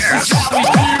 the best.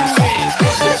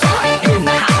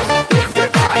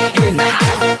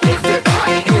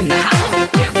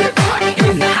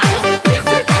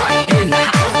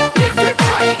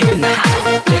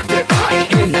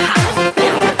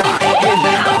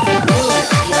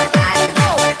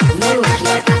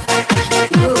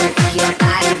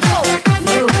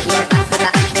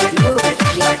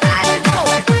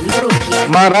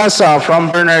 Marasa from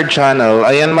Bernard Channel.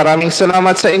 Ayan, maraming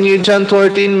salamat sa inyo dyan.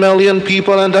 14 million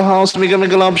people in the house. Mega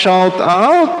love shout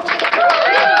out.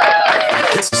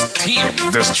 This is Team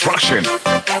Destruction.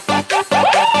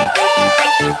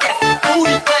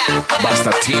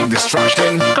 Basta Team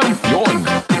Destruction, kampiyon.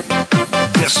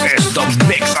 This is the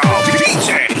mix of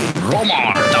DJ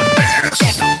Romar, the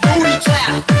best.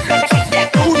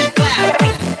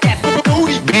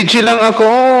 BG lang ako.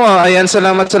 Ayan,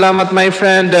 salamat my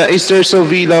friend Easter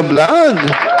Sovila Vlog.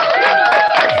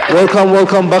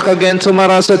 Welcome back again to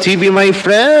Marasa TV, my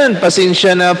friend.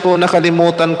 Pasensya na po,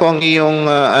 nakalimutan ko ang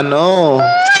iyong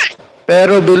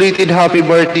Pero belated happy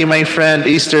birthday, my friend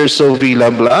Easter Sovila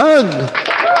Vlog.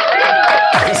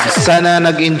 Sana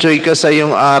nag-enjoy ka sa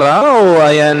iyong araw.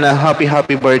 Ayan, happy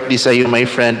birthday sa iyo, my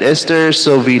friend Esther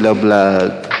Sovila Vlog.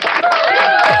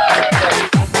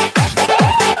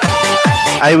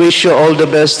 I wish you all the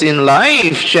best in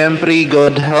life. Syempre,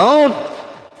 good health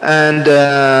and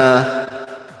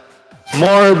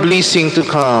more blessing to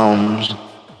come.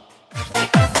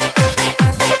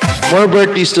 More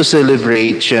birthdays to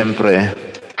celebrate, syempre.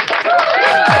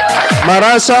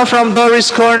 Marasa from Doris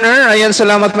Corner. Ayan,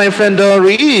 salamat my friend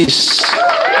Doris.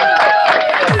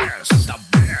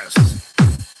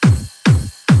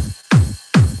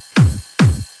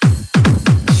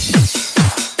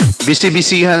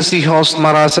 Bisi-bisihan si host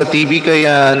Marasa TV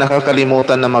kaya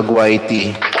nakakalimutan na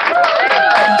mag-YT.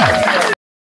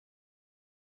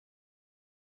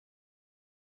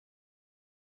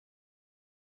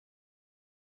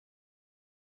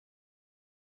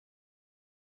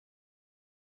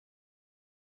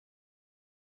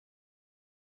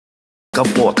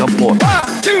 Kapot. 1,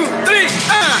 2,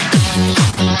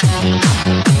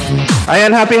 3,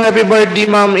 Ayan, happy birthday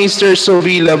Ma'am Easter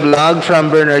Sovila Vlog from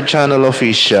Bernard Channel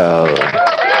Official.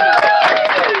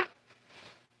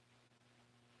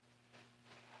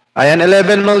 Ayan,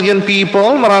 11 million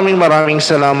people. Maraming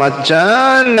salamat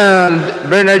dyan.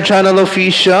 Bernard Channel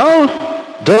Official.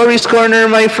 Doris Corner,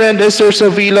 my friend Esther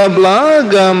Sovila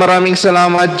Vlog. Maraming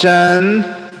salamat dyan.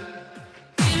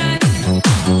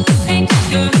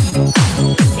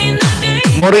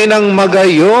 Morinang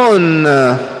Magayon.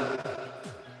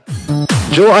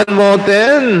 Joanne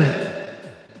Moten.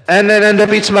 And then the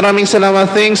Pits, maraming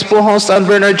salamat. Thanks po, host and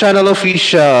Bernard Channel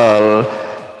Official.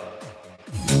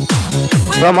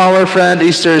 From our friend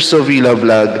Easter Sovila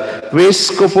Vlog.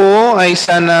 Wish ko po ay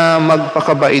sana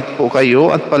magpakabait po kayo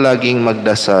at palaging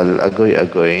magdasal.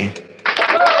 Agoy.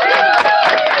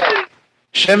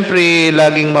 Siyempre,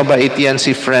 laging mabait yan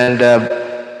si friend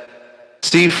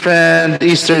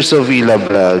Easter Sovila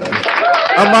Vlog.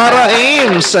 Amara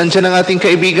Ames, andyan ang ating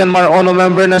kaibigan Marono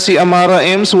member na si Amara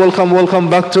Ames. Welcome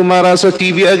back to Marasa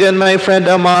TV again, my friend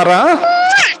Amara.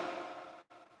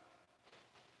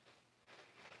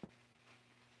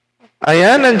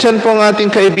 Ayan, andyan po ang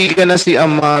ating kaibigan na si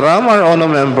Amara,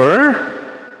 Marono member.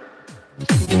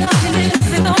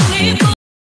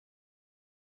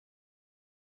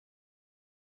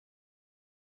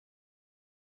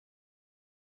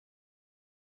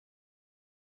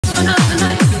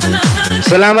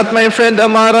 Salamat my friend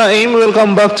Amara Aim.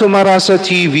 Welcome back to Marasa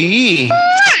TV.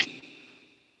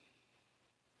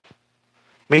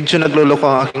 Medyo nagluloko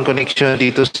ang aking connection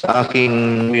dito sa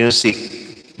aking music.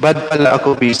 Bad pala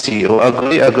ako busy. O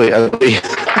agoy.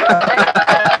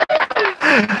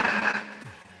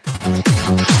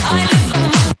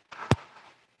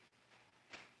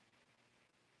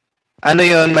 Ano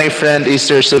yon my friend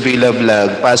Easter Sovila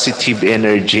Vlog? Positive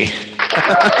energy.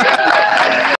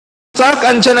 Sak,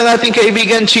 andyan ang ating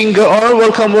kaibigan Chinga Or.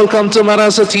 Welcome to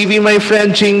Marasa TV, my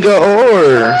friend Chinga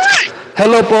Or.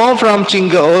 Hello po from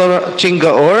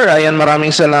Chinga Or. Ayan,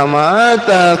 maraming salamat.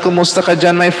 Kumusta ka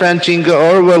dyan, my friend Chinga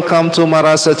Or? Welcome to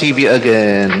Marasa TV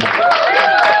again.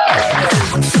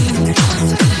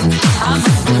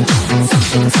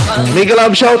 Mega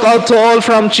love shout out to all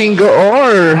from Chinga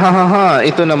Or.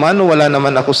 Ito naman, wala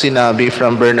naman ako sinabi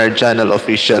from Bernard Channel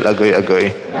Official.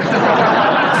 Agoy.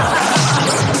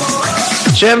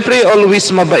 Siyempre, always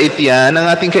mabait yan. Ang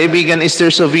ating kaibigan Easter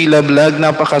Sovila Vlog,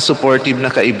 napaka-supportive na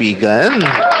kaibigan.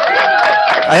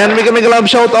 Ayan, mega love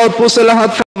shout out po sa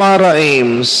lahat from Amara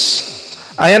Ames.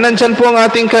 Ayan, nandyan po ang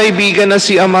ating kaibigan na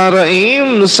si Amara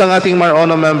Ames. Ang ating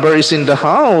Marono member is in the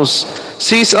house.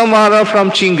 Sis Amara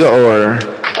from Chinga Or.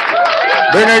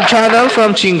 Bernard Channel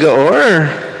from Chinga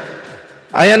Or.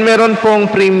 Ayan, meron pong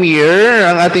premiere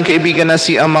ang ating kaibigan na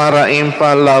si Amara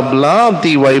Impa Love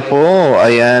TY po.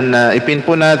 Ayan, ipin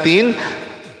po natin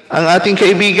ang ating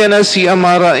kaibigan na si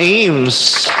Amara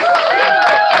Ames.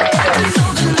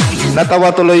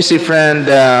 Natawa tuloy si friend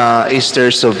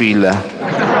Easter Sovila.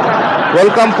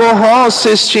 Welcome po host,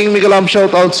 sis Ching Miguelam.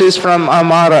 Shout out sis from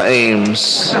Amara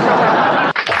Ames.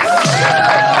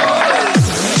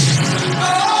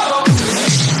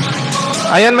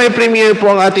 Ayan, may premiere po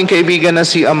ang ating kaibigan na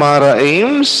si Amara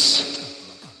Ames.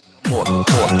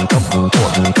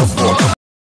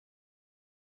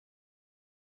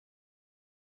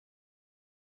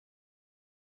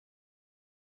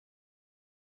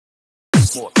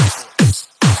 12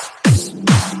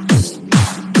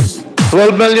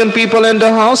 million people in the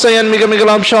house. Ayan, mega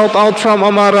love shout out from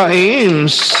Amara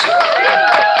Ames.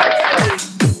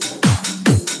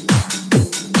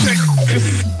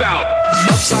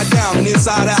 Upside down and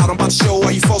inside out, I'm about to show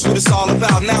all you folks what it's all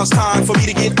about. Now it's time for me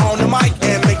to get on the mic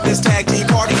and make this tag team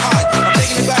party hot. I'm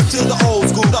taking it back to the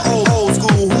old school, old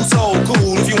school. Who's so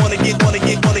cool? If you wanna get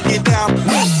down,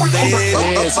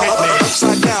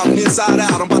 upside down and inside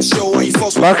out, I'm about to show all you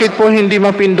folks. Bakit po hindi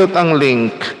mapindot ang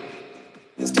link?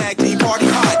 This tag team party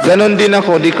hot. Ganon din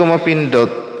ako, di ko mapindot.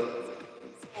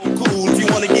 Cool if you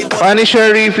wanna get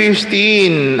Punisher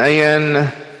 15, ayan.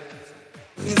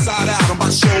 inside out, I'm about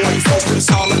to show all you folks what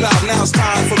it's all about. Now it's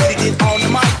time for me to get on the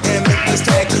mic and make this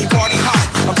tag team party hot.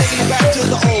 I'm taking it back to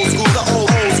the old school, old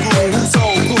school. Who's so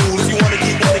cool? If you wanna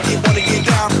get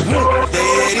down,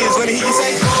 there it is. Let me hear you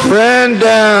say. Friend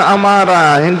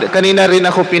Amara, kanina rin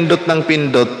ako pindot ng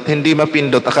pindot. Hindi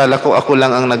mapindot. Akala ko ako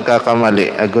lang ang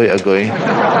nagkakamali. Agoy.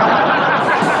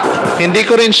 Hindi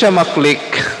ko rin siya maklik.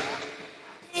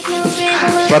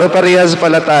 Pare-parehas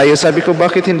pala tayo. Sabi ko,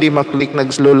 bakit hindi maklik?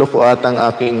 Nagluloko atang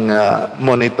aking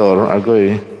monitor.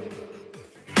 Agoy.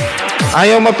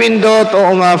 Ayaw mapindot.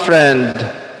 Oo nga, friend.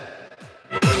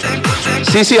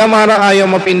 Sisi Amara,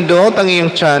 ayaw mapindot ang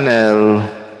iyong channel.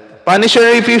 Punisher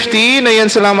 15, ayan,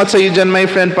 salamat sa iyo dyan, my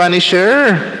friend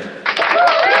Punisher.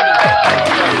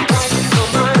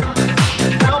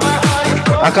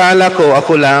 Akala ko,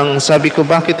 ako lang, sabi ko,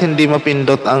 bakit hindi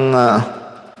mapindot ang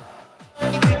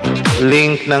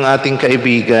link ng ating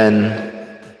kaibigan?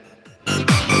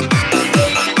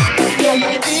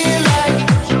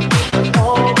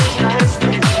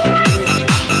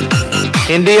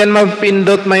 Hindi yan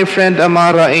mapindot, my friend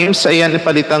Amara Ames. Ayan,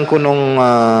 ipalitan ko nung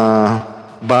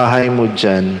bahay mo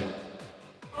dyan.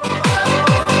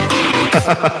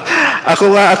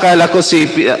 Ako nga, akala ko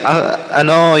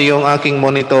yung aking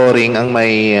monitoring ang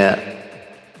may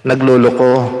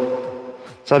nagluloko.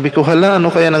 Sabi ko, hala, ano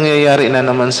kaya nangyayari na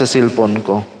naman sa cellphone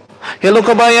ko? Hello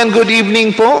kabayan, good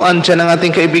evening po. Andiyan ang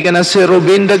ating kaibigan na si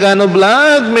Robin Dagano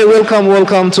Vlog. May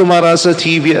welcome to Marasa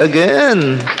TV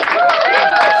again.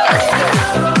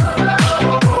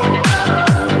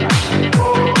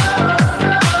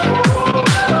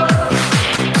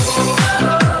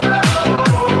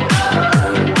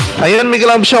 Ayan, may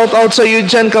love shout out sa iyo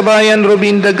dyan, kabayan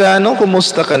Robin Dagano.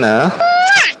 Kumusta ka na?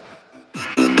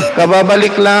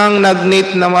 Kababalik lang,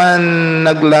 nag-knit naman,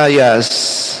 naglayas.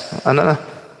 Ano na?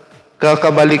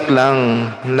 Kakabalik lang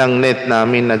ng net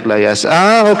namin, naglayas.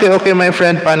 Okay, my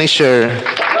friend Punisher.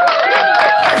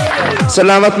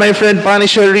 Salamat, my friend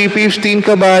Punisher 15,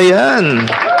 kabayan.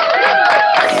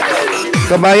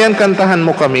 Kabayan, kantahan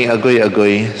mo kami,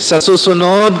 agoy. Sa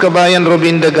susunod, kabayan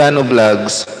Robin Dagano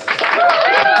Vlogs.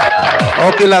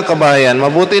 Okay lang, kabayan.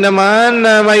 Mabuti naman,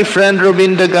 my friend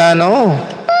Robin Dagano.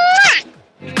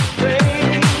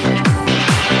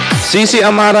 Sisi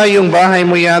Amara, yung bahay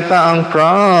mo yata ang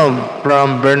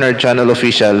from Bernard Channel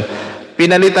Official.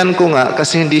 Pinalitan ko nga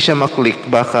kasi hindi siya maklik.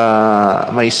 Baka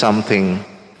may something.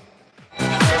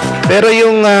 Pero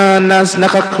yung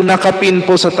nakapin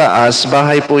po sa taas,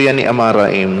 bahay po yan ni Amara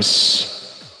Ames.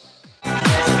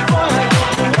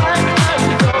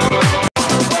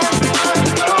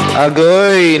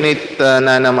 Agoy,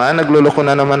 na naman. Nagluloko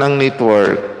na naman ang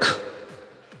network.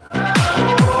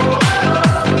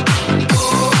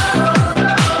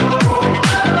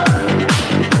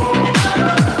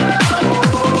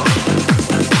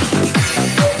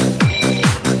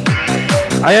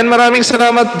 Ayan, maraming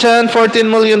salamat dyan. 14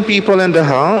 million people in the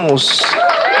house.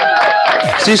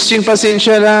 Sisting,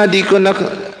 pasensya na. Di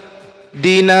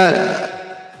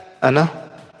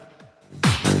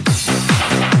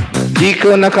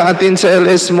ko naka-attend sa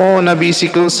LS mo, na busy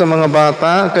ko sa mga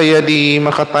bata, kaya di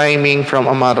maka-timing from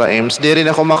Amara Ames. Di rin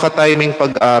ako maka-timing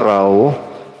pag-araw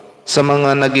sa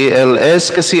mga nag-LS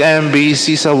kasi I am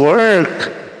busy sa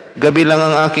work. Gabi lang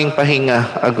ang aking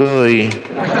pahinga. Agoy.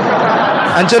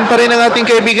 Andyan pa rin ang ating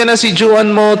kaibigan na si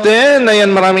Joan Moten. Ayan,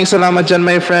 maraming salamat dyan,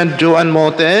 my friend Joan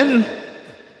Moten.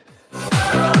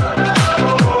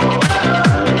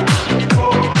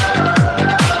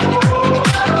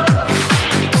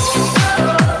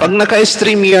 Pag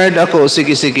naka-StreamYard ako,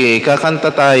 sige, kakanta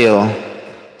tayo.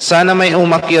 Sana may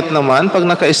umakyat naman pag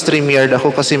naka-StreamYard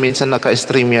ako kasi minsan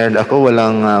naka-StreamYard ako,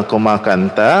 walang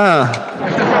kumakanta.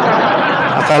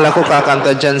 Akala ko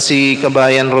kakanta dyan si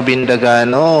kabayan Robin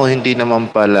Dagano, hindi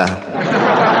naman pala.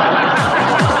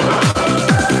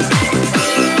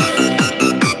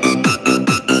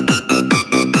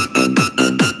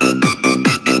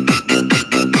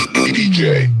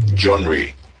 DJ John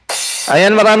Ree.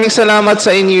 Ayan, maraming salamat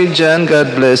sa inyo dyan.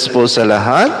 God bless po sa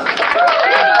lahat.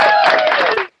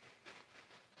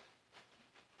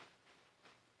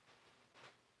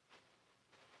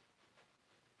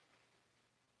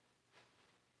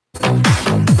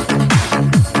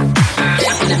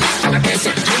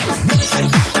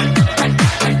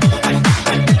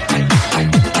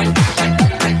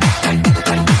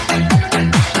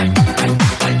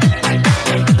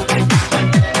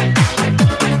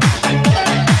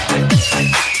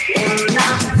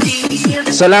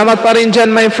 Salamat pa rin dyan,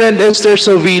 my friend Esther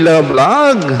Sovila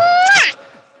Vlog.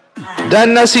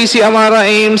 Dan na si Amara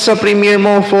Ames sa premiere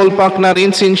mo, full pack na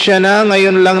rin since siya na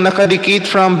ngayon lang nakadikit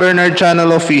from Bernard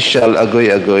Channel Official.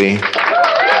 Agoy, agoy.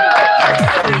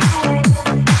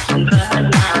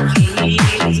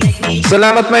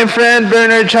 Salamat, my friend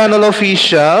Bernard Channel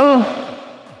Official.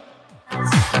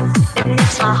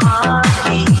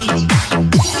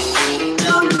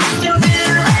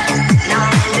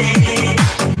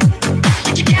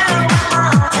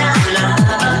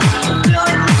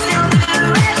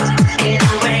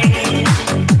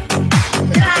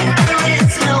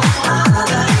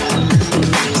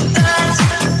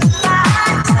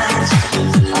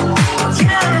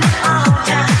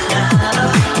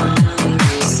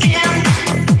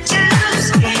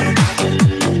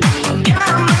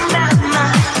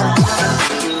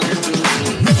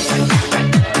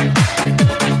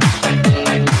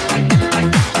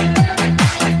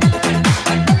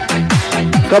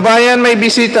 Kabayan, may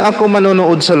bisita ako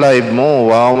manonood sa live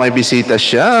mo. Wow, may bisita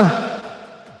siya.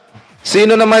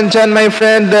 Sino naman dyan, my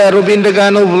friend? Rubin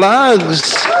Dagano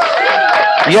Vlogs.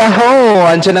 Yahoo!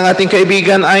 Andyan ang ating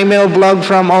kaibigan, Email Vlog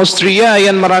from Austria.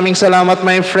 Ayan, maraming salamat,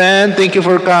 my friend. Thank you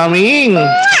for coming.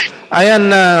 Ayan,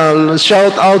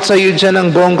 shout out sa iyo dyan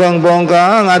ng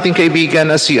bonggang-bongga ang ating kaibigan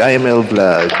na si Email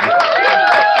Vlog.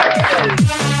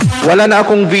 Wala na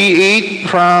akong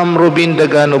V8 from Rubin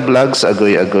Dagano Vlogs.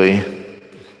 Agoy-agoy.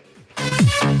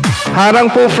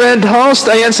 Harang po, friend host.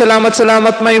 Ayan,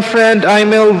 salamat my friend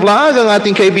Email Vlog. Ang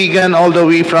ating kaibigan all the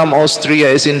way from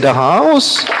Austria is in the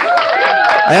house.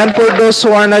 Ayan, for those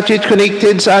who are not yet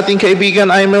connected sa ating kaibigan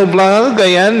Email Vlog,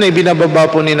 ayan, binababa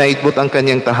po ni Nightbot ang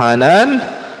kanyang tahanan.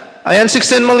 Ayan,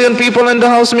 16 million people in the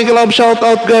house. Miguel Love, shout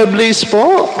out, God bless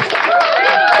po.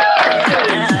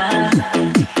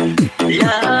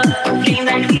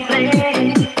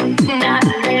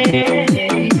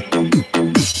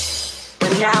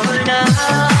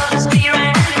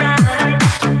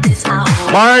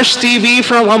 Mars TV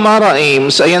from Amara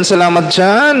Ames. Ayan, salamat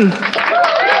dyan.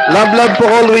 Love po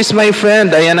always, my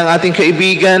friend. Ayan ang ating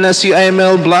kaibigan na si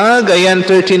IML Vlog. Ayan,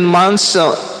 13 months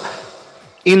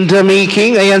in the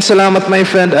making. Ayan, salamat, my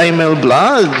friend IML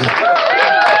Vlog.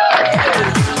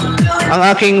 Ang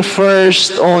aking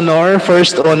first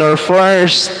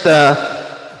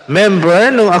member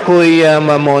nung ako'y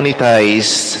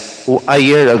ma-monetize a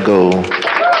year ago.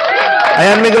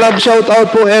 Ayan, Miguel Love, shout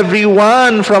out po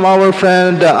everyone from our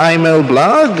friend Imel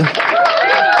Vlog.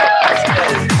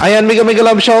 Ayan, Miguel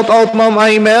Love, shout out Ma'am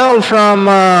Imel from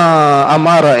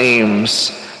Amara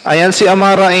Ames. Ayan, si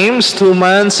Amara Ames, 2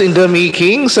 months in the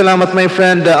making. Salamat, my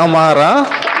friend Amara.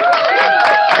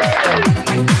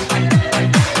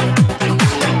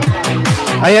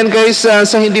 Ayan guys,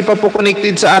 sa hindi pa po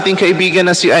connected sa ating kaibigan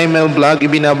na si Imel Vlog,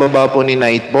 ibinababa po ni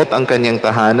Nightbot ang kanyang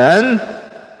tahanan.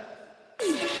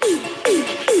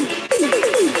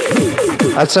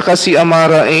 At saka si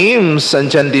Amara Ames,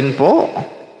 andyan din po.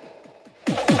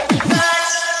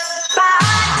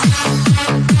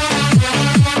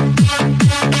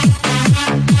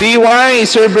 TY,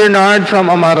 Sir Bernard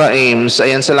from Amara Ames.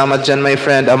 Ayan, salamat dyan, my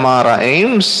friend Amara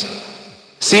Ames.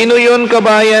 Sino yun,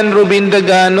 kabayan? Rubin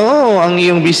Dagano, ang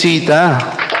iyong bisita.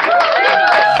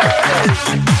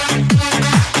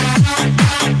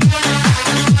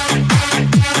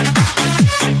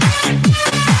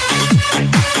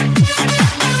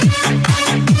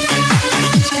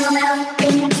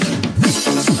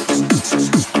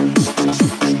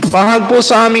 Pahag po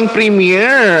sa aming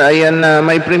premiere. Ayan,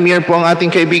 may premiere po ang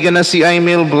ating kaibigan na si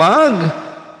Imel Vlog.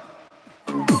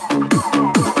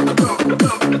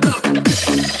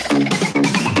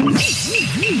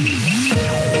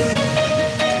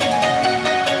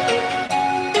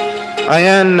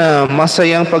 Ayan,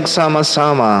 masayang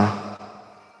pagsama-sama.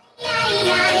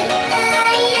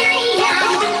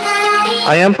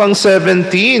 Ayan, pang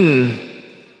 17.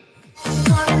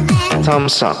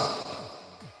 Thumbs up.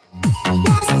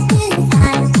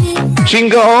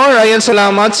 Chingaor, ayan,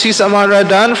 salamat. Sis Amara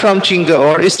Dan from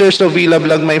Chingaor. Esther Sovila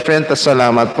Vlog, my friend,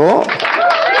 salamat po.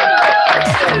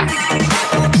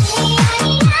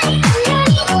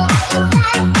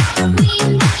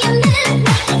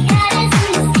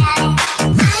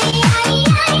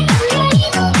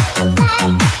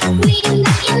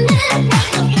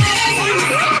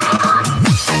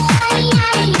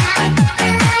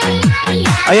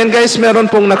 Ayan guys,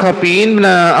 meron pong nakapin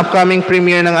na upcoming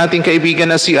premiere ng ating kaibigan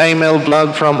na si Imel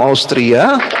Vlog from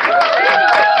Austria.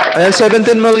 Ayan,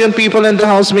 17 million people in the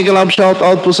house. Miguel Love, shout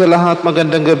out po sa lahat.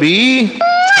 Magandang gabi.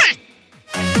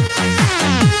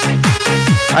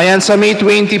 Ayan, sa May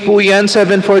 20 po yan,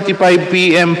 7:45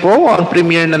 PM po ang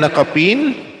premiere na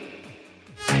nakapin.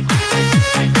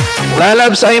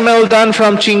 Lalabs Aimel Dan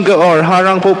from Chingaor.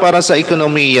 Harang po para sa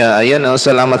ekonomiya. Ayan, oh,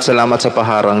 salamat sa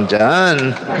paharang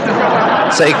dyan.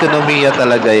 Sa ekonomiya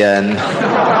talaga yan.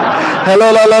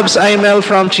 Hello, Lalabs Aimel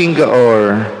from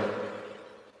Chingaor.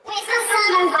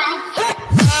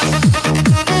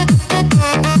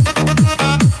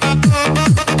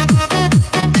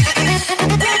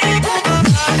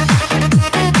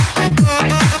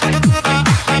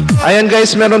 Ayan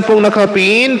guys, meron pong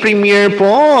nakapin. Premiere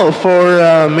po for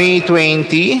May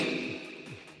 20.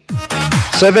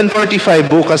 7:45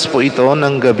 bukas po ito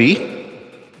ng gabi.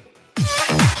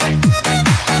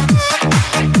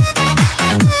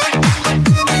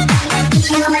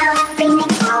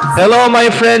 Hello my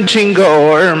friend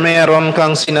Chingaor, meron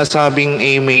kang sinasabing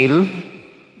email?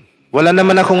 Wala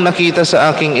naman akong nakita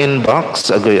sa aking inbox.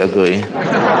 Agoy-agoy.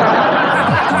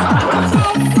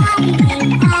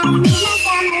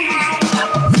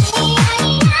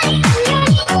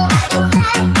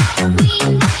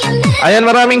 Ayan,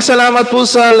 maraming salamat po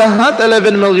sa lahat.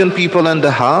 11 million people in the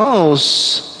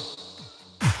house.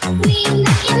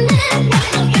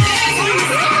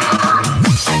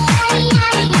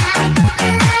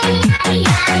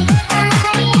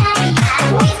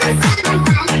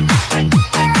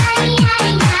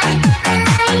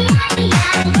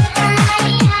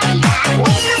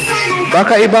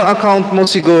 Baka ibang account mo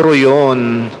siguro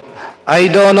yon. I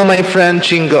don't know my friend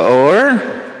Chingaor.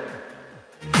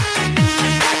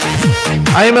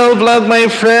 Aimel Vlog, my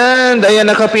friend. Ayan,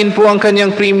 nakapin po ang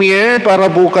kanyang premiere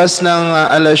para bukas ng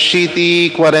alas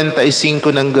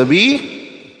 7:45 ng gabi.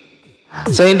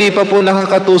 Sa hindi pa po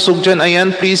nakakatusok dyan, ayan,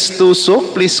 please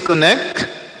tusok, please connect.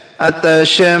 At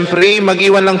syempre,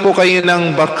 mag-iwan lang po kayo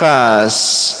ng bakas.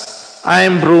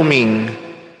 I'm brooming.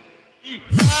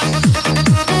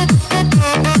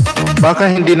 Baka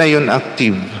hindi na yun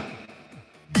active.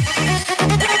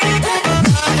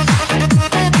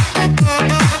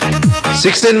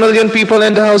 $16 million people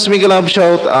in the house. Miguel Love,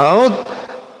 shout out.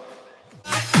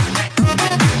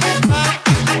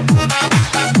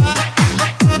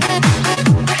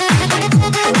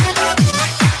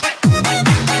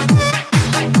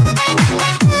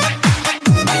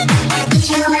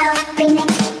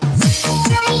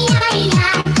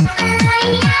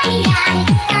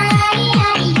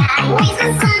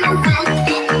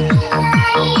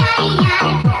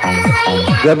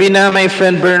 Gabi na, my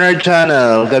friend Bernard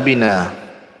Channel. Gabi na.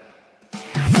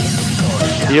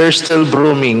 You're still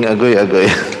brooming.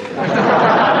 Agoy-agoy.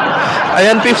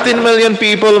 Ayan, 15 million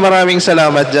people. Maraming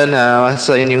salamat dyan ha,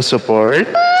 sa inyong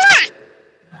support.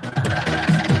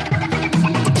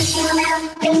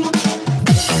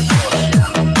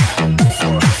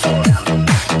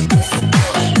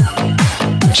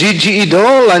 Gigi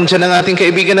Idol. Andyan ang ating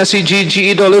kaibigan na si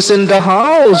Gigi Idol is in the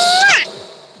house.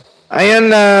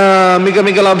 Ayan,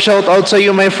 mega love shout out sa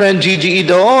iyo, my friend Gigi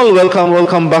Idol.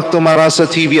 Welcome back to Marasa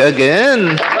TV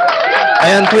again.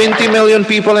 Ayan, 20 million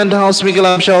people in the house. Mega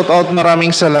love shout out.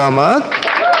 Maraming salamat.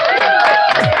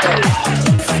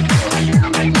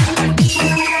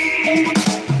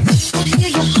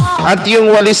 At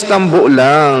yung walis tambo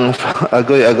lang.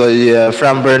 Agoy,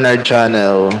 from Bernard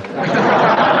Channel.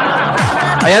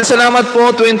 Ayan, salamat po,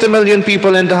 20 million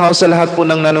people in the house, sa lahat po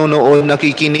ng nanonood,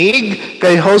 nakikinig.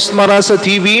 Kay host Marasa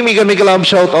TV, mega love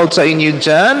shout out sa inyo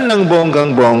dyan ng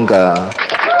bonggang-bongga.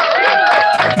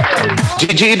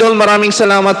 Gigi Idol, maraming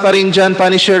salamat pa rin dyan.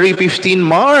 Punisher 15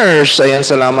 Mars. Ayan,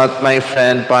 salamat my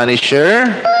friend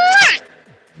Punisher.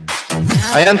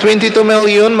 Ayan, 22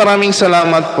 million, maraming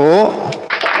salamat po.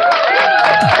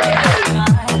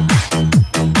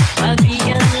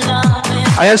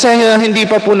 Ayan, sa hindi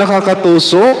pa po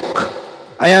nakakatusok,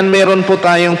 ayan, meron po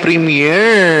tayong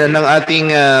premiere ng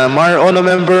ating Maro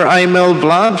member Aimel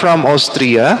Vlog from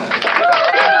Austria.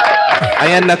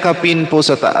 Ayan, nakapin po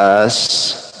sa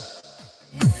taas.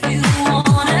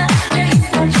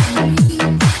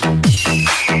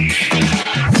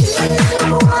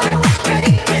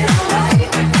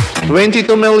 $22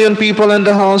 million people in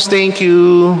the house, thank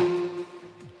you.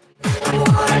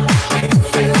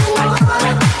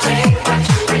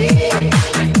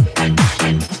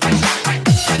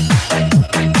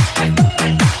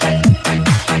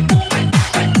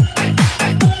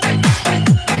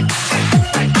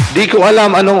 Di ko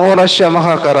alam anong oras siya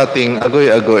makakarating.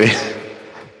 Agoy-agoy.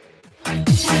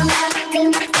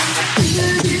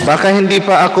 Baka hindi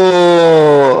pa ako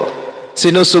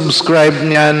sinusubscribe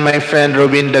niyan, my friend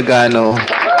Robin Dagano.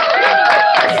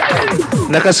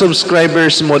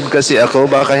 Naka-subscribers mode kasi ako.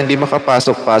 Baka hindi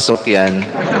makapasok-pasok yan.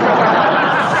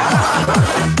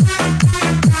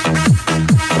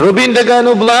 Robin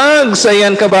Dagano Vlogs.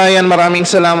 Ayan, kabayan. Maraming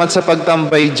salamat sa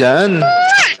pagtambay dyan.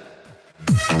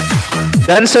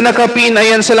 Dan sa nakapin,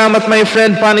 ayan, salamat my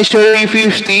friend, Punisher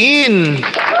 15.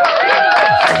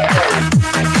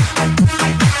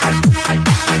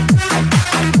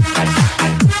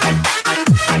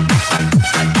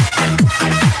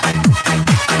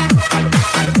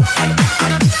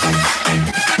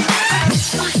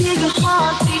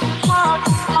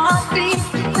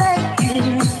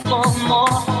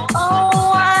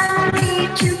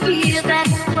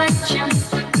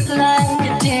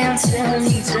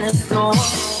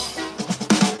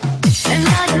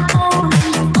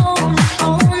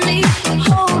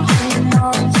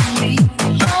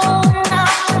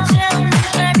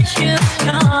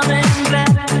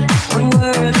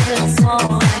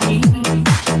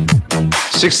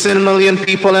 $16 million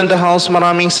people in the house.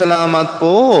 Maraming salamat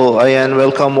po. Ayan,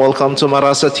 welcome to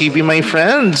Marasa TV, my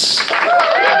friends.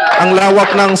 Ang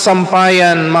lawak ng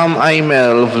sampayan, Ma'am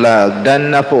Aimel Vlog. Done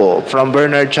na po, from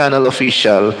Bernard Channel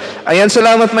Official. Ayan,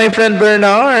 salamat my friend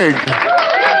Bernard.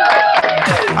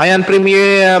 Ayan,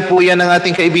 premiere po yan ng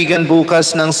ating kaibigan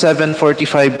bukas ng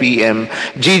 7:45 PM.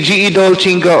 Gigi Idol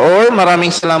Chingaor,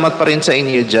 maraming salamat pa rin sa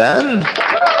inyo dyan.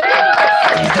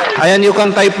 Ayan, you can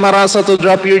type Marasa to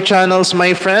drop your channels,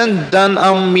 my friend. Dan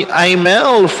ang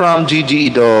email from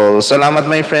Gigi Idol. Salamat,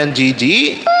 my friend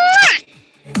Gigi.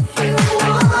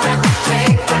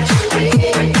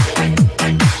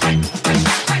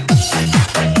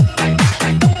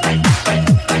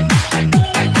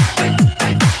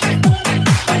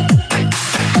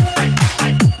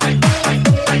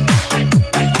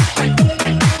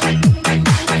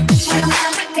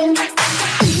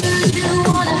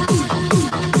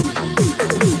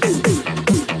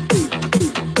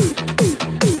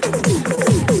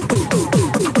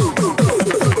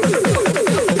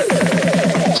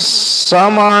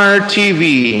 Summer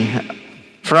TV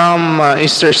from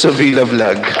Easter Sevilla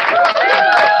Vlog.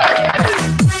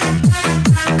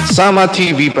 Sama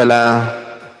TV pala.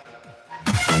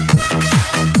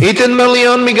 18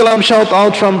 million, Miguel shout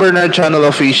out from Bernard Channel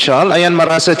Official. Ayan,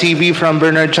 Marasa TV from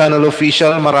Bernard Channel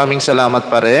Official. Maraming salamat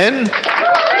pa rin.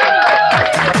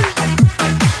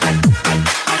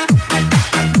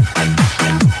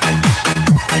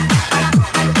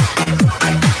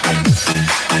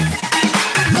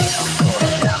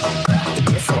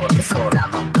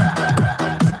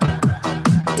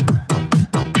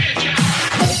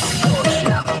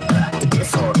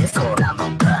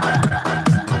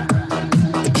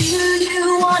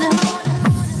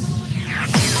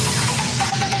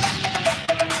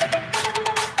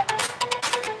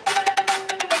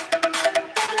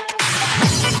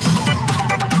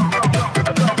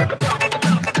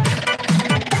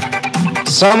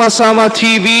 Sama-sama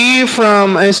TV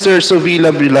from Esther Sevilla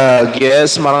Vlog.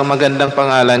 Yes, magandang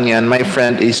pangalan yan, my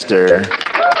friend Esther.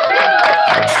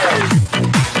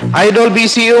 Idol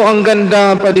BCO, ang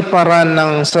ganda paliparan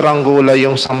ng Saranggola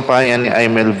yung sampayan ni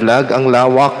Aimel Vlog. Ang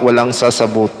lawak, walang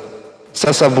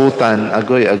sasabutan.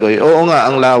 Agoy. Oo nga,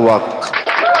 ang lawak.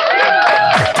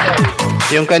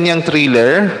 Yung kanyang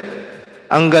thriller,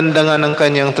 ang ganda nga ng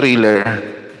kanyang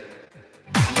thriller.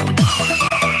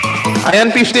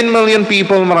 Ayan, 15 million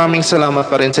people. Maraming salamat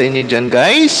pa rin sa inyo dyan,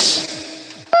 guys.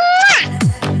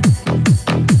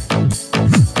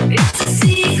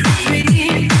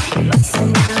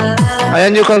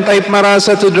 Ayan, you can type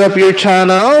Marasa to drop your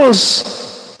channels.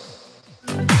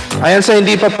 Ayan, sa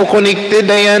hindi pa po connected,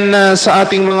 ayan, sa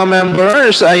ating mga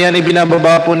members, ayan,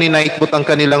 ibinababa po ni Nightbot ang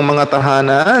kanilang mga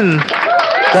tahanan.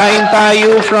 Kain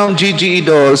tayo from Gigi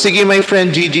Idol. Sige, my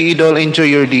friend Gigi Idol, enjoy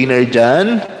your dinner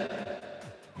dyan.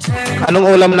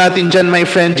 Anong ulam natin dyan, my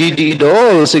friend Gigi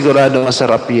Idol? Sigurado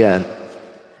masarap yan.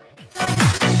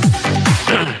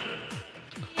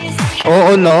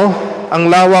 Oo, no? Ang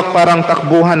lawak parang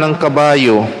takbuhan ng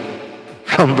kabayo.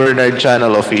 From Bernard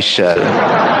Channel Official.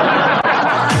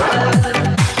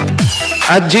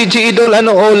 At Gigi Idol,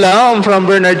 ano ulam? From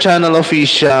Bernard Channel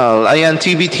Official. Ayan,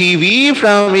 TV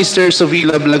from Mr.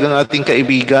 Sevilla Vlog ang ating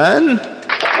kaibigan.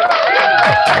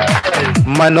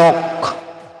 Manok.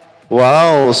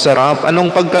 Wow, sarap.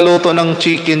 Anong pagkaluto ng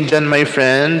chicken dyan, my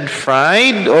friend?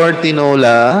 Fried or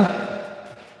tinola?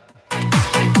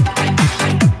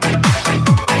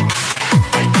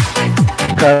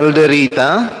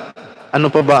 Calderita? Ano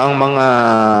pa ba ang mga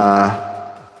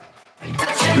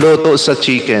luto sa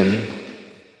chicken?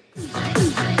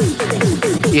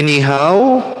 Inihaw?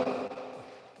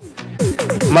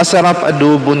 Masarap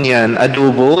adobo niyan.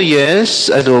 Adobo?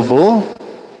 Yes, adobo.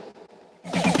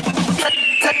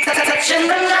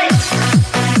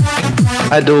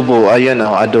 Adobo, ayan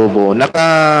o, adobo.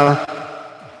 Naka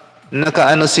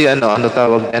ano si ano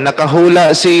tawag niya?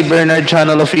 Nakahula si Bernard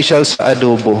Channel Official sa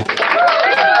adobo.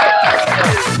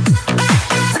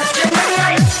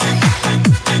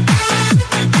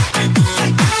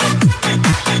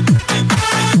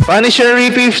 Punisher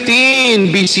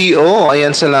 15, BCO.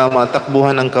 Ayan, salamat.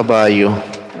 Takbuhan ng kabayo.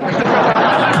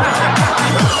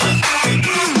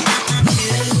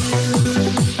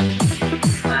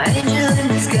 Angel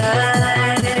in the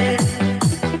sky,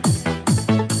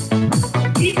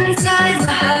 deep inside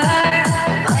my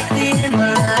heart, like the in my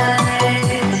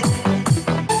eyes.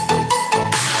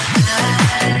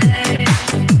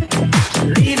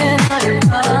 Leaving all your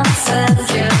promises,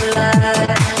 your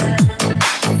lies,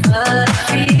 but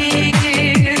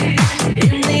fear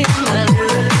in the end I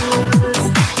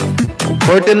lose.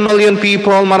 14 million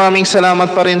people, maraming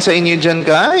salamat pa rin sa inyo dyan,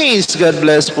 guys. God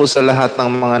bless po sa lahat ng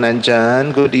mga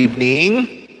nandyan. Good evening.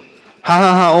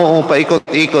 Oo,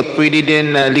 paikot-ikot. Pwede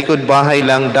din likod bahay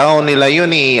lang daw nila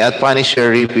yun at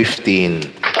Punisher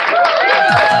 15.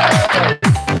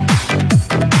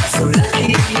 So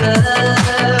lucky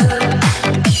love,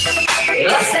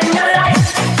 lost in your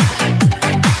life,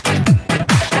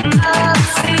 love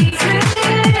secret.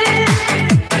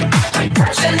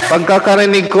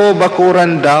 Pagkakarinig ko,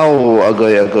 bakuran daw.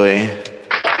 Agoy-agoy.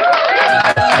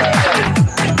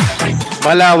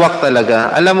 Malawak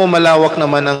talaga. Alam mo, malawak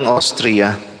naman ang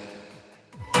Austria.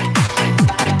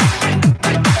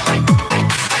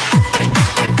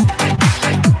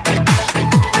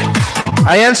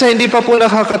 Ayan, sa hindi pa po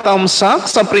nakakatamsak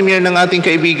sa premiere ng ating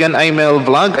kaibigan Imel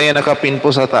Vlog, ayan, nakapin po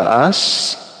sa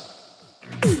taas.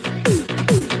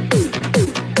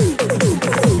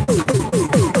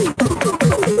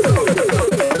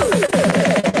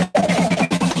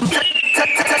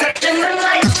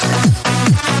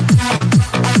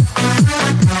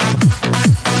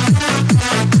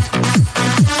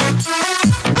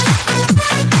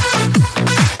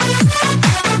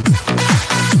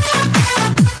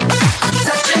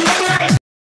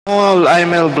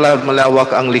 Imel Vlog,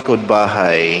 malawak ang likod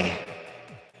bahay.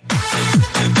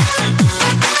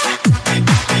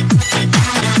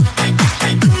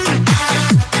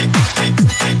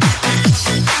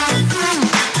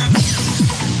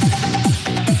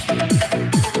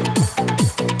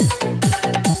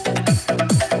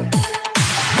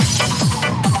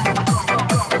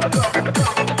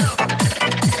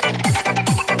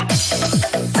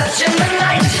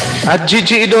 At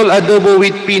Gigi Idol adobo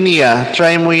with pinya.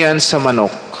 Try mo yan sa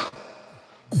manok.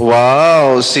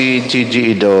 Wow, si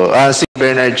Gigi Idol. Si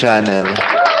Bernard Channel.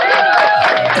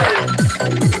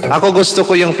 Ako gusto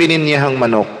ko yung pininyahang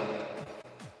manok.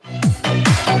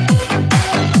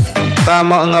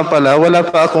 Tama nga pala, wala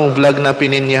pa akong vlog na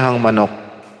pininyahang manok.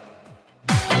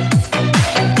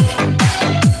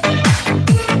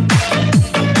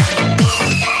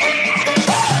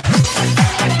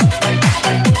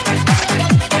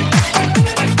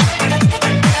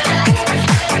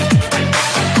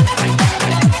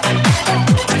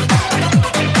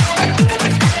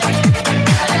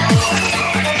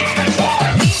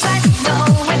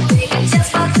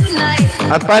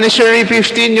 At Punisher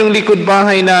 15, yung likod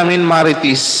bahay namin,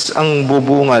 Marites, ang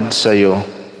bubungad sa'yo.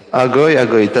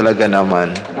 Agoy-agoy talaga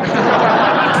naman.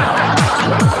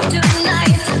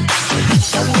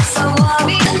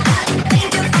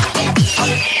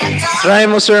 Try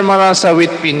mo, Sir Marasa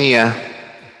with pinya.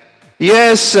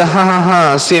 Yes,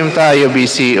 ha. Same tayo,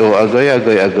 BCO. Agoy.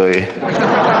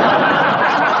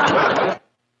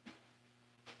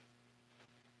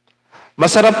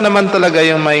 Masarap naman talaga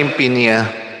yung may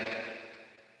pinya.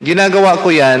 Ginagawa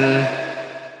ko yan,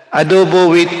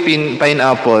 adobo with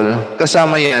pineapple.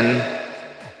 Kasama yan.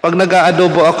 Pag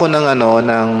nag-aadobo ako ng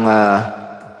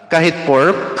kahit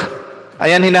pork,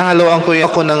 ayan, hinahaloan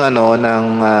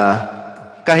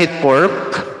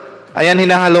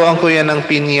ko yan ng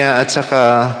pinya at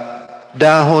saka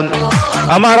dahon.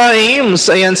 Amara Ames,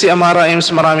 ayan si Amara Ames,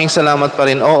 maraming salamat pa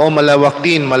rin. Oo, malawak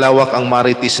din, malawak ang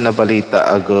Marites na balita.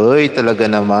 Agoy, talaga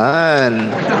naman.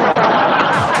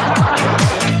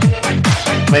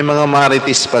 May mga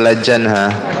Marites pala dyan, ha?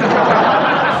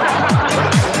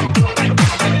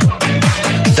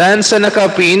 Dan sa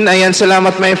nakapin. Ayan,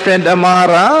 salamat my friend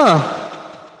Amara.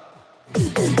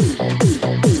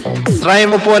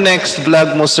 Try mo po next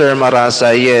vlog mo, Sir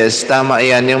Marasa. Yes, tama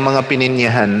yan. Yung mga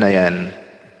pininyahan na yan.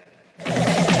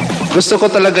 Gusto ko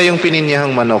talaga yung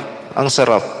pininyahang manok. Ang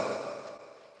sarap.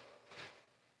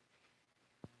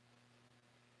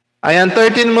 Ayan,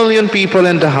 13 million people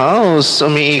in the house.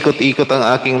 Umiikot-ikot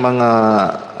ang aking mga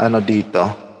dito.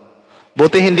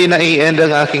 Buti hindi na i-end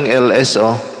ang aking LS,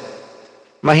 oh.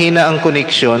 Mahina ang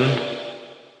connection.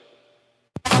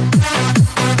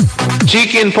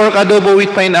 Chicken, pork adobo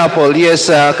with pineapple. Yes,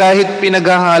 kahit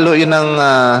pinaghahalo yun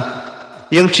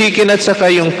yung chicken at saka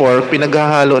yung pork,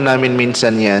 pinaghahalo namin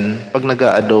minsan yan pag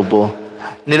nag-aadobo.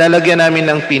 Nilalagyan namin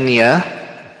ng pinya.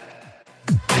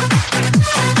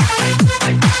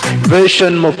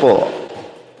 version mo po.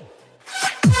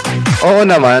 Oo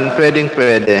naman,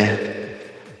 pwede.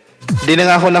 Di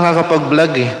na nga ako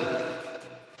nakakapag-vlog eh.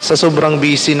 Sa sobrang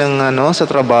busy ng sa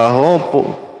trabaho po.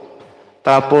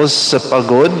 Tapos sa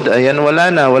pagod, ayan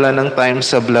wala nang time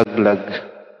sa vlog.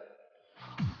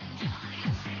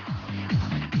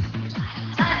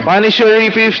 Punisher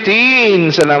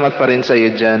 15, salamat pa rin sa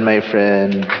iyo dyan, my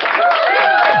friend.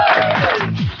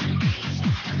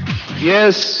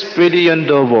 Yes, pwede yun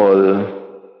double.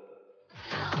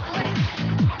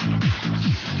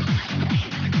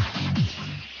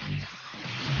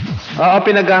 Oo,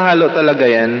 pinaghahalo talaga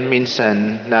yan,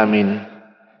 minsan, namin.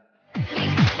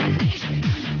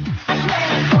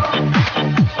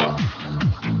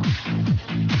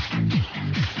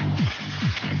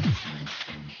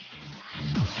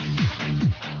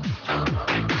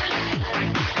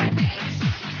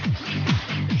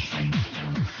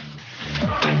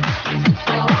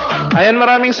 Ayan,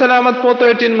 maraming salamat po.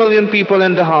 13 million people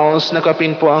in the house.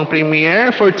 Nakapin po ang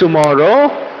premiere for tomorrow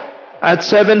at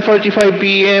 7:45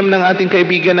 PM ng ating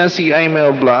kaibigan na si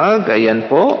Imel Vlog. Ayan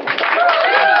po.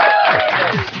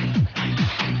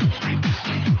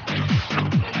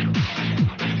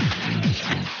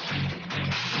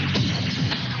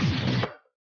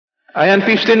 Ayan,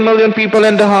 15 million people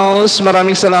in the house.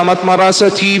 Maraming salamat,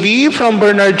 Marasa TV from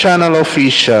Bernard Channel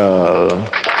Official.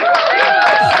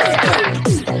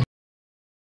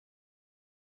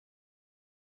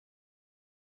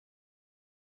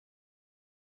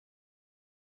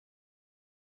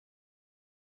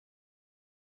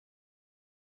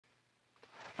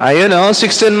 Ayun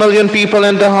 16 million people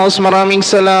in the house. Maraming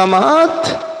salamat.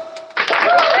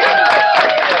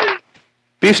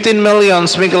 15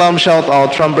 millions, big love shout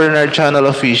out from Bernard Channel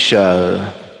Official.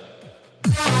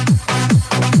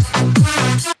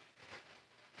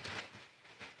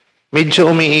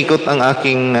 Medyo umiikot ang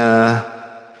aking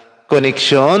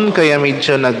koneksyon, kaya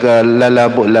medyo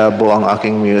naglalabo-labo ang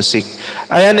aking music.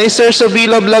 Ayan, Sir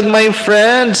Sobila Vlog, my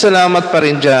friend. Salamat pa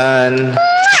rin dyan.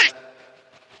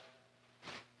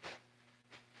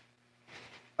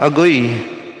 Agoy.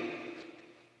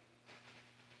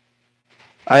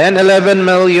 Ayan, 11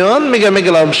 million. Mega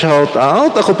love shout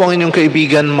out. Ako po ang inyong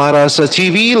kaibigan Marasa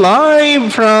TV live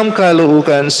from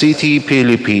Caloocan City,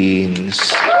 Philippines.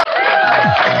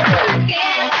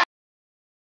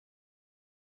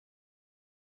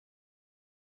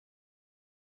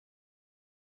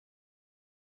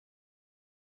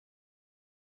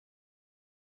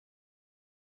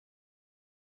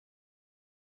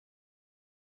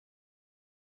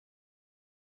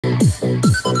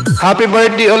 Happy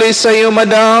birthday ulit sa iyo,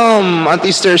 Madam! At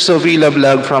Easter Sovila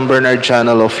Vlog from Bernard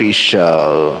Channel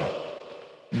Official.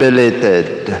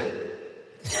 Belated.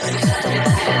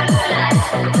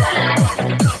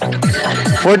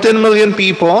 14 million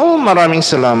people, maraming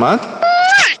salamat.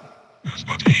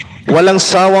 Walang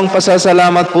sawang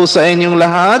pasasalamat po sa inyong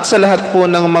lahat, sa lahat po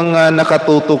ng mga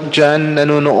nakatutok dyan,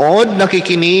 nanonood,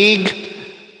 nakikinig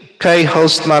kay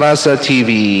host Marasa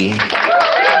TV.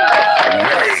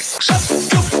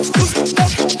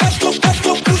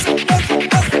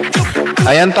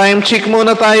 Ayan, time check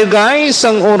muna tayo guys.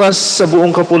 Ang oras sa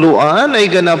buong kapuluan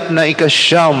ay ganap na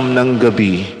 9:00 ng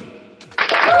gabi.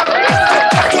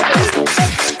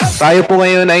 Tayo po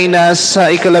ngayon ay nasa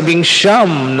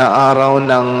 11 na araw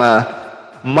ng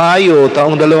Mayo,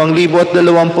 taong 2022.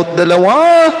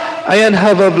 Ayan,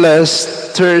 have a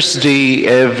blessed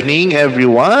Thursday evening,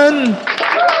 everyone.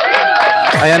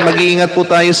 Ayan, mag-iingat po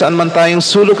tayo saan man tayong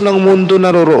sulok ng mundo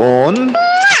naroroon.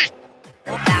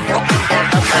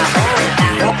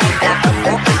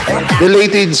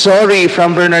 Belated sorry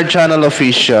from Bernard Channel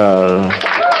Official.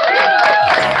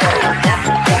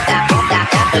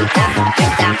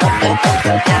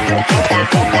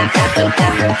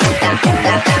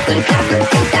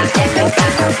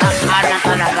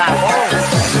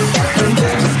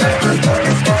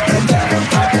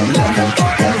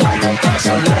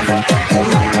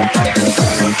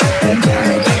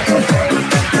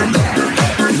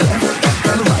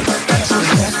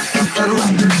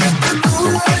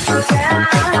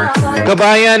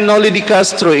 Kabayan Noli Di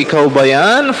Castro, ikaw ba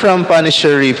yan? From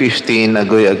Punisher 15,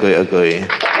 agoy.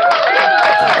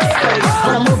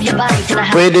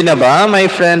 Pwede na ba,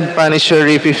 my friend Punisher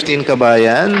 15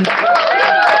 kabayan?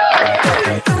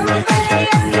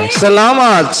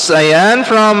 Salamat! Ayan,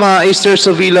 from Easter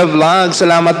Sovila Vlog.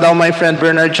 Salamat daw, my friend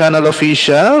Bernard Channel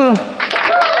Official.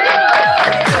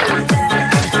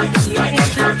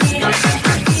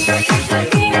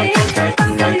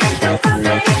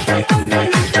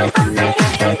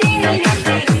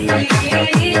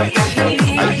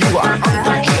 You are on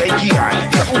the KGI,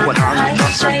 the open arm,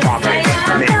 some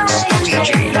mix,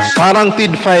 DJs. Parang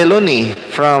Tid Filoni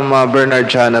from Bernard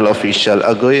Channel Official.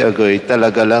 Agoy, agoy.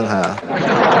 Talaga lang ha.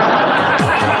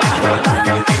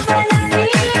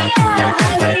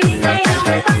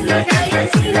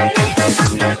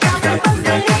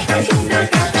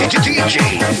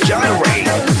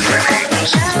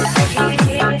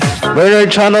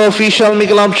 Bernard Channel Official,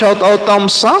 Miguel Love, shout out,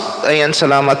 thumbs up. Ayan,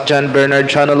 salamat dyan, Bernard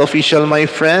Channel Official, my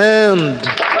friend.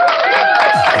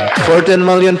 14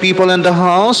 million people in the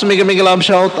house. Miguel Love,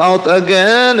 shout out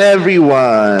again,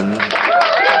 everyone.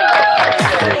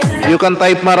 You can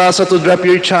type Marasa to drop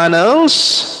your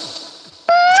channels.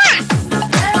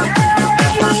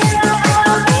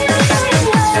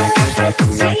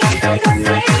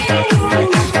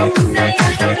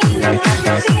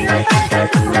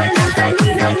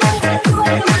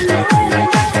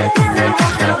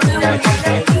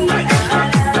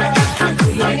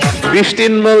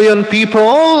 $15 million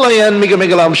people. Ayan, mega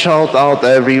love shout out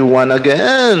everyone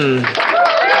again.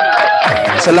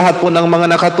 Sa lahat po ng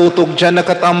mga nakatutok dyan,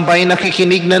 nakatambay,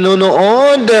 nakikinig,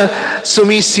 nanonood,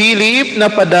 sumisilip,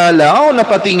 napadalaw,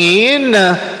 napatingin,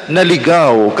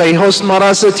 naligaw. Kay host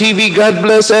Marasa TV, God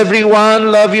bless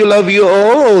everyone. Love you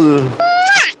all.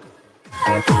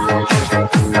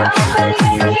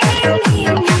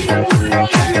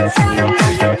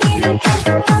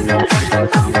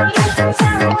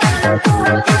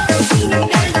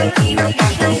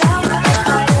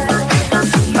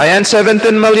 Ayan,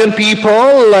 17 million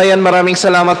people. Ayan, maraming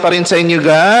salamat pa rin sa inyo,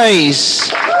 guys.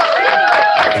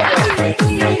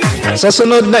 Sa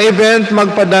sunod na event,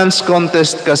 magpa-dance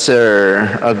contest ka, sir.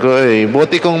 Agoy,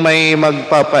 buti kung may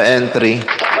magpapa-entry.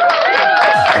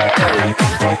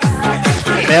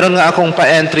 Meron nga akong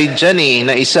pa-entry dyan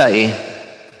na isa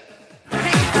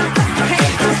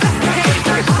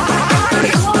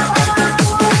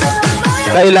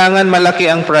Kailangan malaki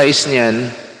ang price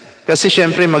niyan. Kasi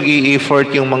syempre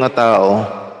mag-i-effort yung mga tao.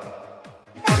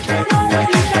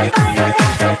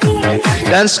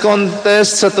 Dance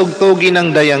contest sa tugtugi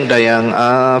ng dayang-dayang.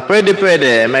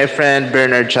 Pwede, my friend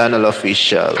Bernard Channel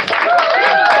Official.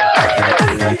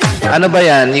 Ano ba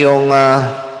yan? Yung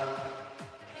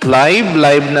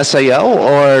live na sayaw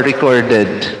or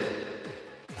recorded?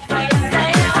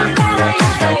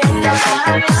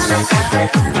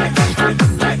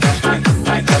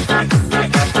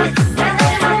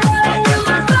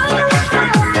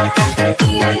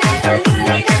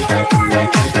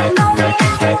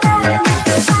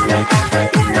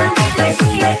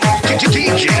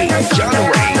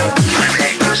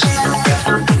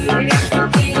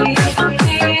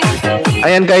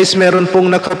 Ayan guys, meron pong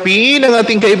nakapi ng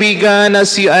ating kaibigan na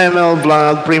si IML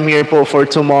Vlog premiere po for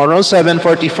tomorrow,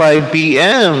 7:45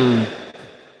 p.m.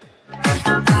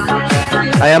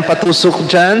 Ayan, patusok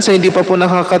dyan sa hindi pa po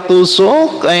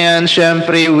nakakatusok. Ayan,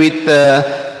 syempre with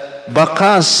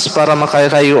bakas para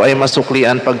kayo ay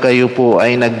masuklian pag kayo po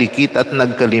ay nagdikit at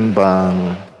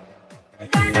nagkalimbang.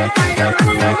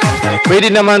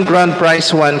 Pwede naman grand prize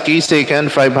 1K,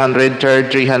 second 500, third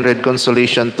 300,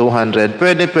 consolation 200.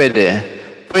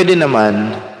 Pwede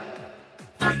naman.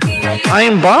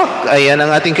 I'm back. Ayan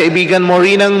ang ating kaibigan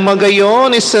Morinang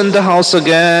Magayon is in the house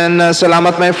again.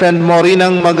 Salamat my friend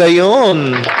Morinang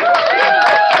Magayon.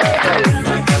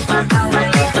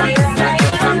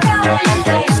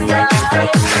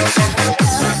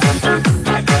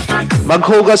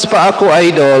 Maghugas pa ako,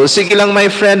 idol. Sige lang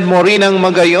my friend Morinang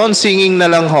Magayon, singing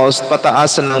na lang host,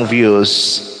 pataasan ng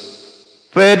views.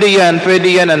 Pwede yan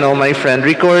my friend.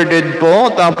 Recorded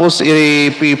po, tapos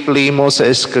i-play mo sa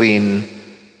screen.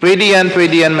 Pwede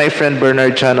yan my friend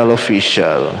Bernard Channel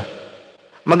Official.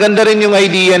 Maganda rin yung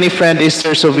idea ni friend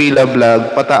Esther Sovila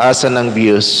Vlog, pataasan ng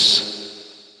views.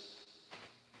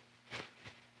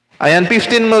 Ayan,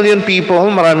 15 million people,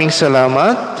 maraming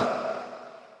salamat.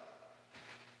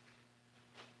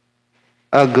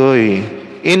 Agoy,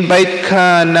 invite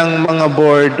ka ng mga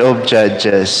board of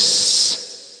judges.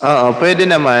 Oo, pwede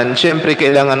naman. Siyempre,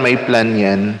 kailangan may plan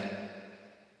yan.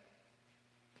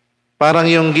 Parang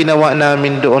yung ginawa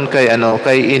namin doon kay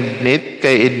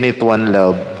Idnit One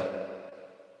Love.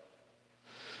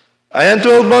 Ayan,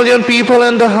 12 million people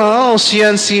in the house.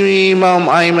 Yan si Ma'am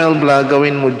Aimel Vlog,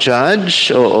 gawin mo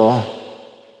judge. Oo.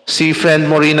 Si friend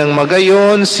Morinang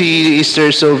Magayon, si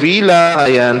Esther Sovila.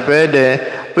 Ayan,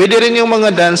 pwede. Pwede rin yung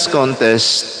mga dance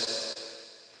contest.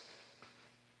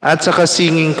 At saka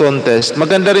singing contest.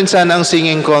 Maganda rin sana ang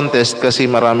singing contest kasi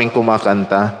maraming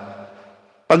kumakanta.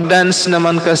 Pag dance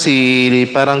naman kasi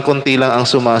parang konti lang ang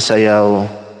sumasayaw.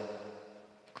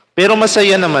 Pero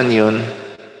masaya naman yun.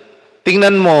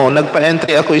 Tingnan mo,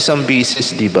 nagpa-entry ako isang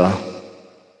bisis, di ba?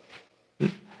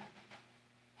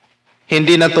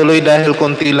 Hindi natuloy dahil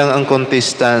konti lang ang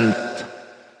contestant.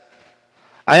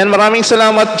 Ayan, maraming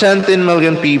salamat dyan, 10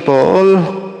 million people.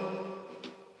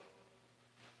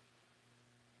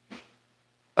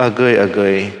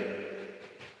 Agoy.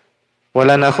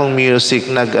 Wala na akong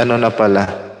music, nag-ano na pala.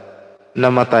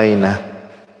 Namatay na.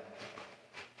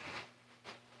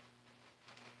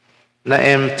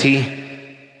 Na-empty.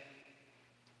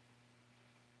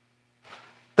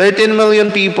 13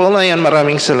 million people, ayan,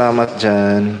 maraming salamat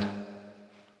dyan.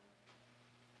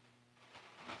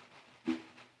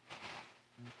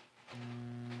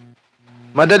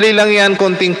 Madali lang yan,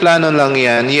 konting plano lang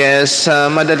yan. Yes,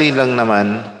 madali lang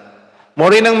naman.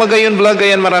 Mori ng Magayon Vlog,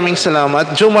 ayan, maraming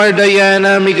salamat. Jomar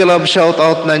Diana, Miguel Love,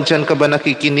 shoutout, nandyan ka ba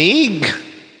nakikinig?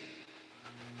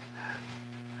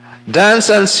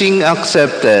 Dance and Sing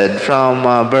accepted from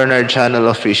Bernard Channel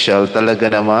Official.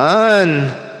 Talaga naman.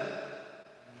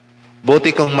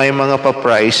 Buti kung may mga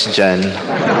pa-price dyan.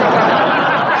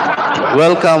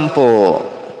 Welcome po.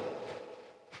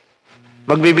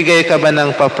 Magbibigay ka ba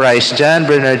ng pa-price dyan,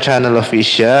 Bernard Channel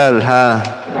Official, ha?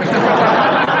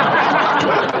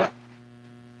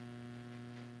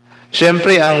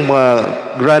 Siyempre, ang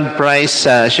grand prize,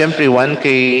 siyempre 1K.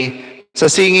 Sa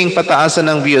singing, pataasan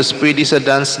ng views. Pwede sa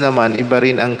dance naman, iba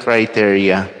rin ang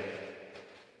criteria.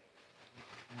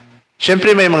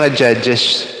 Siyempre, may mga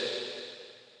judges.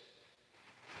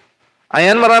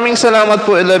 Ayan, maraming salamat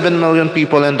po, 11 million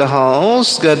people in the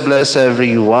house. God bless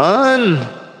everyone.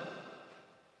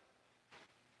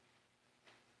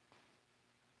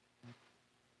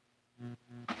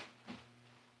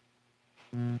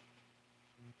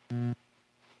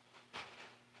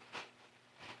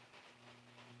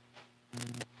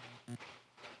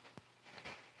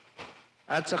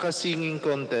 At saka singing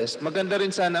contest. Maganda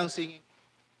rin sana ang singing.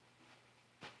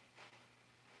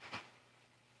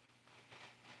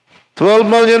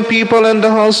 12 million people in the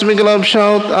house. Miguel Love,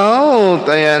 shout out.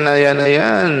 Ayan.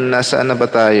 Nasaan na ba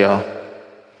tayo?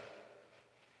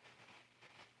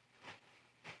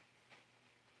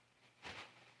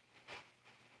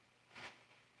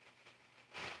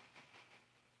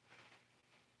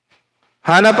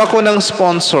 Hanap ako ng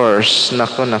sponsors.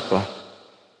 Nako.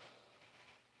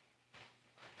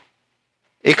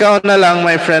 Ikaw na lang,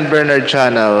 my friend Bernard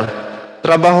Channel.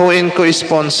 Trabahuin ko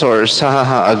sponsors.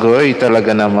 Hahaha, agoy,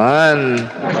 talaga naman.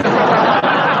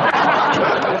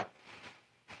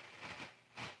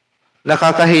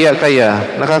 Nakakahiya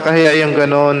kaya? Nakakahiya yung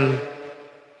ganon,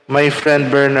 my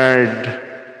friend Bernard.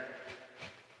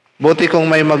 Buti kung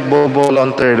may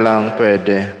magbo-volunteer lang,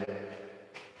 pwede.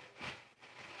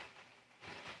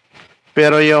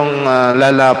 Pero yung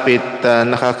lalapit,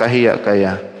 nakakahiya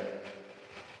kaya?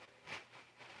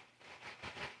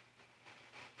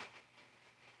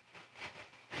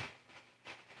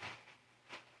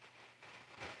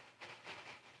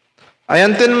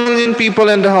 Ayan, 10 million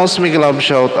people in the house. Miguel Love,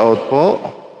 shout out po.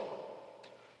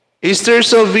 Easter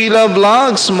Sovila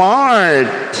Vlog,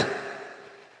 smart.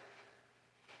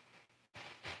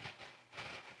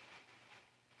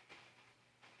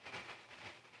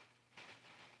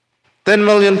 $10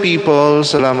 million people,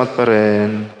 salamat pa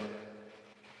rin.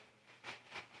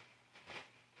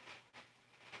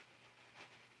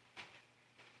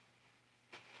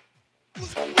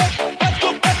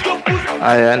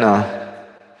 Ayan o.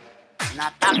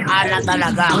 Nataka na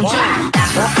talaga ako.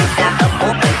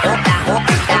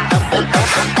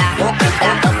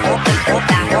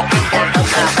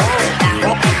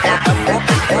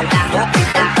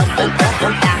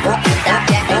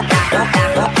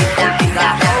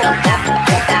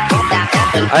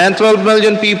 Ayan, 12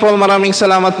 million people. Maraming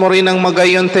salamat mo rin ng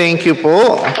Magayon. Thank you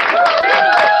po.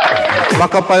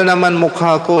 Makapal naman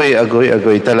mukha ko eh.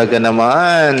 Agoy talaga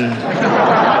naman.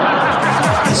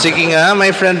 Sige nga,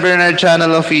 my friend Bernard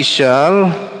Channel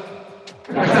Official.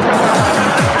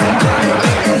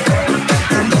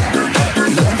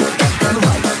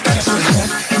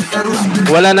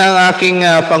 Wala na ang aking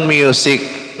pang-music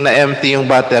na empty yung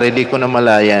battery. Di ko na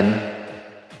malayan.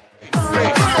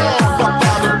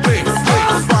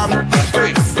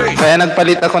 Kaya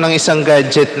nagpalit ako ng isang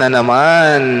gadget na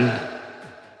naman.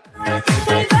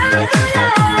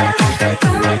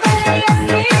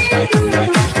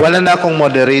 Wala na akong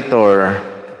moderator.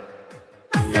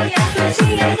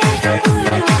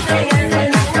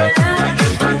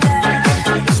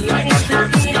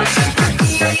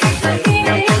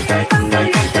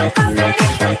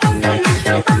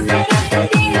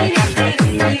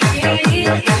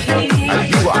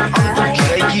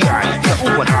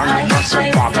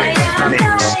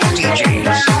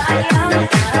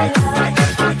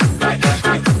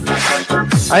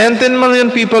 Ayan, 10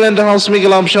 million people in the house.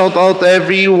 Miguel Love, shout out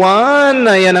everyone.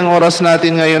 Ayan, ang oras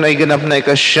natin ngayon ay ganap na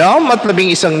ika-11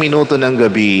 ng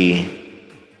gabi.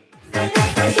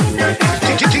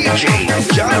 DJ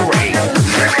John Ray.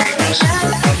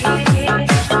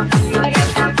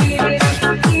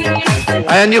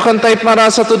 Ayan, you can type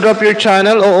Marasa to drop your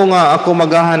channel. Oo nga, ako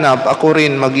maghahanap. Ako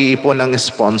rin mag-iipon ng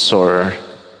sponsor.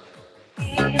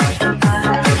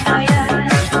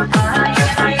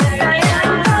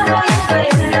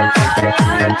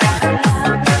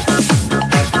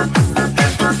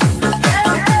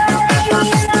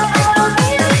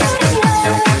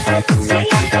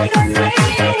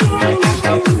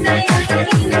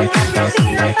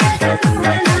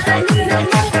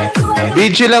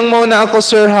 BG lang muna ako,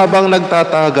 sir, habang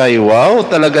nagtatagay. Wow,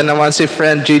 talaga naman si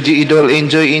friend Gigi Idol.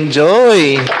 Enjoy,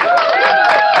 enjoy.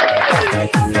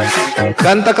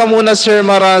 Kanta ka muna, Sir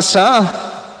Marasa.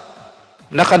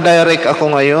 Nakadirect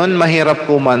ako ngayon. Mahirap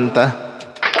kumanta.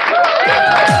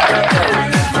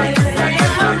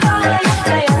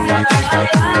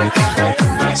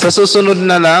 Sa susunod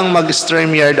na lang,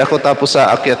 mag-StreamYard ako tapos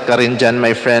aakyat ka rin dyan,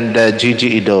 my friend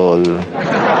Gigi Idol.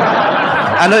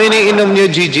 Ano iniinom niyo,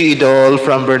 Gigi Idol,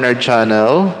 from Bernard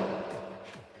Channel?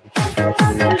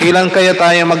 Kailan kaya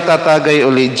tayo magtatagay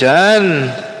ulit dyan?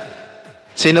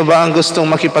 Sino ba ang gustong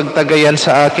makipagtagayan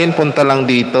sa akin? Punta lang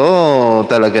dito.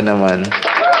 Talaga naman.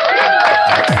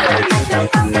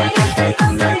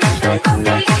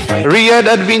 Riyadh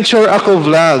Adventure ako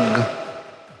vlog.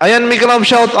 Ayan, may club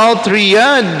shout out,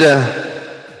 Riyadh.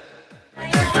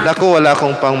 Naku, wala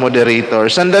akong pang moderator.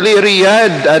 Sandali,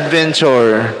 Riyadh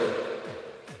Adventure.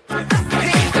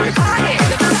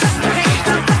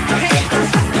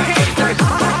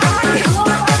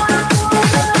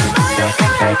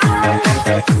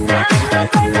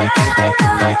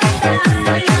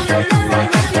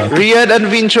 Riyadh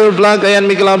Adventure Vlog, ayan,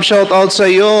 may club shoutout sa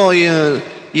iyo.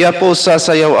 Yapo,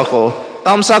 sasayaw ako.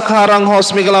 Tamsak Harang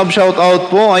Host, may club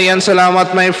shoutout po. Ayan,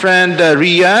 salamat my friend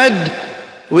Riyadh.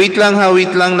 Wait lang ha,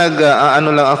 wait lang. Ano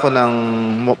lang ako ng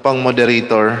pang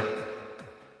moderator.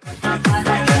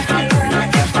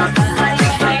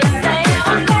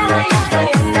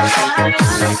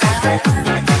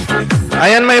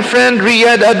 Ayan, my friend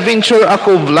Riyadh Adventure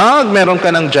ako vlog. Meron ka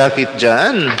ng jacket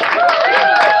dyan.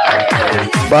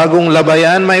 Bagong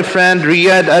labayan, my friend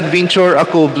Riyadh Adventure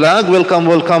ako vlog. Welcome,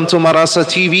 welcome to Marasa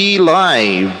TV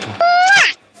Live.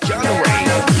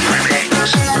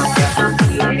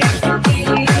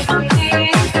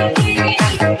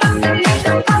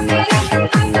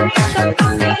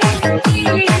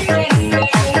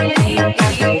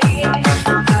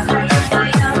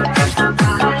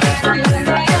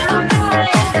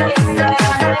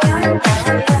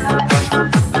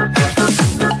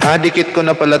 Dikit ko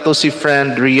na pala to si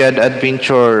friend Riyadh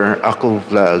Adventure ako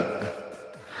vlog.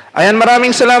 Ayan,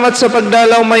 maraming salamat sa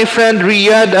pagdalaw my friend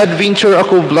Riyadh Adventure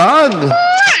ako vlog.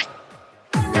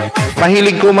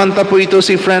 Mahilig kumanta po ito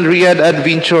si friend Riyadh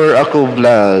Adventure ako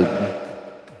vlog.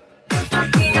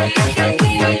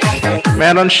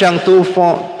 Meron siyang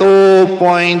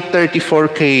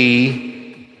 2.34k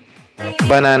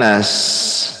bananas.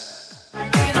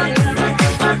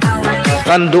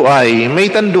 Tanduay. May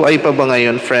tanduay pa ba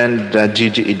ngayon, friend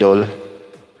Gigi Idol?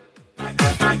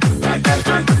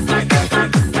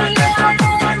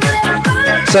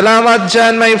 Salamat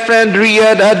dyan, my friend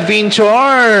Riyadh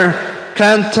Adventure.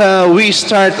 Can't we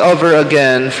start over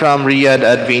again from Riyadh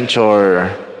Adventure?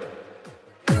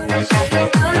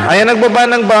 Ayan,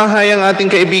 nagbaba ng bahay ang ating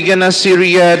kaibigan na si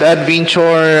Riyadh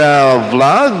Adventure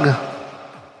Vlog.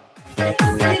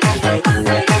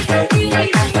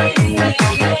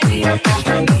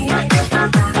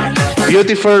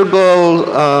 Beautiful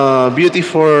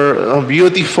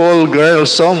girl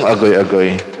song,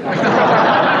 agoy-agoy.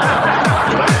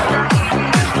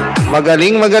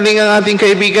 Magaling ang ating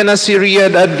kaibigan na si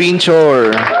Riyadh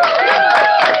Adventure.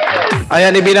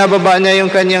 Ayan, ibinababa niya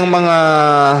yung kanyang mga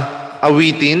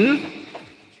awitin.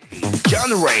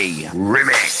 John Ray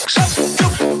Remix.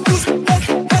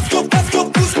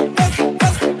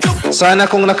 Sana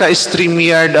kung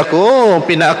naka-StreamYard ako,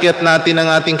 pinaakyat natin ang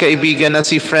ating kaibigan na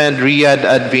si friend Riyadh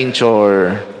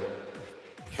Adventure.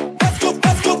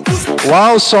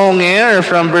 Wow, Songer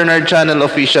from Bernard Channel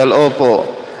Official. Opo.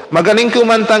 Magaling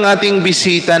kumanta ang ating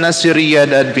bisita na si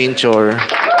Riyadh Adventure.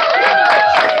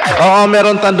 Oo,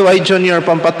 meron Tanduay Junior,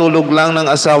 pampatulog lang ng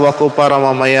asawa ko para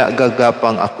mamaya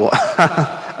gagapang ako.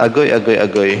 Agoy.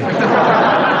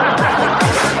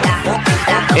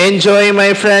 Enjoy,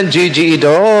 my friend Gigi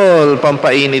Idol.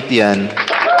 Pampainit yan.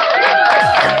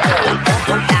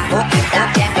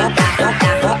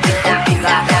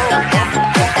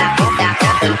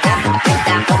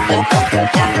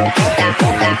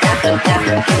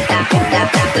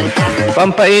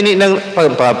 Pampainit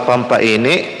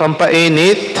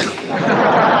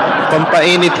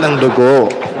ng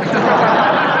dugo.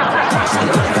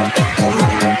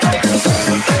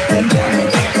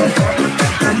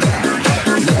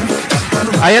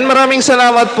 Ayan, maraming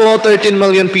salamat po. 13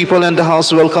 million people in the house.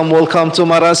 Welcome, welcome to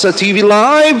Marasa TV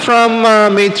Live from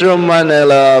Metro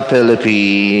Manila,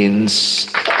 Philippines.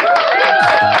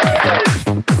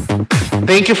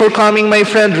 Thank you for coming, my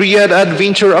friend Riyadh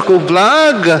Adventure Ako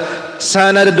Vlog.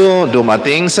 Sana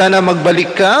dumating. Sana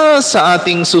magbalik ka sa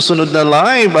ating susunod na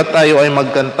live at tayo ay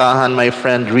magkantahan, my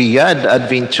friend Riyadh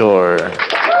Adventure.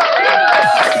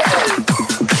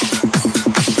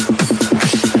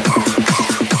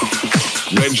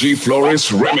 Reggie Flores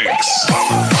Remix.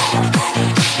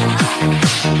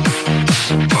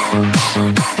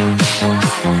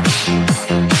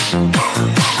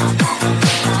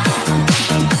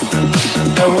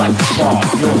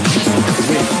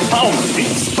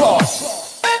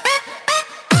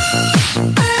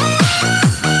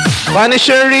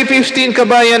 Punisher 15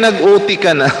 kabayan, nag-OT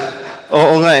ka na.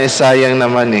 Oo nga sayang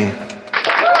naman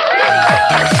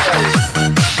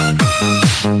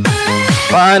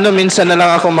Paano, minsan na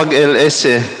lang ako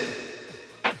mag-LS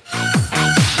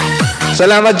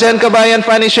Salamat dyan, kabayan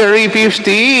Punisher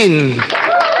 15.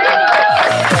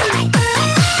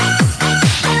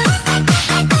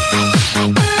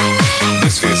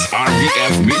 This is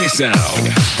RBF Mini Sound.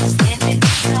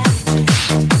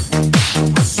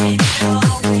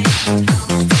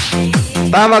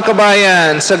 Tama,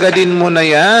 kabayan, sagadin mo na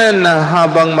yan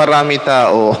habang marami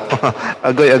tao.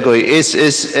 Agoy-agoy. S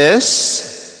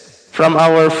from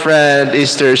our friend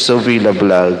Easter Sovila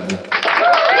Vlog.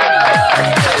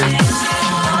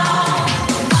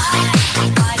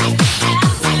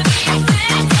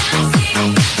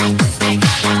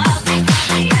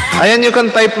 Ayan, you can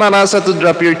type Marasa to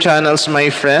drop your channels, my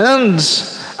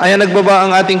friends. Ayan, nagbaba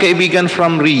ang ating kaibigan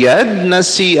from Riyadh na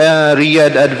si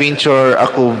Riyadh Adventure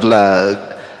Ako Vlog.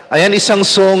 Ayan, isang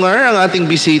songer ang ating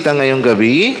bisita ngayong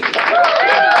gabi.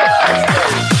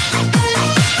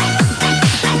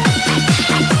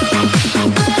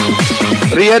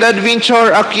 Riyadh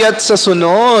Adventure, akyat sa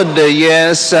sunod.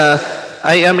 Yes,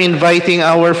 I am inviting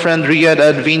our friend Riyadh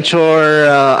Adventure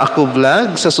Ako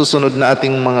Vlog sa susunod na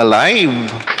ating mga live.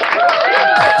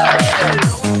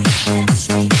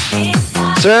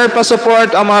 Sir,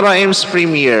 pa-support Amara M's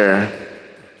premiere.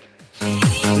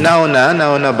 Now na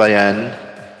ba yan?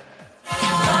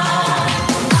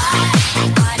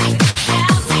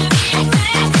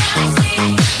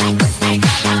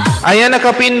 Ayan,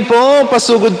 nakapin po.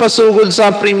 Pasugod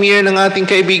sa premiere ng ating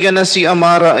kaibigan na si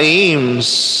Amara Ames.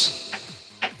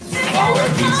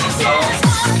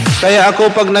 Kaya ako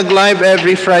pag nag-live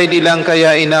every Friday lang,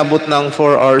 kaya inabot ng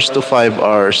 4 hours to 5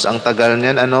 hours. Ang tagal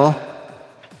niyan, ano?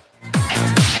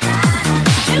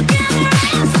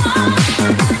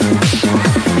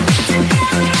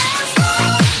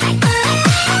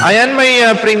 Ayan, may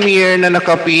premiere na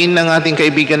nakapin ng ating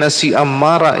kaibigan na si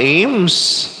Amara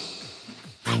Ames.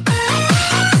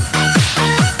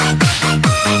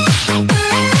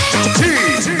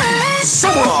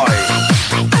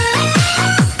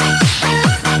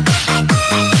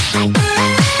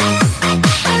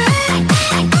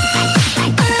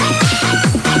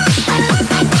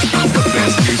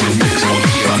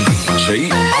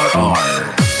 JRR.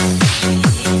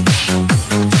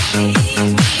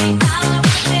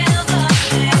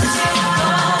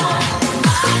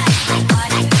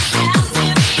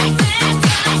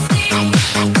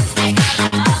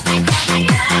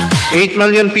 8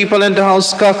 million people in the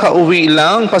house, kakauwi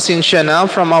lang. Pasensya na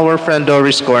from our friend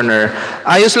Doris Corner.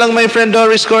 Ayos lang, my friend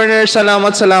Doris Corner.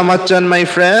 Salamat dyan, my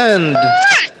friend.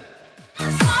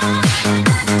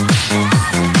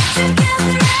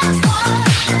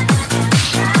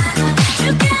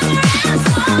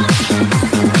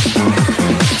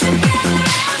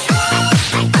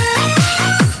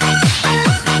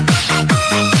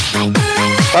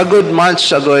 Pagod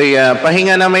match, agoy.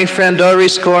 Pahinga na, my friend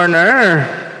Doris Corner.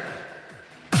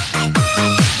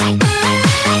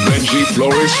 Reggie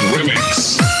Flores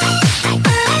Remix.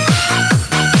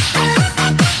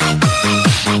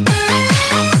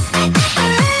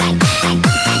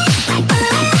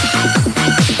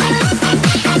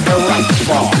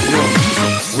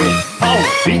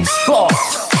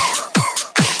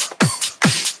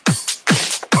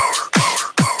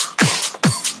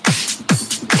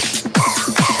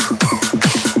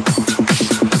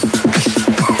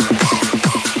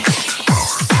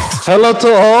 Hello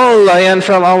to all. Ayan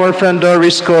from our friend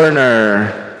Doris Corner.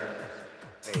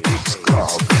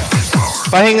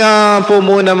 Pahinga po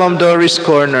muna, Ma'am Doris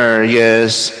Corner.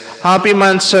 Yes. Happy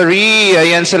Mansari.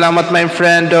 Ayan, salamat my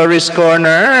friend Doris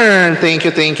Corner. Thank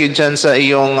you dyan sa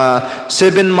iyong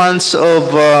 7 months of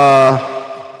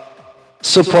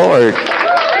support.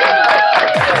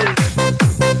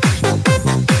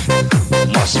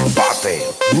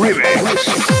 Remix.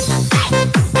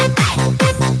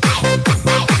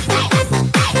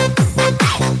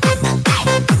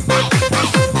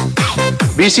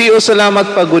 BCO,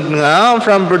 salamat pagod nga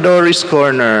from Brodori's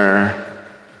Corner.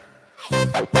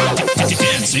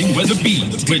 Dancing with the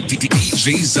beat with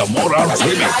DJ Zamora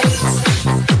Remix.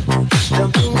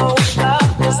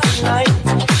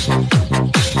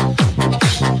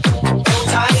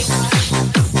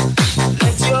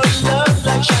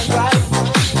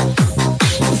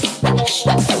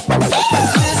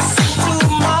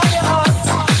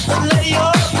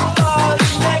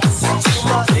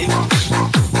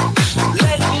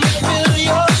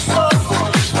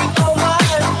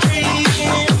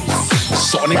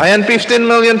 Ayan, 15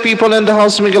 million people in the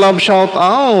house. Miguel Love, shout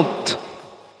out.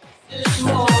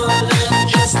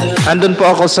 Andun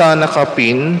po ako sa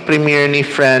nakapin. Premiere ni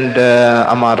friend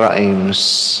Amara Ames.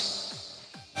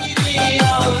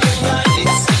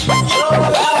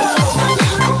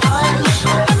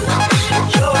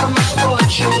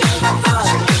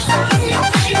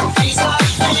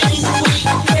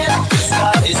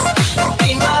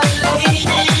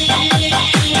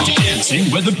 Dancing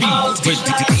with the beat with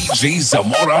DJ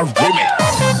Zamora Remix.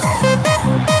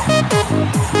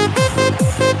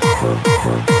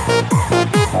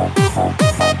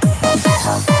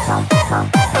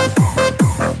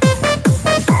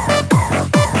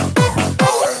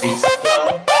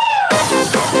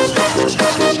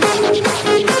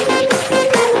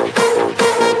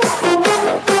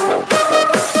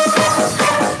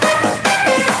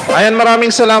 Ayan, maraming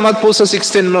salamat po sa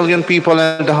 16 million people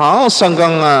in the house.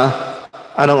 Hanggang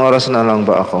anong oras na lang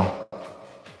ba ako?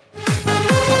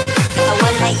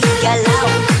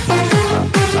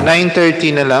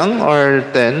 9:30 na lang or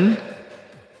 10?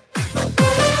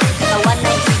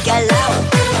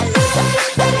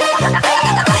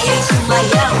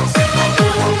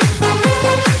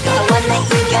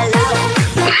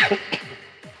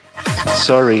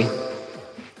 Sorry.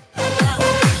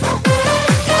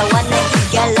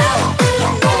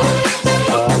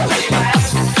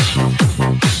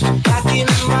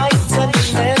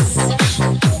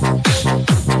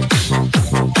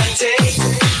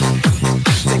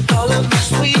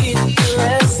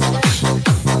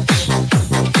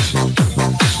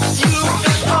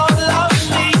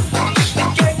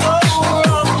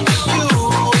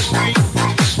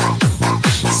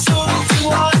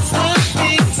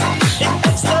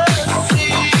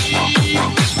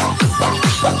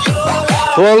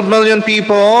 $12 million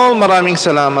people, maraming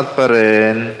salamat pa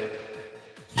rin.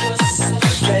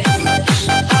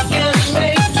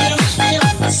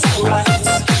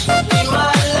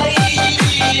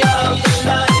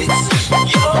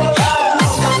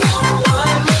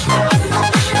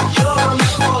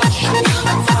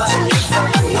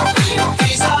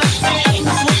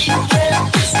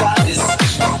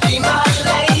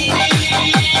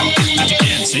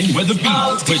 Dancing with the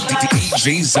beat with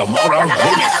DJ Zamora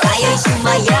Remix.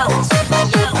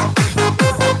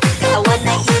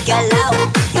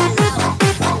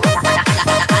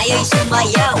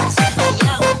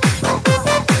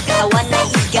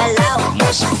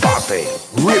 Mas Pate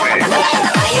Remix.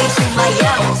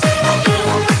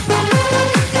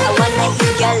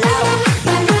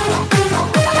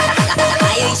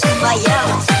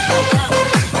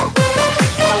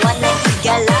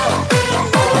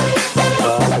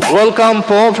 Welcome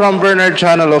po from Bernard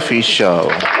Channel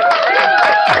Official.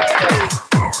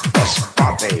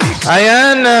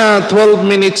 Ayan, 12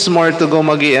 minutes more to go.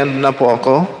 Mag-i-end na po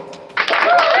ako.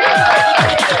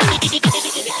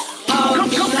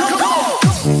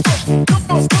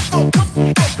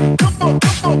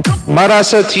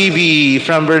 Marasa TV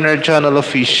from Bernard Channel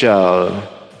Official.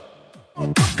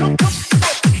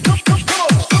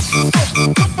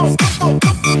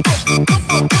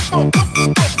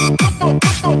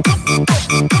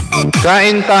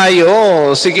 Kain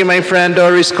tayo. Sige, my friend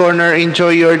Doris Corner,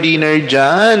 enjoy your dinner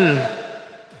dyan.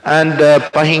 And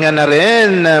pahinga na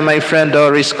rin, my friend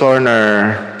Doris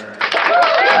Corner.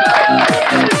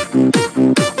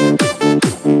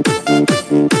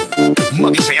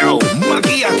 Magisayaw,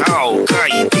 magiyataw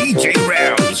kay DJ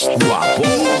Rams. Wapo.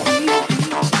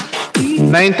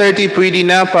 9:30 pwede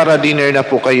na para dinner na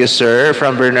po kayo, sir.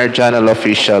 From Bernard Channel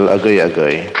Official.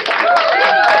 Agoy-agoy.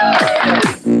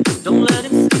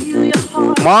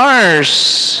 Mars!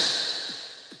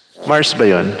 Mars ba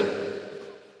yun?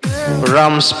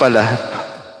 Rams pala.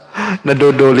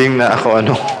 Naduduling na ako,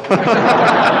 ano.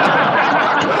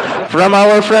 From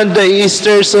our friend the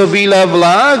Easter Sovila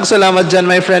Vlog. Salamat dyan,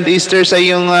 my friend Easter, sa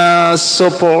iyong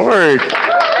support.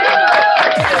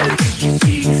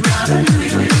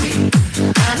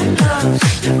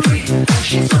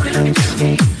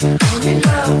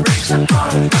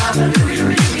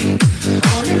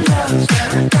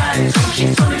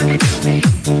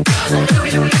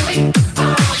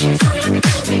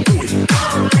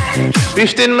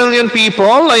 $15 million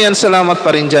people. Ayan, salamat pa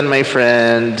rin dyan, my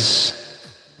friends.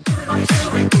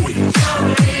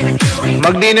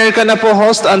 Mag-dinner ka na po,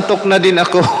 host. Antok na din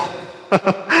ako.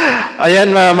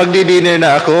 Ayan, magdi-dinner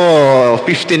na ako.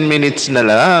 15 minutes na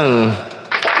lang.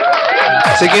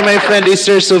 Sige, my friend,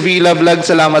 Easter Sovila Vlog.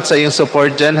 Salamat sa iyong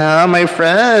support dyan, ha, my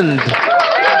friend.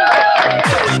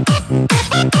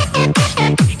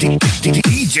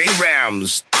 DJ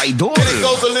Rams, Idol. And it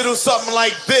goes a little something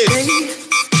like this.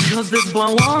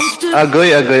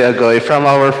 Agoy, agoy, agoy. From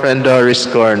our friend Doris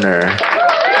Corner.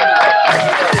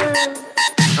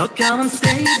 Oh, come and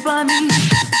stay by me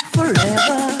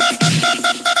forever,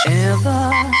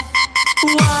 ever.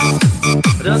 Why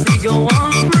does he go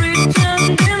on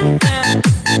pretending that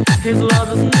his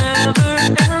love is never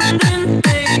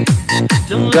ending?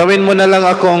 Gawin mo na lang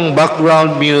akong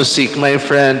background music, my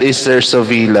friend Easter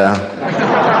Sovila.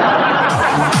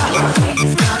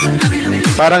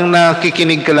 Parang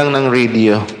nakikinig ka lang ng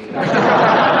radio.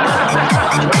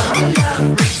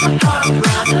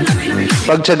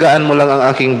 Pagtiyagaan mo lang ang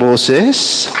aking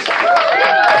boses.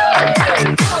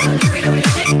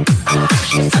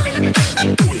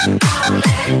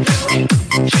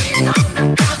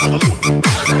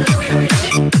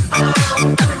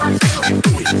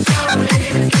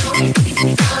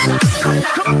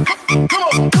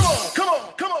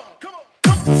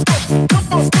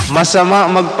 Masama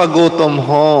magpagutom,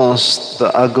 host.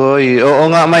 Agoy. Oo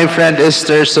nga, my friend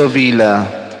Esther Sovila.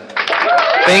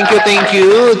 Thank you, thank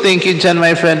you. Thank you dyan,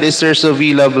 my friend Esther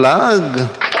Sovila Vlog.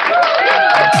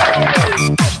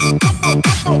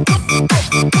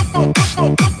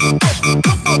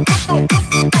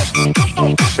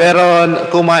 Pero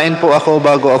kumain po ako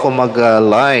bago ako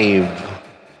mag-live.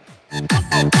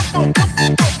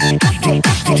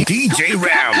 DJ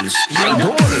Rams,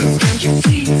 Idol.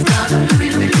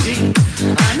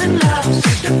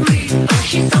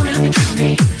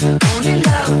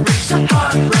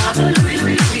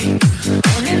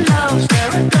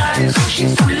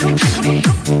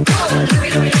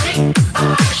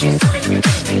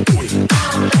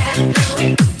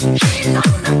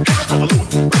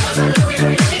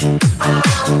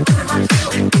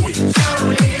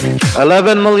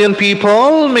 $11 million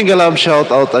people. Mega love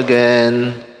shout out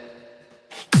again.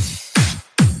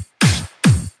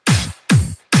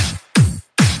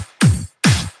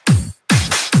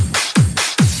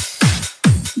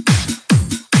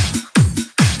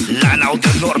 Lanao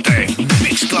del Norte,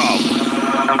 Mix Club.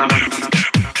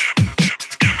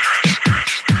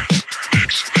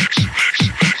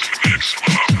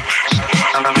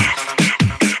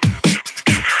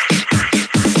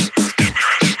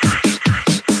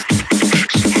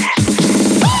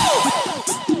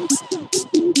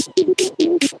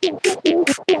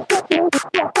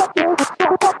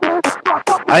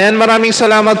 Ayan, maraming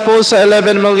salamat po sa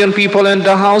 11 million people in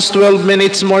the house. 12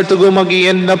 minutes more to go.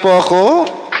 Mag-i-end na po ako.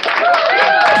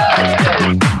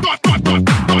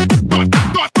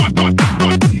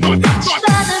 For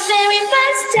the very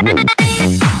first time.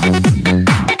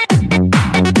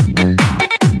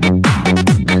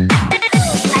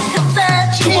 Like a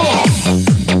virgin.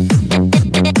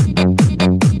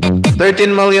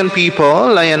 13 million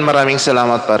people. Ayan, maraming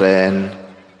salamat pa rin.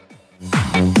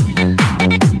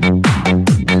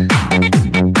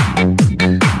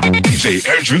 DJ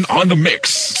Adrian on the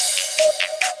mix.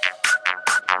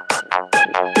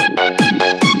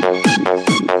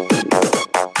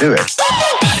 Do it.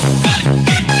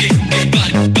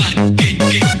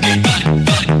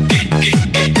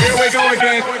 Here we go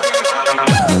again.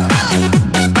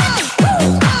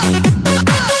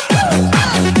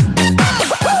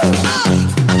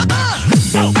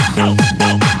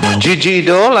 GG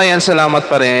Idol, ayan, salamat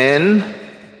pa rin.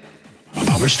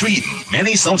 Our street,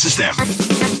 many sound system.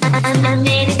 I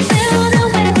made it through the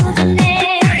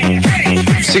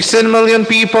wilderness. 16 million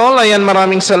people, ayan,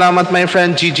 maraming salamat, my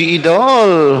friend GG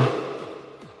Idol.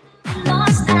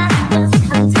 Lost I was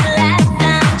until I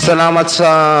found. Salamat sa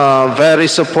very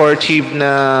supportive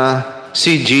na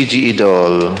si GG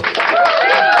Idol. I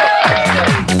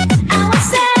was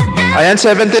sad. Ayan,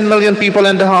 17 million people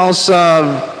in the house.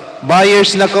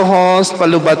 Buyers na co-host,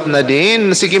 palubat na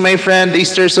din. Sige, my friend,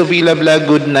 Easter Sovila Vlog,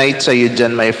 good night sa iyo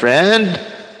dyan, my friend.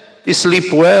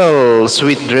 Sleep well,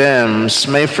 sweet dreams.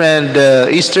 My friend,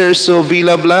 Easter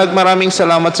Sovila Vlog, maraming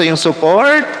salamat sa iyong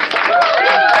support.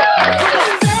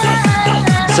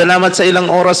 Salamat sa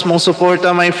ilang oras mong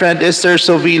suporta, my friend, Esther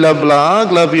Sovila Vlog.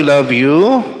 Love you, love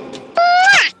you.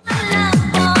 My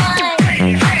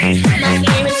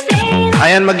fear is fading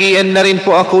Ayan, mag-i-end na rin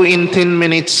po ako in 10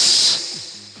 minutes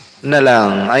na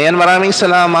lang. Ayan, maraming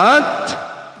salamat.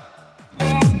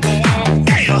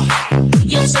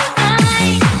 You're so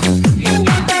fine, and your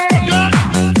body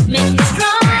make me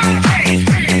strong.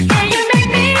 Yeah, you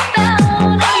make me fall.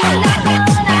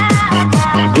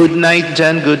 Good night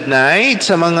dyan, good night.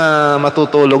 Sa mga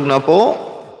matutulog na po.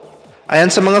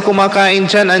 Ayan, sa mga kumakain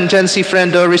dyan, andyan si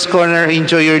Friend Doris Corner.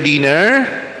 Enjoy your dinner.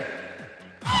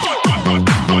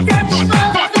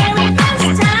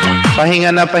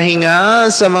 Pahinga na pahinga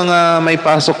sa mga may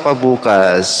pasok pa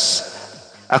bukas.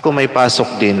 Ako may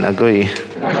pasok din, agoy.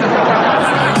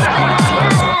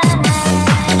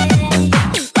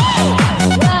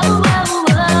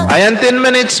 Ayan, 10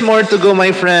 minutes more to go,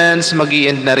 my friends.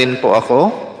 Mag-i-end na rin po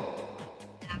ako.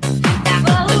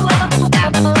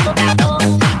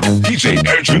 DJ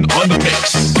Arjun on the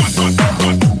mix.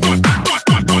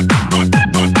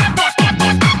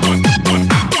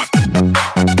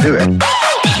 Do it.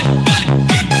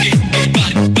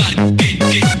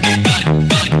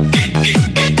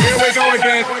 Here we go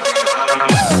again.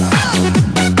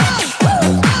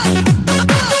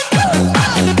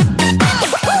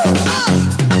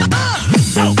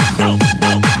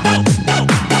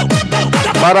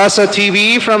 Marasa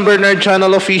TV from Bernard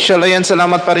Channel Official. Ayan,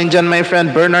 salamat pa rin dyan, my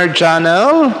friend Bernard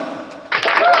Channel.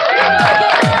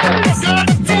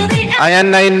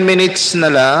 Ayan, 9 minutes na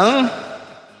lang.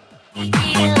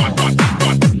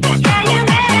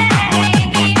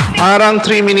 Parang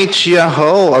 3 minutes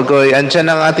yaho. Agoy, andyan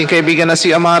ang ating kaibigan na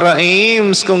si Amara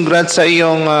Ames. Congrats sa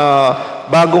iyong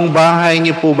bagong bahay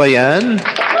niyo po ba yan?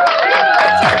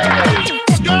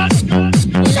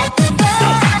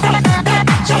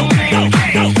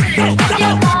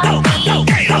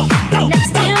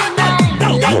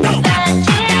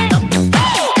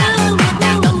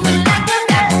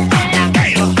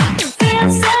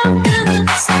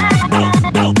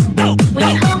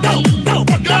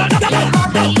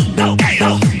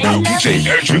 DJ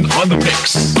Arjun on the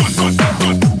mix.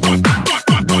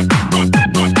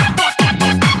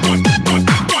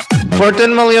 For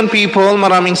 10 million people,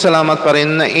 maraming salamat pa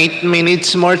rin. 8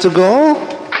 minutes more to go.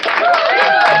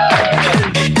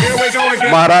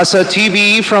 Marasa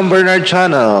TV from Bernard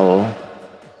Channel.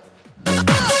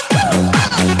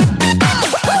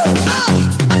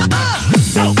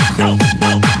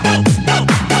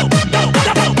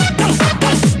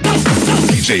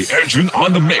 DJ Arjun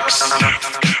on the mix.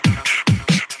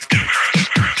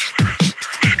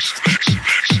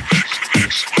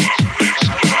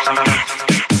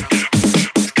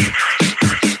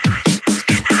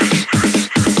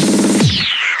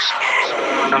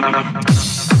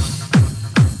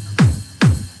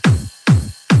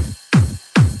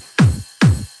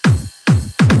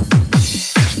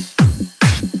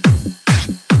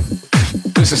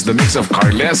 This is the mix of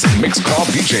Carles Mix Club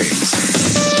DJs.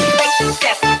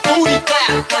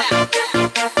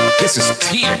 This is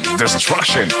Team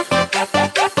Destruction.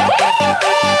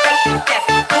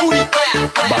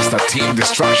 Basta Team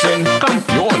Destruction,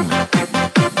 campeón.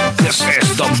 This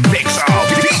is the mix of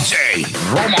DJ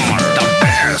Romar, the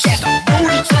best.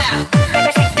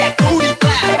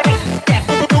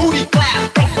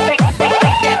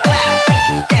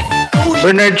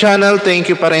 Bernard Channel, thank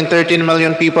you pa rin. 13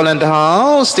 million people in the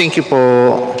house. Thank you po.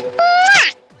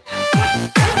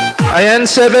 Ayan,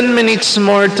 7 minutes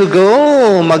more to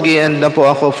go. Mag-i-end na po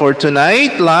ako for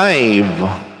tonight live.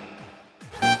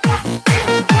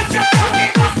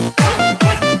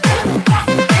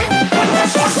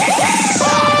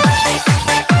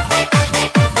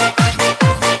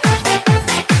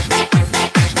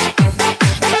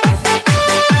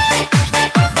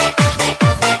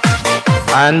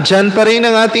 Andyan pa rin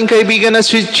ang ating kaibigan na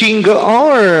si Chingo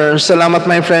Or. Salamat,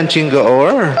 my friend Chingo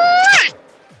Or.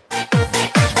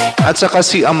 At saka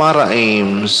si Amara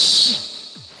Ames.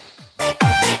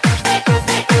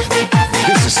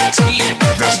 This is Team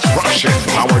Destruction,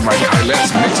 powered by Carles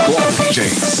Mix Club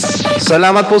DJs.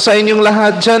 Salamat po sa inyong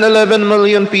lahat dyan, 11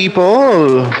 million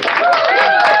people.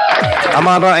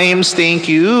 Amara Ames, thank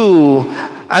you.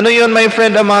 Ano yon, my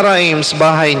friend Amara Ames,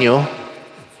 bahay nyo?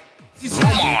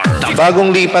 Bagong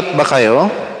lipat ba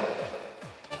kayo?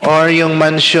 Or yung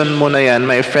mansion mo na yan,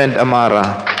 my friend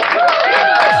Amara?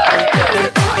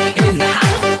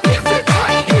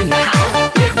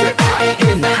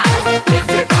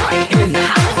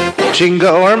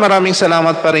 Chingaor, maraming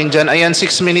salamat pa rin dyan. Ayan,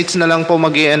 6 minutes na lang po,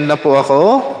 mag-i-end na po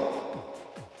ako.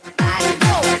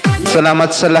 Salamat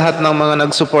sa lahat ng mga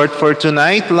nag-support for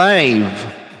tonight live.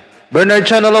 Bernard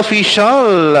Channel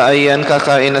Official. Ayan,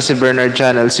 kakain na si Bernard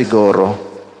Channel siguro.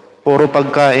 Puro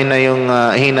pagkain na yung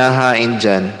hinahain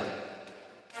dyan.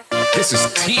 This is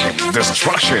Team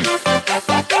Destruction.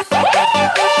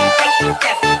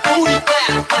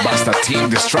 Basta Team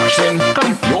Destruction,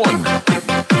 kampiyon.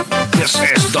 This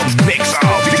is the mix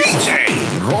of DJ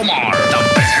Romar, the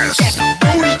best.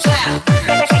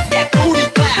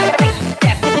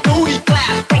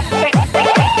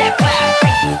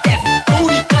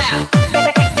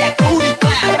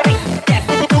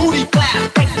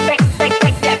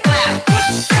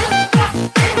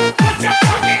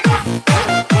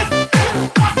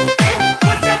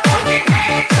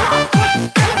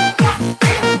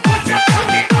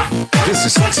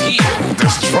 This is Team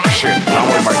Destruction,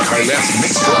 powered by Kaila's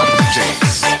Mix Club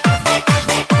DJs.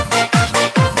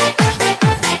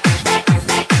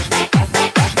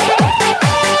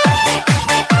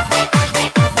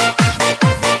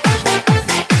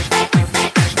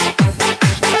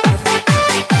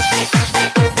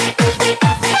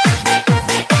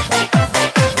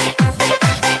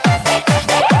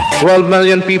 Twelve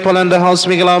million people in the house.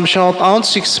 Miguel Am shout out.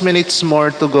 6 minutes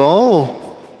more to go.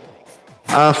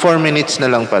 4 minutes na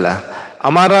lang pala.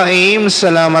 Amara Ames,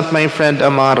 salamat my friend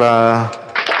Amara.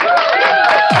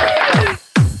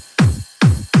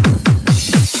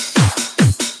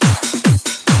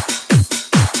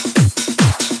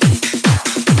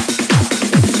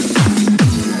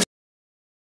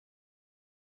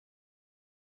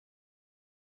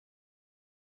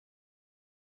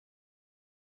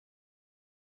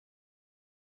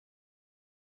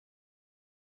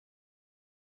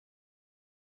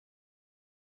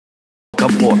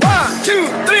 Kapot. 1, 2,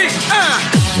 3,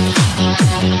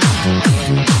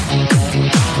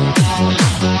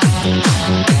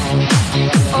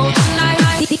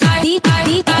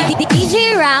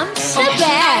 DJ Rams, the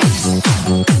best.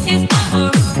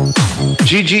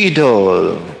 Gigi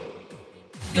Idol.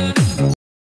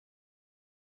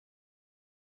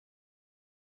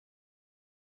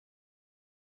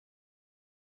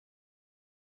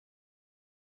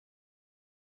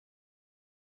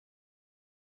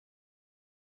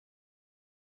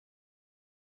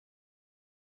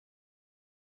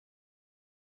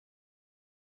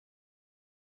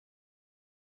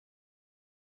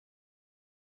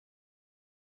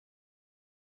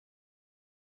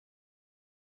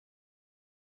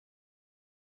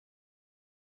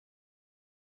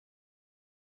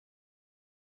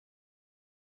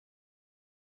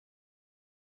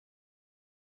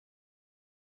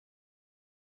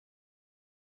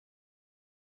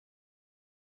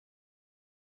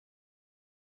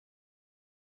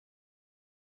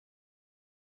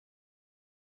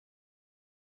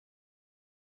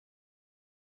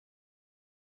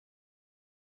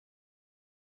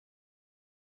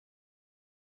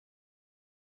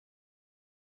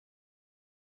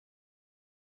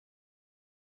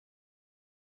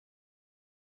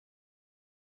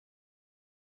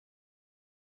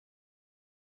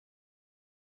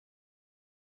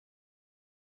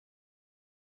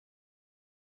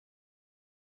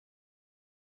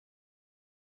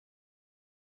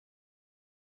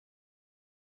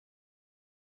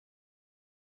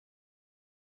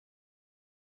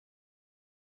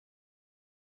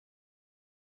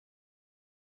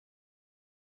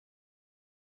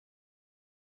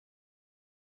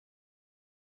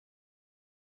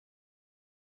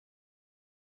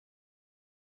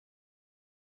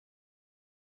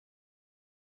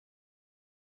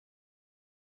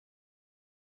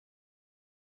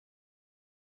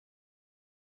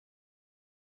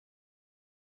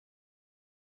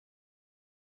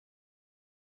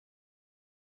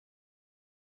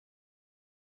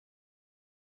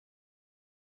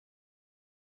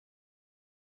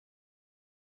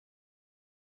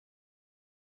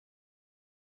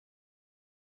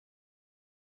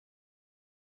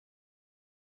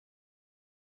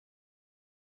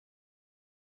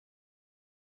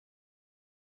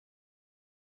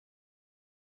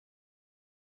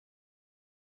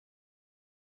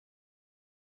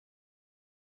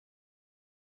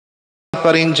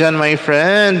 Pa rin dyan, my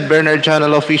friend. Bernard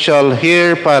Channel Official,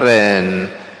 here pa rin.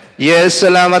 Yes,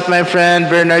 salamat, my friend.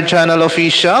 Bernard Channel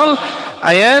Official.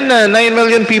 Ayan, 9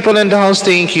 million people in the house.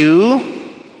 Thank you.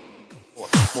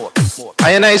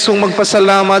 Ayan, nais kong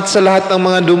magpasalamat sa lahat ng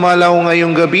mga dumalaw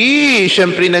ngayong gabi.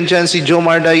 Siyempre, nandyan si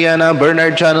Jomar Diana,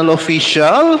 Bernard Channel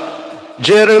Official.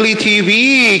 Jerry TV,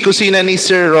 kusina ni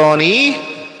Sir Ronnie.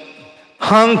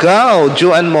 Hanggao,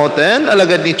 Joan Moten,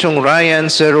 alagad ni Chong Ryan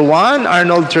 01,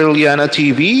 Arnold Trilliana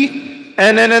TV,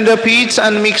 and then in the Pete's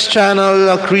and Mix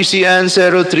Channel, Chrissy Ann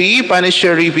 03,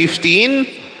 Panisherry 15,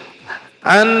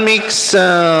 and Mix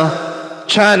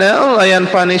Channel, ayan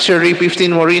Panisherry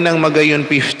 15, Morinang Magayon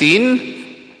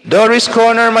 15, Doris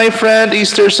Corner, my friend,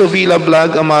 Easter Sovila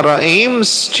Vlog, Amara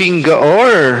Ames,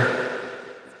 Chingaor.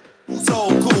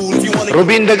 So cool if you wanna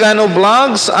Rubin Dagano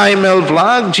Vlogs, Imel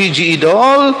Vlog, Gigi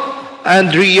Idol,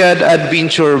 and Riyadh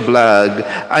Adventure Vlog.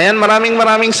 Ayan,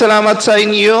 maraming salamat sa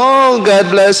inyo. God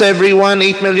bless everyone.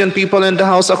 8 million people in the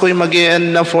house. Ako'y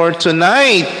mag-e-end na for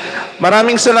tonight.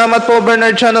 Maraming salamat po,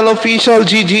 Bernard Channel Official,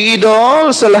 Gigi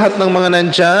Idol, sa lahat ng mga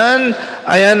nandyan.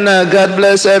 Ayan, God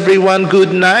bless everyone.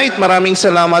 Good night. Maraming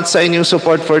salamat sa inyong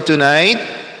support for tonight.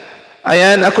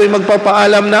 Ayan, ako'y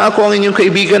magpapaalam na. Ako ang inyong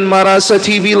kaibigan Marasa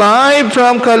TV Live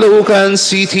from Caloocan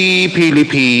City,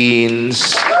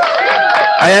 Philippines.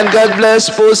 Ayan, God bless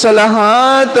po sa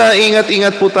lahat.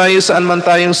 Ingat-ingat po tayo saan man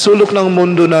tayong sulok ng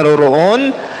mundo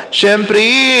naroroon. Siyempre,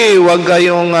 huwag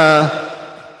kayong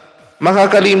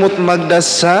makakalimot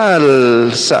magdasal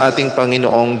sa ating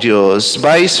Panginoong Diyos.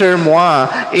 Bye, Sir Moi.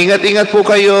 Ingat-ingat po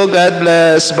kayo. God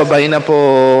bless. Bye-bye na po.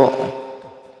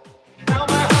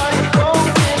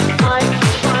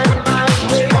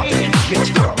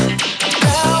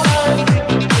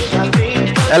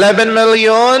 11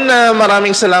 million,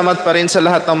 maraming salamat pa rin sa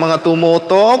lahat ng mga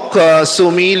tumutok,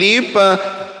 sumilip,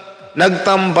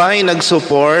 nagtambay,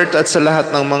 nagsupport, at sa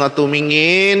lahat ng mga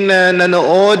tumingin,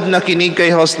 nanood, nakinig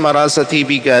kay Host Marasa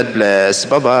TV. God bless.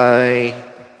 Bye-bye.